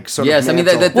Arendt like sort Yes, of. I mean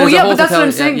mantle. that. Well, there's a yeah, whole but that's what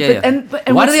I'm totality- saying. Yeah, yeah. But-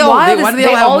 and why what's do they all? wild Why is do they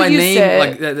all they have all my use name? it.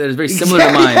 Like that is very similar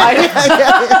to mine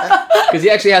because he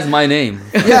actually has my name.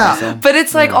 Yeah. But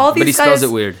it's like all these But he guys. spells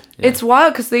it weird. Yeah. It's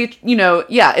wild because they,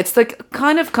 it's like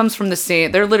kind of comes from the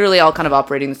same. They're literally all kind of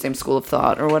operating the same school of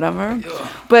thought or whatever.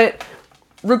 But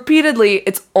repeatedly,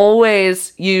 it's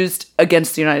always used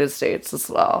against the United States as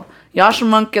well. Yasha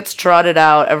Monk gets trotted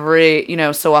out every,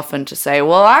 so often to say,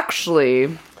 well,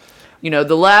 actually.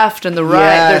 the left and the right.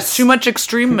 Yes. There's too much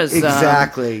extremism.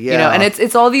 Exactly, yeah. And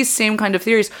it's all these same kind of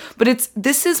theories. But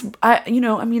this is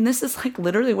like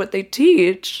literally what they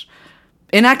teach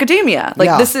in academia. Like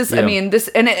Yeah. this is, Yeah.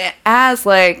 it as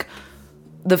like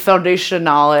the foundation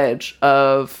knowledge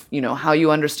of, how you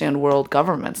understand world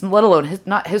governments, and let alone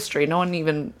not history. No one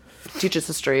even teaches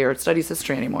history or studies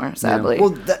history anymore, sadly.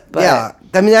 Well, yeah.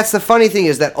 I mean, that's the funny thing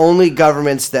is that only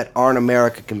governments that aren't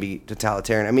America can be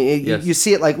totalitarian. I mean, Yes. you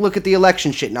see it like, look at the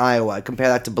election shit in Iowa. Compare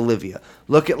that to Bolivia.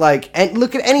 Look at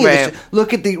look at any of this. Right. Shit.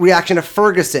 Look at the reaction to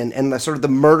Ferguson and the sort of the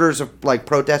murders of like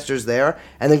protesters there,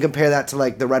 and then compare that to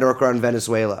like the rhetoric around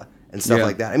Venezuela and stuff Yeah.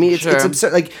 like that. I mean, it's Sure.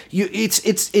 absurd. Like because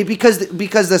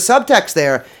the subtext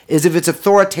there is if it's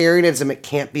authoritarianism, it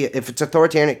can't be. If it's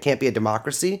authoritarian, it can't be a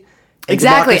democracy. And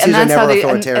Exactly, and democracies are that's how never they.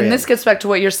 authoritarian. And this gets back to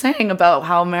what you're saying about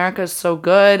how America is so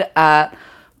good at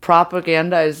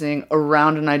propagandizing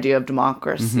around an idea of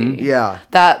democracy. Yeah.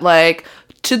 That like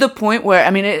to the point where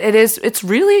it's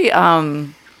really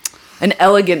an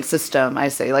elegant system. I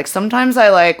say like sometimes I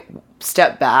like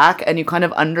step back and you kind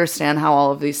of understand how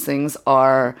all of these things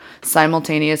are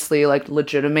simultaneously like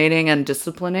legitimating and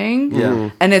disciplining.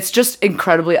 Yeah. And it's just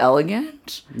incredibly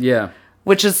elegant, Yeah.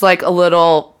 which is like a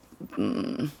little.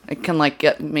 It can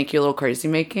like make you a little crazy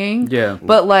making. Yeah.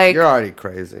 But like You're already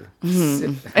crazy.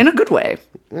 in a good way.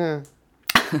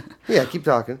 Yeah, keep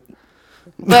talking.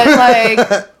 But like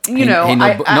Hey,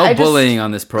 no bullying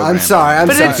on this program. I'm sorry. I'm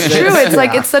But sorry. it's true. It's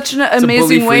like it's such an amazing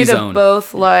bully-free way to zone.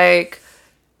 both like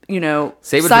Save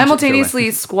it for simultaneously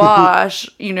Chick-fil-A. squash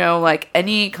like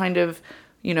any kind of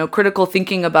critical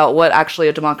thinking about what actually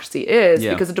a democracy is,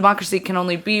 Yeah. because a democracy can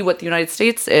only be what the United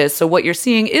States is. So what you're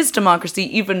seeing is democracy,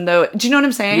 even though. Do you know what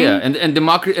I'm saying? Yeah, and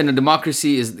a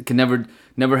democracy can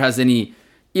never has any,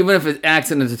 even if it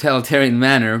acts in a totalitarian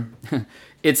manner,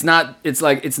 it's not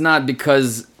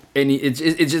because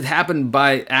it just happened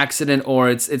by accident, or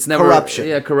it's never Corruption.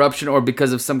 Yeah, corruption, or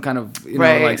because of some kind of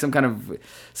Right. like some kind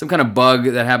of bug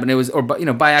that happened. It was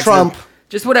by accident. Trump.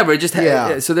 Just whatever. It just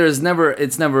Yeah. so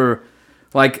it's never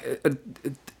like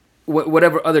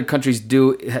whatever other countries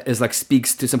do is like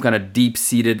speaks to some kind of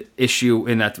deep-seated issue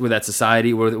in that with that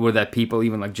society where that people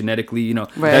even like genetically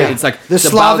Right. it's like The it's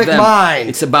Slavic about them. mind.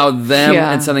 It's about them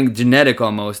Yeah. and something genetic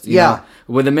almost. You Yeah. know?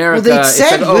 With America, Well, they it's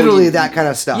said like, oh, literally that kind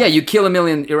of stuff. Yeah, you kill 1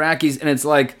 million Iraqis, and it's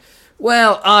like,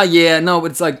 well, yeah, no,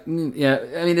 but it's like, yeah.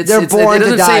 I mean, They're it born to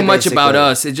doesn't die, say much about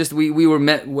basically. us. It's just we were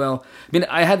met well. I mean,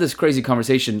 I had this crazy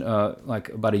conversation like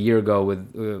about a year ago with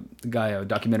a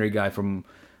documentary guy from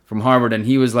Harvard, and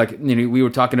he was like, we were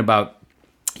talking about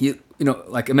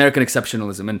like American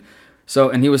exceptionalism,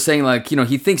 and he was saying like,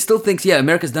 he still thinks, yeah,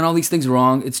 America's done all these things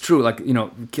wrong. It's true, like,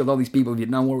 killed all these people.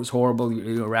 Vietnam War was horrible.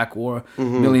 Iraq War,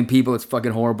 Mm-hmm. million people, it's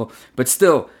fucking horrible. But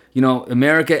still,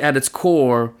 America at its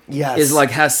core Yes. is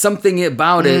like has something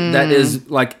about it that is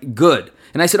like good.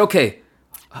 And I said, okay,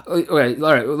 all right.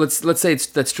 Let's say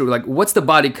that's true. Like, what's the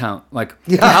body count? Like,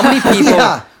 how many people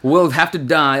Yeah. will have to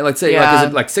die? Let's say, like, Yeah. is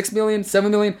it like 6 million, 7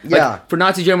 million? Yeah. Like, for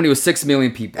Nazi Germany, it was 6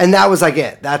 million people. And that was like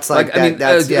it. That's like,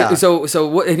 that's yeah. So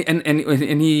what?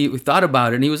 And he thought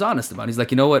about it, and he was honest about it. He's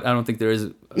like, you know what? I don't think there is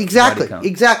a Exactly. body count.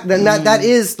 Exactly. And that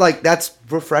is like, that's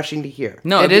refreshing to hear.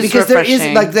 No, It is because there is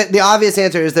refreshing. like the obvious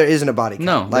answer is there isn't a body count.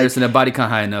 No, like, there's a body count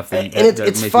high enough, and that it's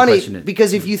makes you funny question it.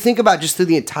 because if you think about just through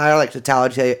the entire like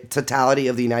totality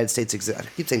of the United States, I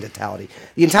keep saying totality,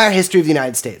 the entire history of the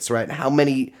United States, right? How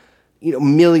many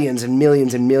millions and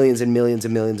millions and millions and millions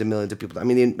and millions and millions of people. I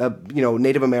mean,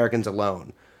 Native Americans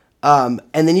alone. And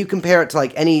then you compare it to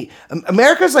like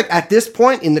America's like at this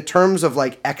point in the terms of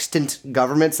like extant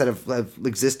governments that have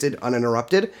existed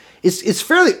uninterrupted is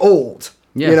fairly old.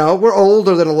 Yeah. We're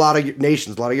older than a lot of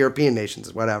nations, a lot of European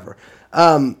nations, whatever.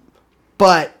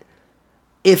 But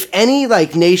if any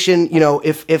like nation,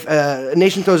 if a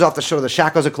nation throws off the sort of the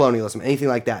shackles of colonialism, anything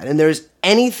like that, and there's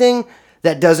anything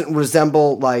that doesn't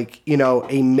resemble like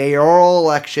a mayoral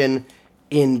election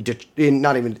in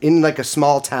not even in like a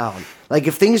small town, like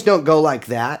if things don't go like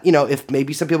that, if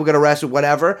maybe some people get arrested,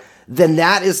 whatever, then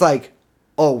that is like,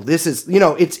 oh, this is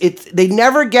it's they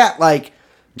never get like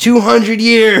 200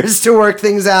 years to work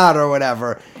things out or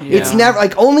whatever. It's never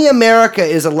like only America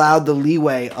is allowed the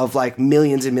leeway of like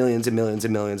millions and millions and millions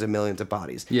and millions and millions of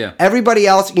bodies. Yeah. Everybody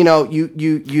else, you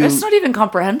It's not even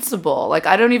comprehensible. Like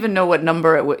I don't even know what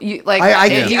number it would. Like I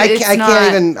it's can't not-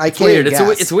 even I It's can't weird. even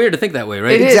guess. It's weird to think that way,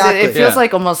 right? It is. Exactly. It feels Yeah.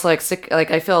 like almost like sick.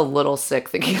 Like I feel a little sick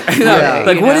thinking. About Yeah. it,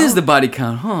 Like, you what know? is the body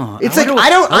count? Huh? It's I like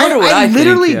wonder- I wonder what think,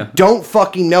 literally yeah. don't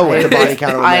fucking know what the body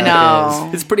count of I America know.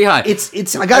 is. It's pretty high.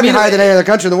 It's I gotta be higher than any other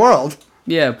country in the world.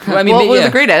 Yeah, well, I mean, Well, we're yeah.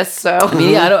 the greatest, so. I mean,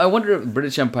 yeah, I wonder.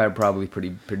 British Empire probably pretty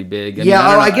big. I mean,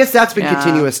 Yeah, don't I know. guess that's been Yeah.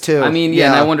 continuous too. I mean, yeah,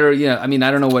 and I wonder, I mean, I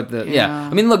don't know what the, Yeah.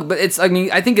 I mean, look, but it's, I mean,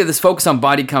 I think this focus on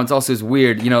body counts also is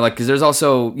weird, like, because there's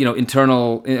also,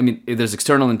 internal, I mean, there's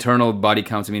external, internal body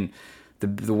counts. I mean,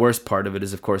 the worst part of it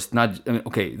is, of course, not, I mean,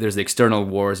 okay, there's the external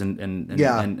wars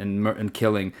and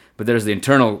killing, but there's the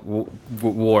internal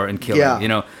war and killing,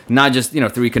 Yeah. Not just,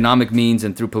 through economic means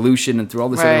and through pollution and through all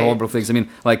this other Right. horrible things. I mean,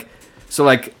 like, so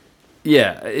like,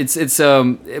 yeah, it's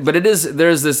but it is,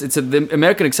 there's this, the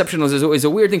American exceptionalism is a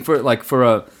weird thing for like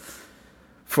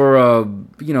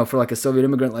a Soviet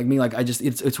immigrant like me. Like, I just,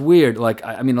 it's weird. Like,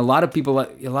 I mean, a lot of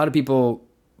people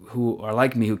who are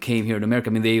like me who came here in America,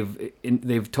 I mean,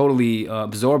 they've totally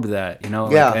absorbed that,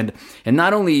 like, Yeah. and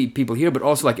not only people here, but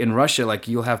also like in Russia, like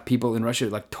you'll have people in Russia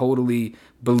like totally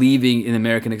believing in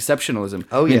American exceptionalism.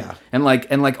 Oh, I mean, yeah. and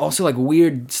like also like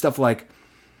weird stuff like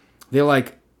they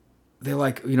like, for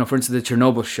instance, the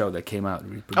Chernobyl show that came out.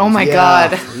 Oh my Yeah,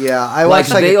 God. Yeah, I Like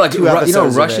watched like they like 2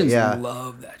 episodes. Russians of it, yeah.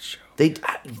 love that show They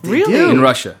Really? do. in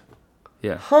Russia.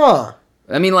 Yeah, Huh.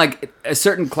 I mean, like a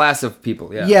certain class of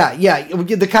people. Yeah. Yeah.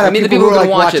 The kind I of mean, the people who are like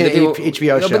gonna watch watching it, the an people,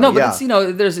 HBO show. But no, but yeah.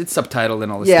 it's subtitled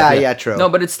and all this Yeah, stuff. yeah, true. No,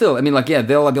 but it's still, I mean, like, yeah,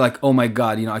 they'll be like, oh my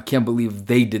God, I can't believe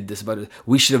they did this about it.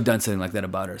 We should have done something like that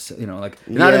about us. Like,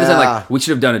 not in the sense Yeah. like we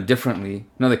should have done it differently.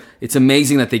 Like, it's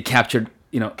amazing that they captured,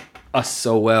 us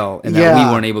so well and that Yeah.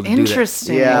 we weren't able to do that.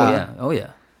 Interesting. Yeah. Oh yeah.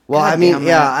 Well, God I mean, damn it.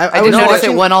 yeah, I was didn't notice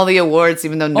watching- it won all the awards,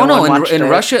 even though no one watched in it.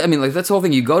 Russia, I mean, like, that's the whole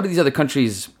thing. You go to these other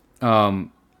countries,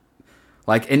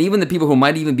 like, and even the people who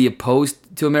might even be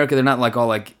opposed to America, they're not like all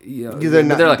like, They're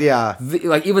not- like, yeah.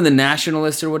 like even the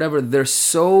nationalists or whatever, they're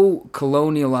so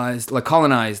colonized,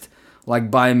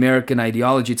 like by American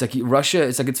ideology. It's like Russia.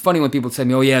 It's like, it's funny when people say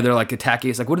me, oh yeah, they're like attacking.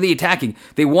 It's like, what are they attacking?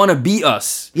 They want to be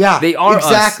us. Yeah, they are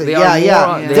exactly. us. They yeah, are yeah.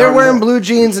 more- they They're are wearing more- blue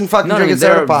jeans and fucking no, drinking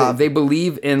they're- soda pop. They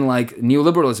believe in like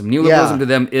neoliberalism. Neoliberalism to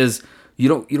them is you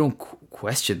don't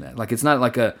question that. Like, it's not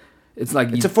like it's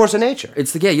like It's a force of nature.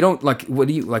 It's like, yeah, you don't like, what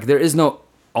do you like? There is no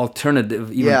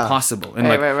alternative even Yeah. possible. And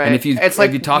Right, like, right. and if you it's if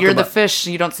like you talk you're about, the fish,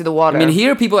 you don't see the water. I mean,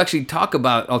 here people actually talk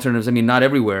about alternatives. I mean, not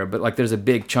everywhere, but like there's a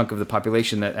big chunk of the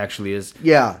population that actually is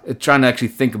Yeah. trying to actually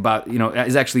think about,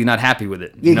 is actually not happy with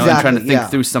it. And trying to Exactly, think yeah.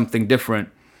 through something different.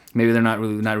 Maybe they're not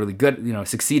really good,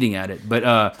 succeeding at it. But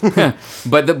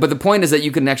but the point is that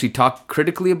you can actually talk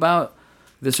critically about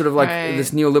this sort of like Right.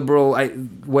 this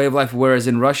neoliberal way of life. Whereas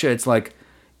in Russia, it's like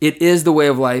it is the way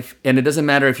of life, and it doesn't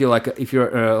matter if you're like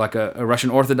a Russian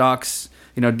Orthodox,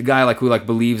 guy like who like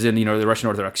believes in the Russian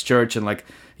Orthodox Church and like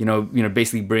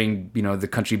basically bring the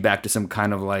country back to some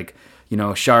kind of like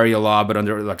Sharia law, but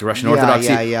under like the Russian Yeah,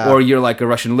 Orthodoxy, yeah. or you're like a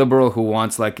Russian liberal who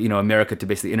wants like America to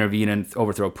basically intervene and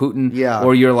overthrow Putin, Yeah.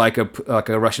 or you're like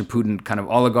a Russian Putin kind of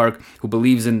oligarch who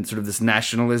believes in sort of this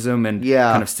nationalism and Yeah.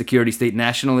 kind of security state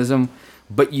nationalism.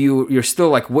 But you're still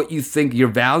like what you think your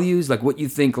values, like what you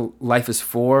think life is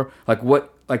for, like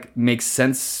what like makes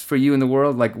sense for you in the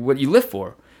world, like what you live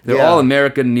for. They're Yeah. all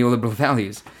American neoliberal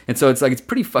values, and so it's like it's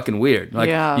pretty fucking weird. Like,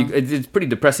 Yeah. it's pretty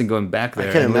depressing going back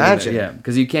there. can and living imagine. there. Yeah,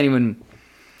 because you can't even.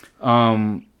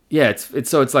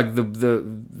 It's like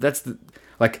that's the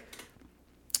like.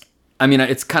 I mean,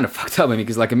 it's kind of fucked up. I mean,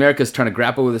 because like America's trying to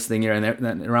grapple with this thing here,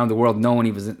 and around the world, no one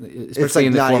even, especially like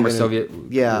in the not former even- Soviet,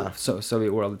 yeah.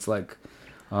 Soviet world, it's like,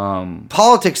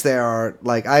 Politics there are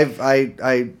like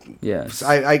yes.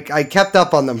 I kept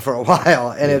up on them for a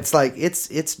while, and it's like it's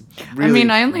really. I mean,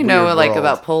 I only know weird like world.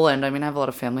 about Poland. I mean, I have a lot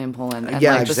of family in Poland, and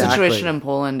Yeah, like the exactly. situation in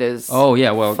Poland is Oh,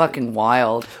 yeah, well- fucking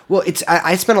wild. Well,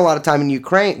 I spent a lot of time in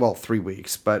Ukraine. Well, 3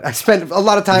 weeks, but I spent a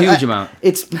lot of time. Huge amount.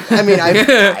 It's. I mean, I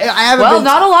haven't. Well, been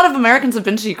not a lot of Americans have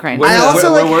been to Ukraine. Where- I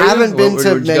also where like were you? haven't been to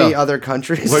Where'd you many go? other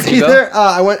countries Where'd you go? either.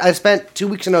 I spent 2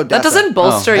 weeks in Odessa. That doesn't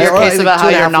bolster Oh. your Or, case like, about how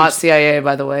 2.5 you're not weeks. CIA,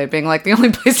 by the way, being like the only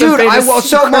place. Dude, I've been I is will.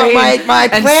 So Ukraine my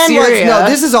and plan was Syria. no.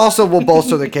 This is also will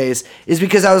bolster the case is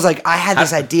because I was like I had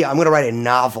this idea. I'm going to write a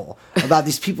novel about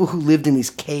these people who lived in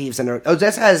these caves, and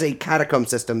Odessa has a catacomb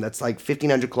system that's like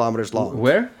 1,500 kilometers long.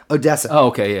 Where? Odessa. Oh,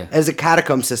 okay, yeah. As a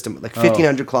catacomb system, like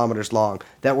 1,500 kilometers long,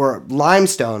 that were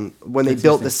limestone. When they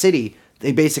built the city,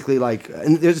 they basically like.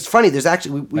 And it's funny. There's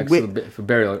actually we For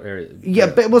burial area. yeah,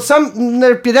 but well,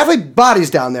 there are definitely bodies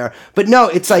down there, but no,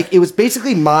 it's like it was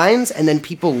basically mines, and then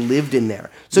people lived in there.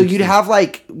 So you'd have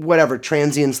like whatever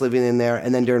transients living in there,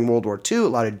 and then during World War II, a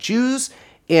lot of Jews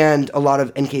and a lot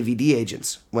of NKVD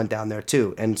agents went down there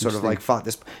too, and sort of like fought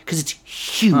this because it's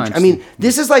huge. I mean, interesting.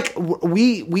 this is like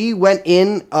we went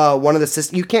in one of the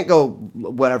systems. You can't go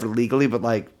whatever legally, but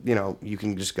like you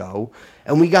can just go.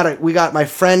 And we got my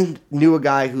friend knew a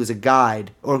guy who's a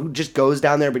guide or who just goes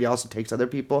down there, but he also takes other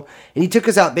people. And he took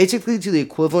us out basically to the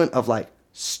equivalent of like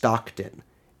Stockton,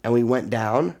 and we went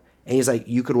down. And he's like,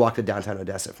 you could walk to downtown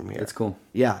Odessa from here. That's cool.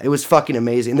 Yeah, it was fucking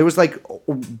amazing. There was like,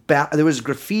 there was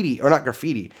graffiti, or not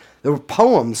graffiti. There were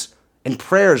poems and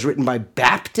prayers written by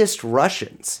Baptist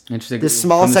Russians. Interesting. The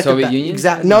small From the sect Soviet of Union?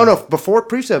 Exactly. No, before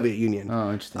pre-Soviet Union.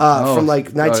 Oh, interesting. From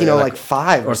like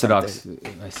 1905 or Orthodox.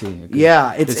 something. I see. Okay.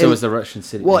 Yeah, So it was the Russian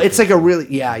city. Well, it's like a really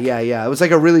It was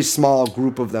like a really small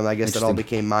group of them, I guess, that all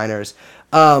Interesting. became minors.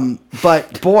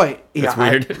 But boy, yeah, That's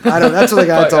weird. I don't. That's what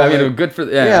I told I mean, me. good for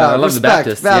I love the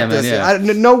Baptists. Yeah, man.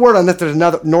 Yeah. No word on that. There's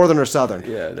another northern or southern.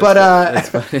 Yeah, that's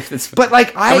that's but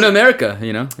like coming to America,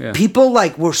 you know. Yeah. people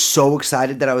like were so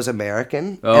excited that I was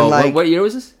American. Oh, and like what year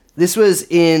was this? this was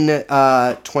in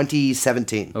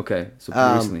 2017. Okay, so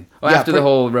pretty recently. Oh, yeah, after the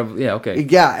whole yeah, okay.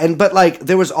 Yeah, but like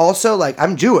there was also like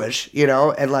I'm Jewish, you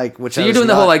know, and like which So I you're was doing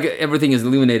the not. whole like everything is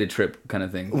illuminated trip kind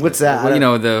of thing. What's that? Well, you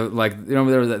know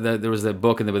there was a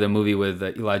book and there was a movie with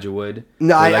Elijah Wood.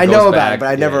 No, where, I goes know about back. it, but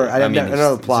I never- I don't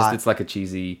know the plot. It's like a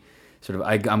cheesy sort of.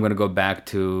 I'm gonna go back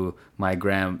to my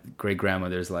great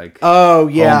grandmother's like Oh,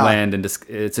 yeah. homeland and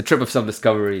it's a trip of self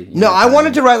discovery. No, I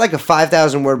wanted to write like a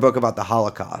 5,000 word book about the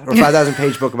Holocaust or 5,000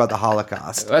 page book about the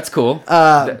Holocaust. That's cool.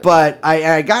 But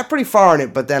I got pretty far in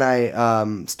it, but then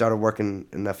I started working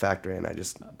in the factory and I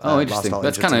just Interesting. lost all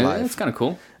That's interest in life. that's kind of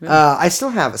cool. Yeah. I still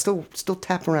have it, still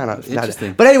tap around on it.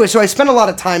 Interesting. But anyway, so I spent a lot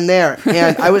of time there,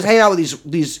 and I was hanging out with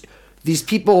these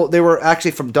people. They were actually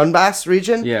from Donbass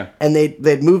region. Yeah. And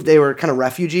they'd moved. They were kind of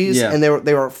refugees, Yeah. and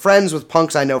they were friends with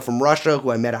punks I know from Russia who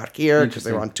I met out here because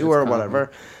they were on Interesting. tour or That's kinda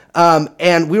whatever.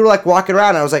 And we were like walking around.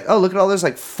 And I was like, oh, look at all those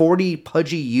like 40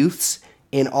 pudgy youths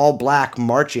in all black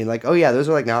marching. Like, oh yeah, those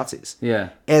are like Nazis. Yeah.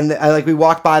 And we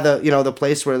walked by the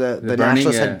place where the burning,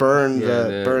 nationalists yeah. had burned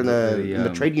Yeah,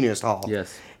 the trade unionist hall.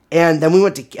 Yes. And then we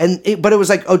went to, but it was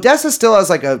like Odessa still has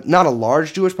like not a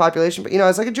large Jewish population, but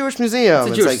it's like a Jewish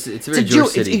museum. It's a very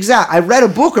Jewish city. Exactly. I read a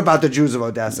book about the Jews of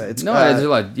Odessa. It's There's a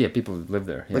lot. Yeah, people who live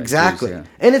there. Yeah, exactly, Jews,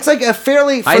 and it's like a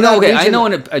fairly. I know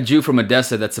a Jew from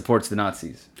Odessa that supports the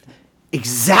Nazis.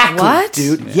 Exactly, What?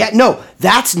 dude. Yeah, no,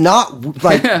 that's not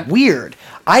like weird.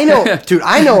 I know, dude.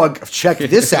 I know a. Check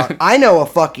this out. I know a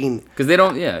fucking. Because they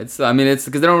don't. Yeah, it's because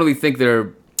they don't really think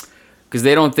they're. Because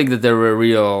they don't think that they're a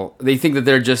real. They think that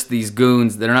they're just these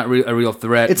goons. They're not a real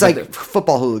threat. It's but like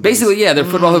football hooligans. basically, yeah, they're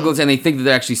football hooligans, and they think that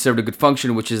they actually served a good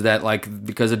function, which is that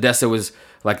because Odessa was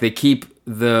like they keep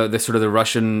the sort of the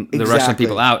Russian Exactly.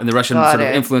 people out and the Russian Got sort of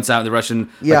it. influence out, and the Russian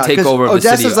Yeah, takeover of the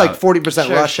Odessa's city. like out. 40%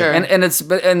 Sure, Russian.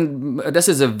 sure. And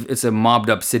Odessa it's a mobbed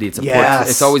up city. It's a Yes. port.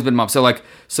 It's always been mobbed. So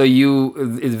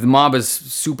the mob is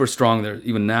super strong there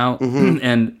even now, Mm-hmm.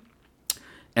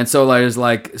 and so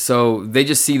so they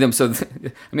just see them. So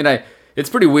I mean it's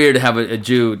pretty weird to have a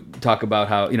Jew talk about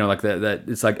how that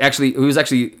it's like actually who was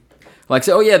actually. Like,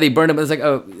 say, oh yeah, they burned him. It's like,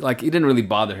 oh, like it didn't really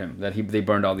bother him that they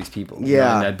burned all these people.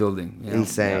 Yeah. In that building.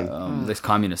 Insane. Yeah, these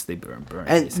communists they burned.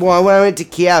 And basically. well, when I went to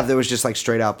Kiev, there was just like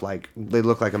straight up like they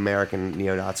looked like American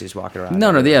neo-Nazis walking around.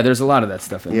 No, yeah, there's a lot of that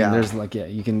stuff. I mean, Yeah. there's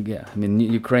you can, I mean,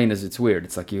 Ukraine it's weird.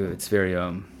 It's like it's very,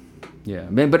 yeah. I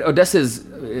mean, but Odessa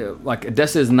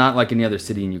is not like any other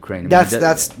city in Ukraine. I mean,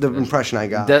 That's the impression I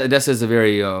got. Odessa is a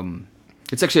very,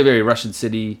 it's actually a very Russian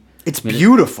city. It's I mean,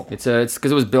 beautiful. It's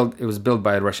because it was built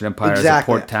by the Russian Empire as a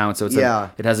Exactly. port town, so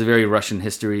it has a very Russian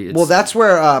history. It's, Well, that's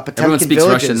where Everyone Potemkin speaks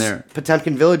Russian villages. there.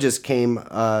 Potemkin villages came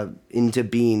into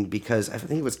being because I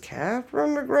think it was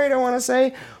Catherine the Great. I want to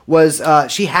say was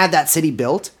she had that city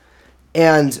built,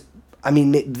 and I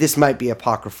mean this might be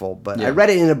apocryphal, but I Yeah.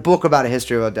 read it in a book about a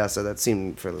history of Odessa that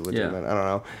seemed fairly legitimate. Yeah. I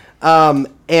don't know,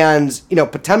 and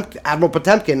Admiral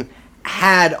Potemkin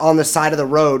had on the side of the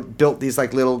road built these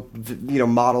like little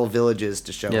model villages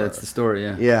to show. yeah, her. that's the story.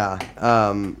 Yeah. Yeah,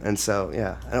 and so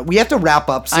we have to wrap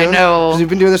up soon. I know. 'cause we've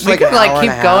been doing this for We like could an hour and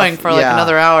keep a half. going for like Yeah.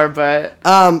 another hour, but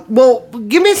Well,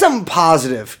 give me something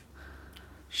positive.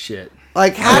 Shit.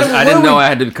 Like how I didn't know I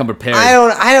had to become prepared. I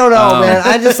don't know, man.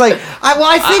 I just like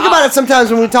I think about it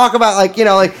sometimes when we talk about like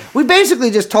we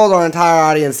basically just told our entire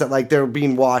audience that like they're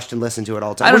being watched and listened to at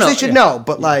all times. I don't Which know, they should yeah. know,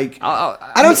 but like I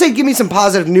I don't say give me some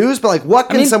positive news, but like what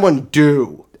can mean- someone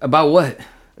do? About what?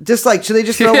 Just like should they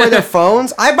just throw away their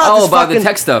phones? I bought this about the fucking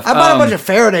tech stuff. I bought a bunch of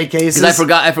Faraday cases. Because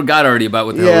I forgot already about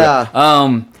what the Yeah.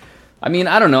 hell. I mean,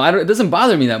 I don't know. It doesn't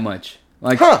bother me that much.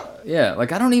 Like, Huh. yeah,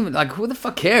 like I don't even like who the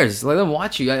fuck cares? Like, let them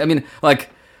watch you. I mean, like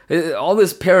all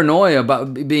this paranoia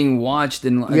about being watched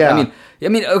and like, Yeah. I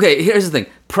mean, okay. Here's the thing: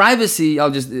 privacy.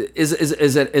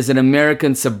 Is an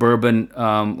American suburban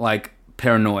like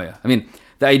paranoia. I mean,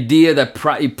 the idea that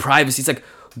privacy. It's like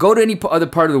go to any other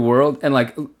part of the world and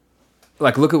like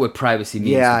look at what privacy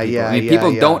means. Yeah, to people. yeah, I mean, yeah,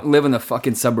 people yeah. don't live in the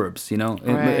fucking suburbs. You know,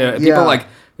 Right. People Yeah. like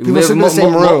People sit in the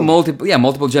same room.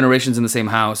 Multiple generations in the same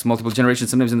house, multiple generations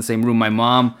sometimes in the same room. My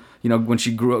mom, when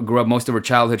she grew up most of her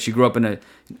childhood, she grew up in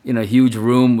a huge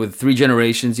room with 3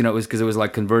 generations. It was because it was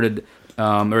like converted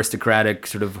aristocratic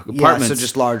sort of apartments. So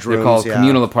just large They're rooms. called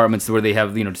communal apartments, where they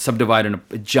have subdivided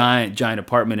a giant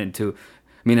apartment into.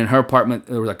 In her apartment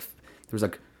there was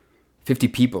like 50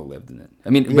 people lived in it.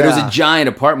 But it was a giant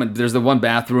apartment. There's the one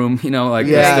bathroom,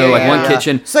 one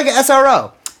kitchen. It's like an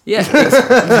SRO.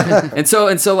 Yeah. and so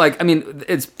it's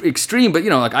extreme, but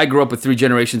I grew up with 3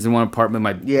 generations in one apartment.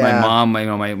 My mom,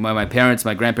 my parents,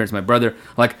 my grandparents, my brother,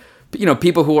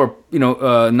 people who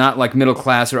are not like middle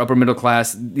class or upper middle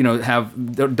class,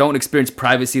 don't experience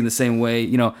privacy in the same way.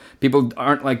 People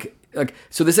aren't like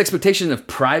so this expectation of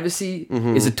privacy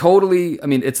is a totally,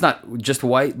 it's not just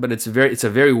white, but it's a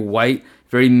very white,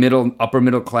 very upper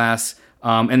middle class.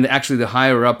 And actually, the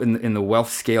higher up in the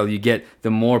wealth scale you get,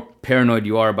 the more paranoid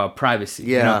you are about privacy.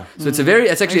 Yeah. So it's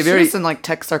actually a very. It's in like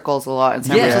tech circles a lot in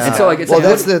San Francisco. And so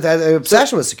that's the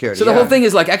obsession with security. So the whole thing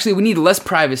is actually we need less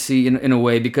privacy in a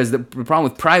way, because the problem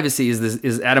with privacy is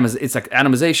it's like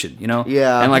atomization,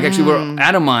 Yeah. And actually we're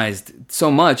atomized so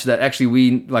much that actually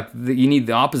you need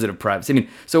the opposite of privacy.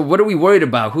 So what are we worried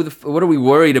about? What are we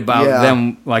worried about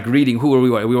them reading? Who are we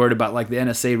worried? Are we worried about the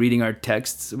NSA reading our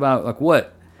texts about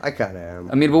what? I kind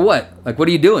of am. But what? What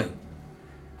are you doing?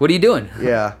 What are you doing?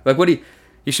 Yeah.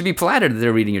 You should be flattered that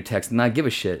they're reading your text and not give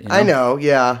a shit. I know,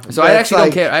 yeah. So I actually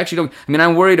don't care. I actually don't.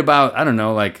 I'm worried about, I don't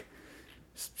know,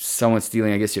 someone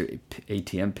stealing, I guess, your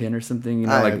ATM pin or something.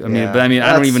 But I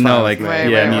don't even know.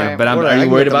 But are you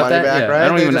worried about that? Right? I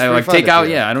don't even take out.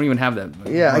 Yeah, I don't even have that.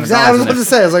 Yeah, exactly. I was about to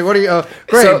say, what are you?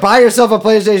 Great, buy yourself a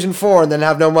PlayStation 4 and then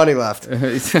have no money left.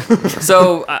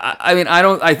 So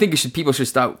I think people should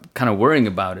stop kind of worrying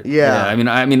about it. Yeah.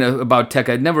 About tech.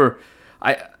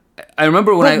 I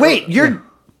remember when you're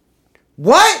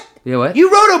what? Yeah, what?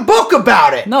 You wrote a book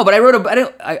about it. No, but I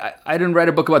didn't write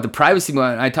a book about the privacy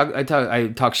movement. I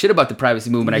talk shit about the privacy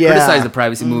movement. I criticize the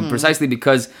privacy movement precisely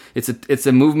because it's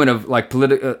a movement of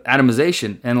political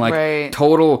atomization and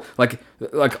total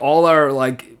all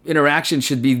our interaction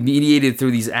should be mediated through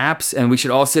these apps, and we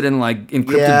should all sit in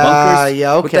encrypted bunkers.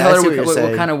 Yeah, okay. What the hell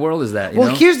what kind of world is that?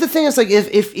 Here's the thing: it's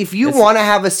if you want to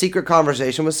have a secret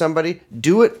conversation with somebody,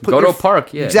 do it. Go to a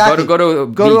park. Yeah. Exactly. Go to a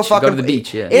beach. Go to the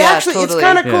beach. Yeah. It's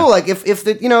kind of cool. If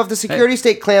the security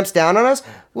state clamps down on us,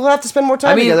 we'll have to spend more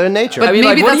time together in nature. But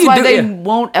maybe that's why they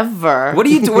won't ever. What are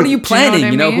you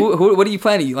planning? What are you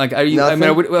planning? Are you?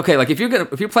 Okay. If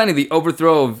you're planning the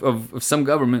overthrow of some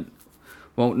government,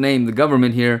 won't name the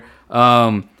government here.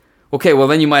 Okay, well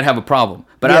then you might have a problem.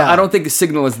 But I don't think the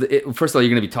signal is first of all, you're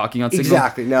going to be talking on signal.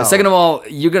 Exactly. No. And second of all,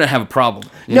 you're going to have a problem.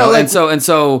 And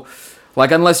so.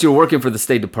 Unless you're working for the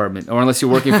State Department, or unless you're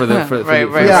working for the right.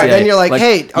 Yeah, then you're like,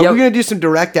 hey, are we going to do some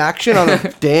direct action on a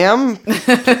dam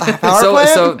power plant?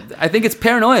 So I think it's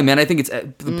paranoia, man. I think it's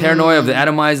the paranoia of the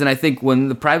atomized, and I think when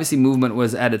the privacy movement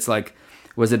was at its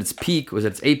peak, was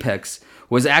at its apex,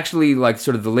 was actually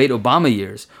sort of the late Obama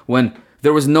years when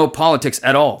there was no politics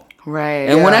at all. Right.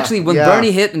 And when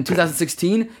Bernie hit in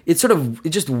 2016, it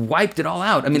just wiped it all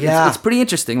out. It's pretty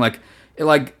interesting.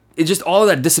 It just all of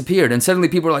that disappeared, and suddenly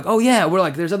people were like, "Oh yeah, we're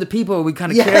there's other people we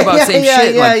kind of care about same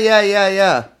shit."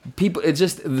 Yeah. People, it's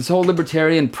just this whole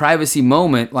libertarian privacy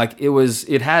moment. It was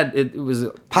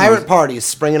pirate parties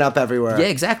springing up everywhere. Yeah,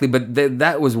 exactly. But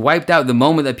that was wiped out the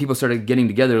moment that people started getting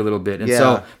together a little bit. And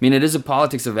so, it is a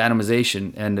politics of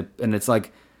atomization, and it's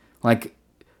like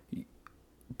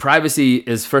privacy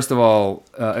is first of all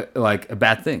a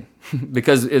bad thing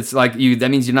because it's that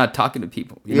means you're not talking to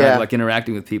people, you're not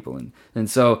interacting with people, and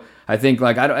so I think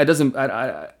my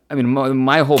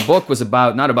whole book was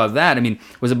not about that.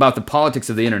 Was about the politics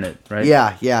of the internet, right?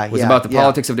 It was about the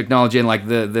politics of technology and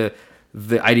the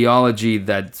ideology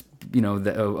that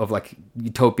of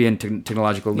utopian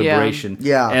technological liberation,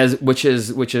 which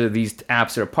these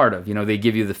apps are a part of. They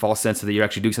give you the false sense that you're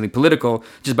actually doing something political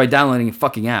just by downloading a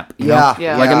fucking app.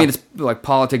 It's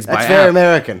politics by app. That's very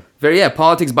American.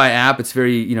 Politics by app. It's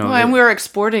very and we're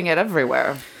exporting it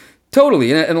everywhere.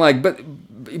 Totally,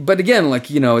 but again,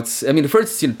 it's.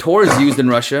 First, Tor is used in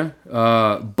Russia,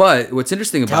 but what's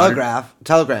interesting about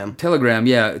Telegram.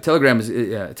 Telegram is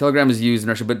used in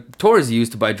Russia, but Tor is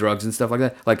used to buy drugs and stuff like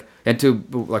that, and to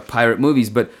pirate movies.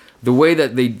 But the way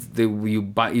that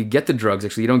you get the drugs,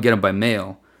 actually, you don't get them by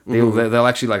mail. They'll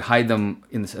actually hide them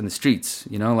in the streets,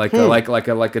 like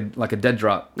a dead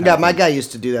drop. Yeah, my guy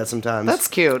used to do that sometimes. That's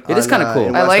cute. It is kind of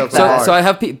cool. I like that. So I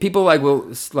have people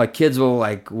kids will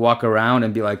walk around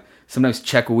and be sometimes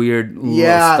check weird little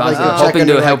Yeah, spots, like you'll check hoping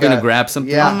into, to like, helping a- to grab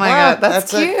something. Yeah. Oh my What? God,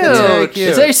 that's very cute. cute.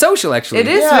 It's very social, actually. It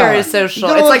is Yeah. very You social.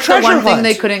 got a It's little like the treasure one thing hunt.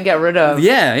 they couldn't get rid of.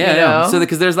 Yeah, yeah, you yeah. know? So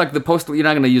because there's like the postal, you're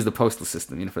not gonna use the postal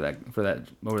system, for that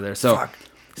over there. So, Fuck.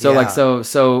 so Yeah. like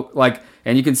so like,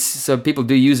 and you can so people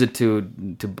do use it to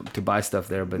buy stuff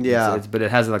there, but Yeah. but it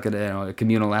has like a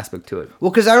communal aspect to it. Well,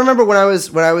 because I remember when I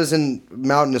was in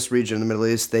mountainous region in the Middle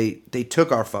East, they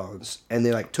took our phones and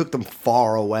they like took them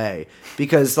far away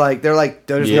because like they're like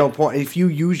there's Yeah. no point if you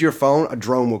use your phone, a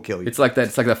drone will kill you. It's like that.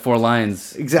 It's like that Four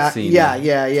Lions. Exactly. scene. Yeah.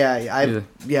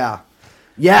 Yeah.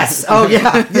 Yes. Oh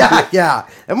yeah. Yeah.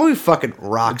 That movie fucking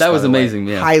rocks. That by was the way. amazing,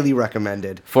 yeah. Highly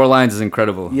recommended. Four Lines is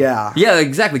incredible. Yeah. Yeah,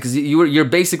 exactly. Because you're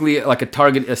basically like a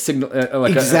target, a signal,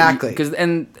 like Exactly. Because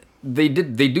and they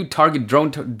do target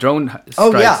drone strikes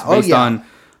Oh, yeah. Oh, based yeah.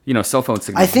 on cell phone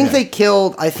signals. I think Yeah. they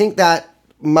killed. I think that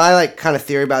my like kind of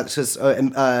theory about this is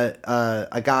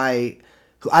a guy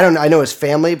who I don't know. I know his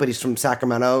family, but he's from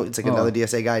Sacramento. It's like another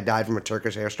DSA guy died from a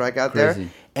Turkish airstrike out there, Crazy.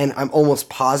 and I'm almost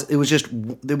positive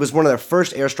it was one of their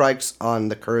first airstrikes on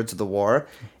the Kurds of the war.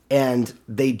 And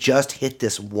they just hit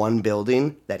this one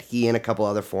building that he and a couple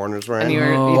other foreigners were in. And you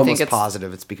almost think it's-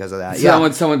 positive it's because of that. So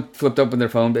someone flipped open their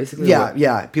phone, basically. Yeah, Or-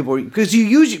 yeah. Because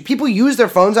people use their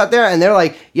phones out there, and they're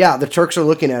like, "Yeah, the Turks are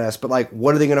looking at us," but like,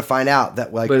 what are they going to find out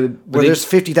that like, But where they- there's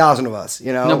 50,000 of us?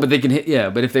 You know? No, but they can hit. Yeah,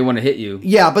 but if they want to hit you.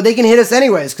 yeah, but they can hit us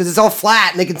anyways because it's all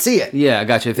flat and they can see it. Yeah, I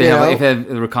got you. If they You know? have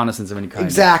a reconnaissance of any kind.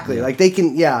 Exactly. Yeah. Like they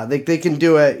can, they can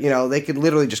do it. You know, they could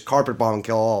literally just carpet bomb and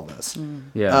kill all of us.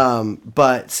 Yeah.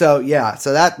 But so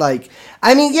that like,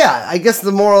 I mean, yeah, I guess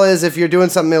the moral is if you're doing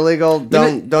something illegal,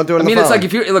 don't do it on I mean, the it's phone. like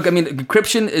if you're look. I mean,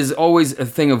 encryption is always a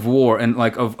thing of war, and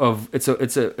like of it's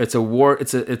a war.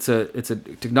 It's a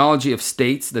technology of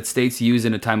states that states use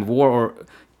in a time of war, or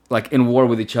like in war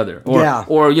with each other, or Yeah.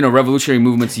 or revolutionary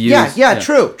movements use. Yeah,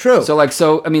 true. So like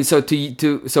I mean, so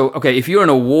okay, if you're in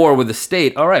a war with a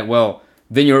state, all right, well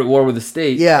then you're at war with the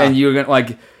state, Yeah. and you're gonna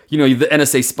like. The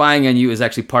NSA spying on you is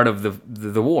actually part of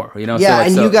the war. Yeah, so like,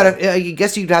 and so, you gotta. I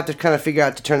guess you'd have to kind of figure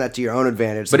out to turn that to your own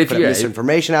advantage. But like if put you're-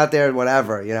 misinformation out there,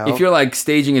 whatever, you know. if you're like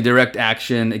staging a direct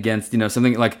action against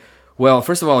something like, well,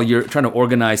 first of all, you're trying to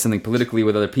organize something politically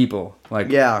with other people.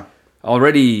 Like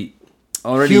already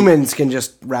humans can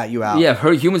just rat you out. Yeah,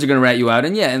 humans are gonna rat you out,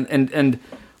 and and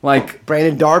like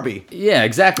Brandon Darby. yeah,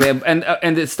 exactly,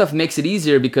 and this stuff makes it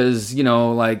easier because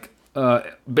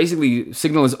basically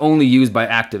Signal is only used by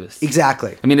activists.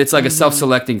 Exactly. I mean, it's like a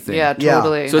self-selecting thing. Yeah, Yeah.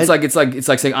 totally. So it's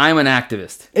like saying I'm an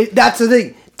activist. That's the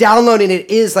thing. Downloading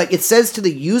it is like it says to the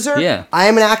user, Yeah. I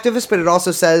am an activist, but it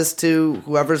also says to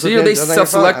whoever's So looking they at it on your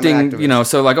phone, I'm an self-selecting, activist.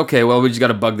 so like, okay, well, we just got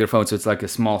to bug their phone, so it's like a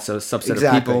small subset Exactly,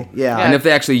 of people. yeah. And if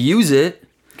they actually use it,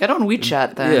 Get on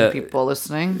WeChat then, Yeah. people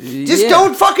listening. Just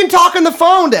don't fucking talk on the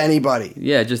phone to anybody.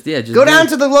 just Go down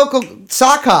to the local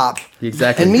sock hop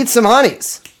Exactly. and meet some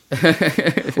honeys.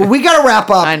 Well, we gotta wrap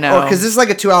up. I know. because this is like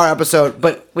a 2-hour episode.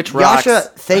 But Which Yasha, rocks.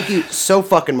 thank you so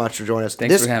fucking much for joining us.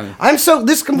 Thanks for having me. I'm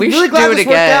really should glad do it this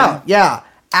worked again. out. Yeah,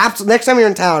 absolutely. Next time you're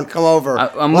in town, come over.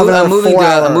 I'm We'll have moving. another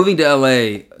 4-hour. I'm moving to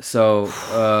LA, so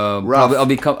Rough. probably I'll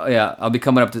be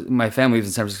coming up to my family lives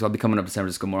in San Francisco. I'll be coming up to San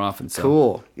Francisco more often. So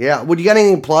Cool. Yeah. Would you got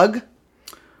anything to plug?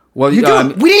 Well, We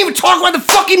didn't even talk about the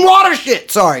fucking water shit.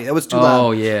 Sorry, that was too loud.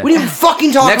 Oh, yeah. We didn't even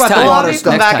fucking talk Next about time. the water Next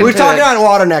stuff. time. We're Back talking into about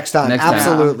water next time. Next time.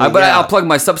 Absolutely. But yeah. I'll plug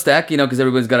my Substack, because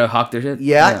everyone's got to hawk their shit.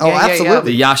 Yeah. Oh, Yeah, yeah, yeah.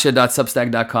 absolutely. The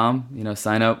yasha.substack.com.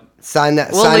 Sign up. Sign We'll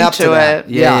sign link up to to that.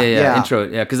 it. Yeah. Intro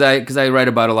it. Yeah, because I write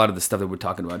about a lot of the stuff that we're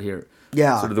talking about here.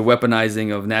 Yeah. Sort of the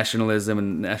weaponizing of nationalism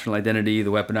and national identity,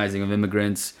 the weaponizing of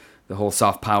immigrants, the whole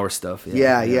soft power stuff.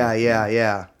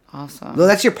 Yeah. Awesome. Well,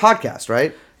 that's your podcast,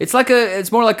 right?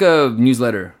 It's more like a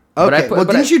newsletter. Okay.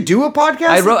 Didn't you do a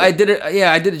podcast? I did it.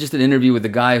 Yeah, I did just an interview with the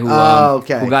guy who,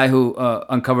 who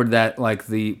uncovered that, like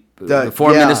the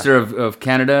foreign minister of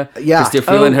Canada, Yeah. Chrystia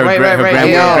Freeland, her right,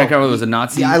 grandmother was a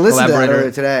Nazi. Yeah, I listened to that collaborator.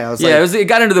 earlier today. I was Yeah, like, it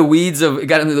got into the weeds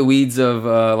of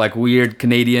like weird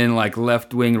Canadian, like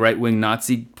left wing, right wing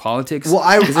Nazi politics. Well,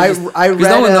 I read because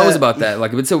no one knows about that.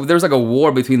 Like, so there was like a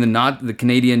war between the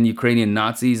Canadian Ukrainian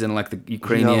Nazis and like the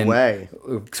Ukrainian way.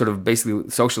 sort of basically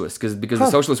socialists, because the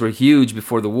socialists were huge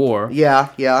before the war. yeah,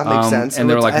 makes sense. And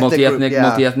they were like Ethnic group, multi-ethnic, yeah.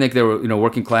 multi-ethnic. They were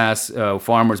working class,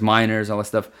 farmers, miners, all that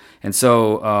stuff. And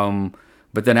so,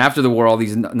 but then after the war, all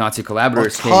these Nazi A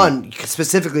collaborators came. ton,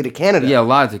 specifically to Canada. Yeah, a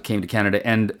lot of it came to Canada,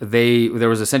 and there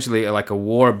was essentially like a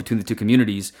war between the two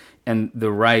communities, and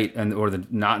the right or the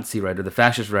Nazi right or the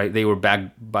fascist right, they were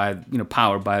backed by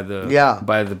power by the Yeah.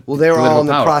 by the Well, they were all political in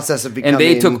the power. process of and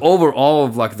they becoming- took over all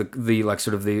of like the like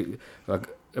sort of the like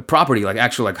property, like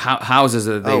actual like houses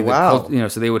that they, Oh, wow.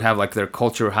 so they would have like their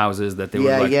culture houses that they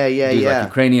Yeah, would like yeah, do yeah. like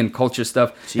Ukrainian culture stuff,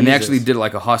 and they actually Jesus. did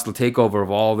like a hostile takeover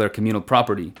of all their communal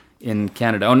property in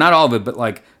Canada. Oh, not all of it, but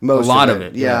like Most a lot of of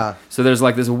it, it. yeah. So there's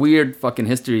like this weird fucking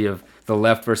history of the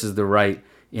left versus the right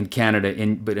in Canada,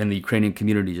 but in the Ukrainian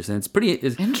community, just and it's pretty.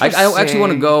 I actually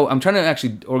want to go. I'm trying to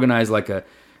actually organize like a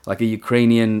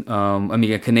Ukrainian,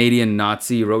 a Canadian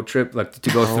Nazi road trip, like to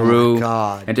go through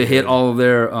God, and to hit all of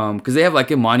their, because they have like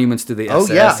monuments to the Oh, SS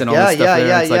yeah, and all yeah, this stuff yeah, there.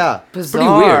 yeah, It's like, yeah. it's pretty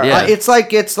Bizarre. weird. Yeah,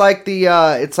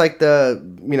 It's like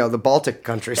the Baltic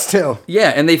countries too. yeah,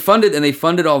 and they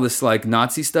funded all this like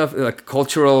Nazi stuff, like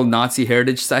cultural Nazi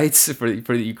heritage sites for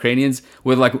the Ukrainians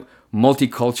with like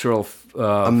multicultural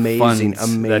Amazing, funds that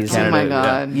amazing. Canada, Oh my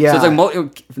God. Yeah. So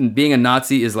it's like being a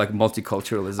Nazi is like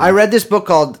multiculturalism. I read this book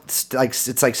called it's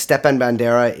like Stepan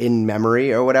Bandera in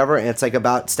Memory or whatever, and it's like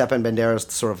about Stepan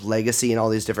Bandera's sort of legacy in all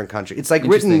these different countries. It's like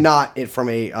written Interesting. not from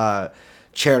a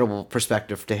charitable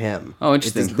perspective to him. Oh,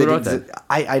 interesting. Who wrote that?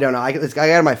 I don't know. I got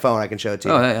it on my phone. I can show it to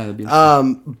you. Oh, yeah, that'd be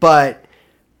interesting. But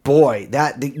boy,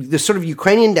 the sort of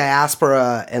Ukrainian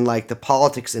diaspora and like the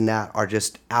politics in that are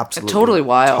just absolutely Totally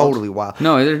wild. Totally wild.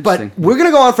 No, they're but interesting. we're gonna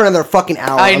go on for another fucking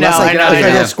hour. I know, I know, I I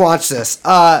know. squanch this.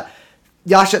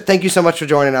 Yasha, thank you so much for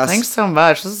joining us. Thanks so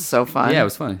much. This is so fun. Yeah, it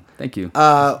was fun. Thank you.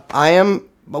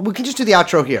 But we can just do the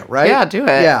outro here, right? Yeah, do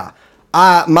it. Yeah.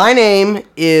 My name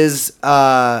is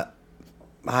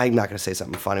I'm not gonna say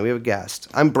something funny. We have a guest.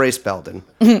 I'm Brace Belden.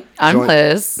 I'm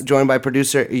Liz. Joined by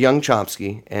producer Young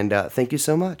Chomsky, and thank you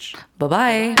so much. Bye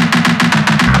bye.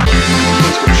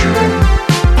 Let's go shoot.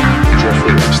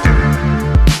 Jeffrey Epstein.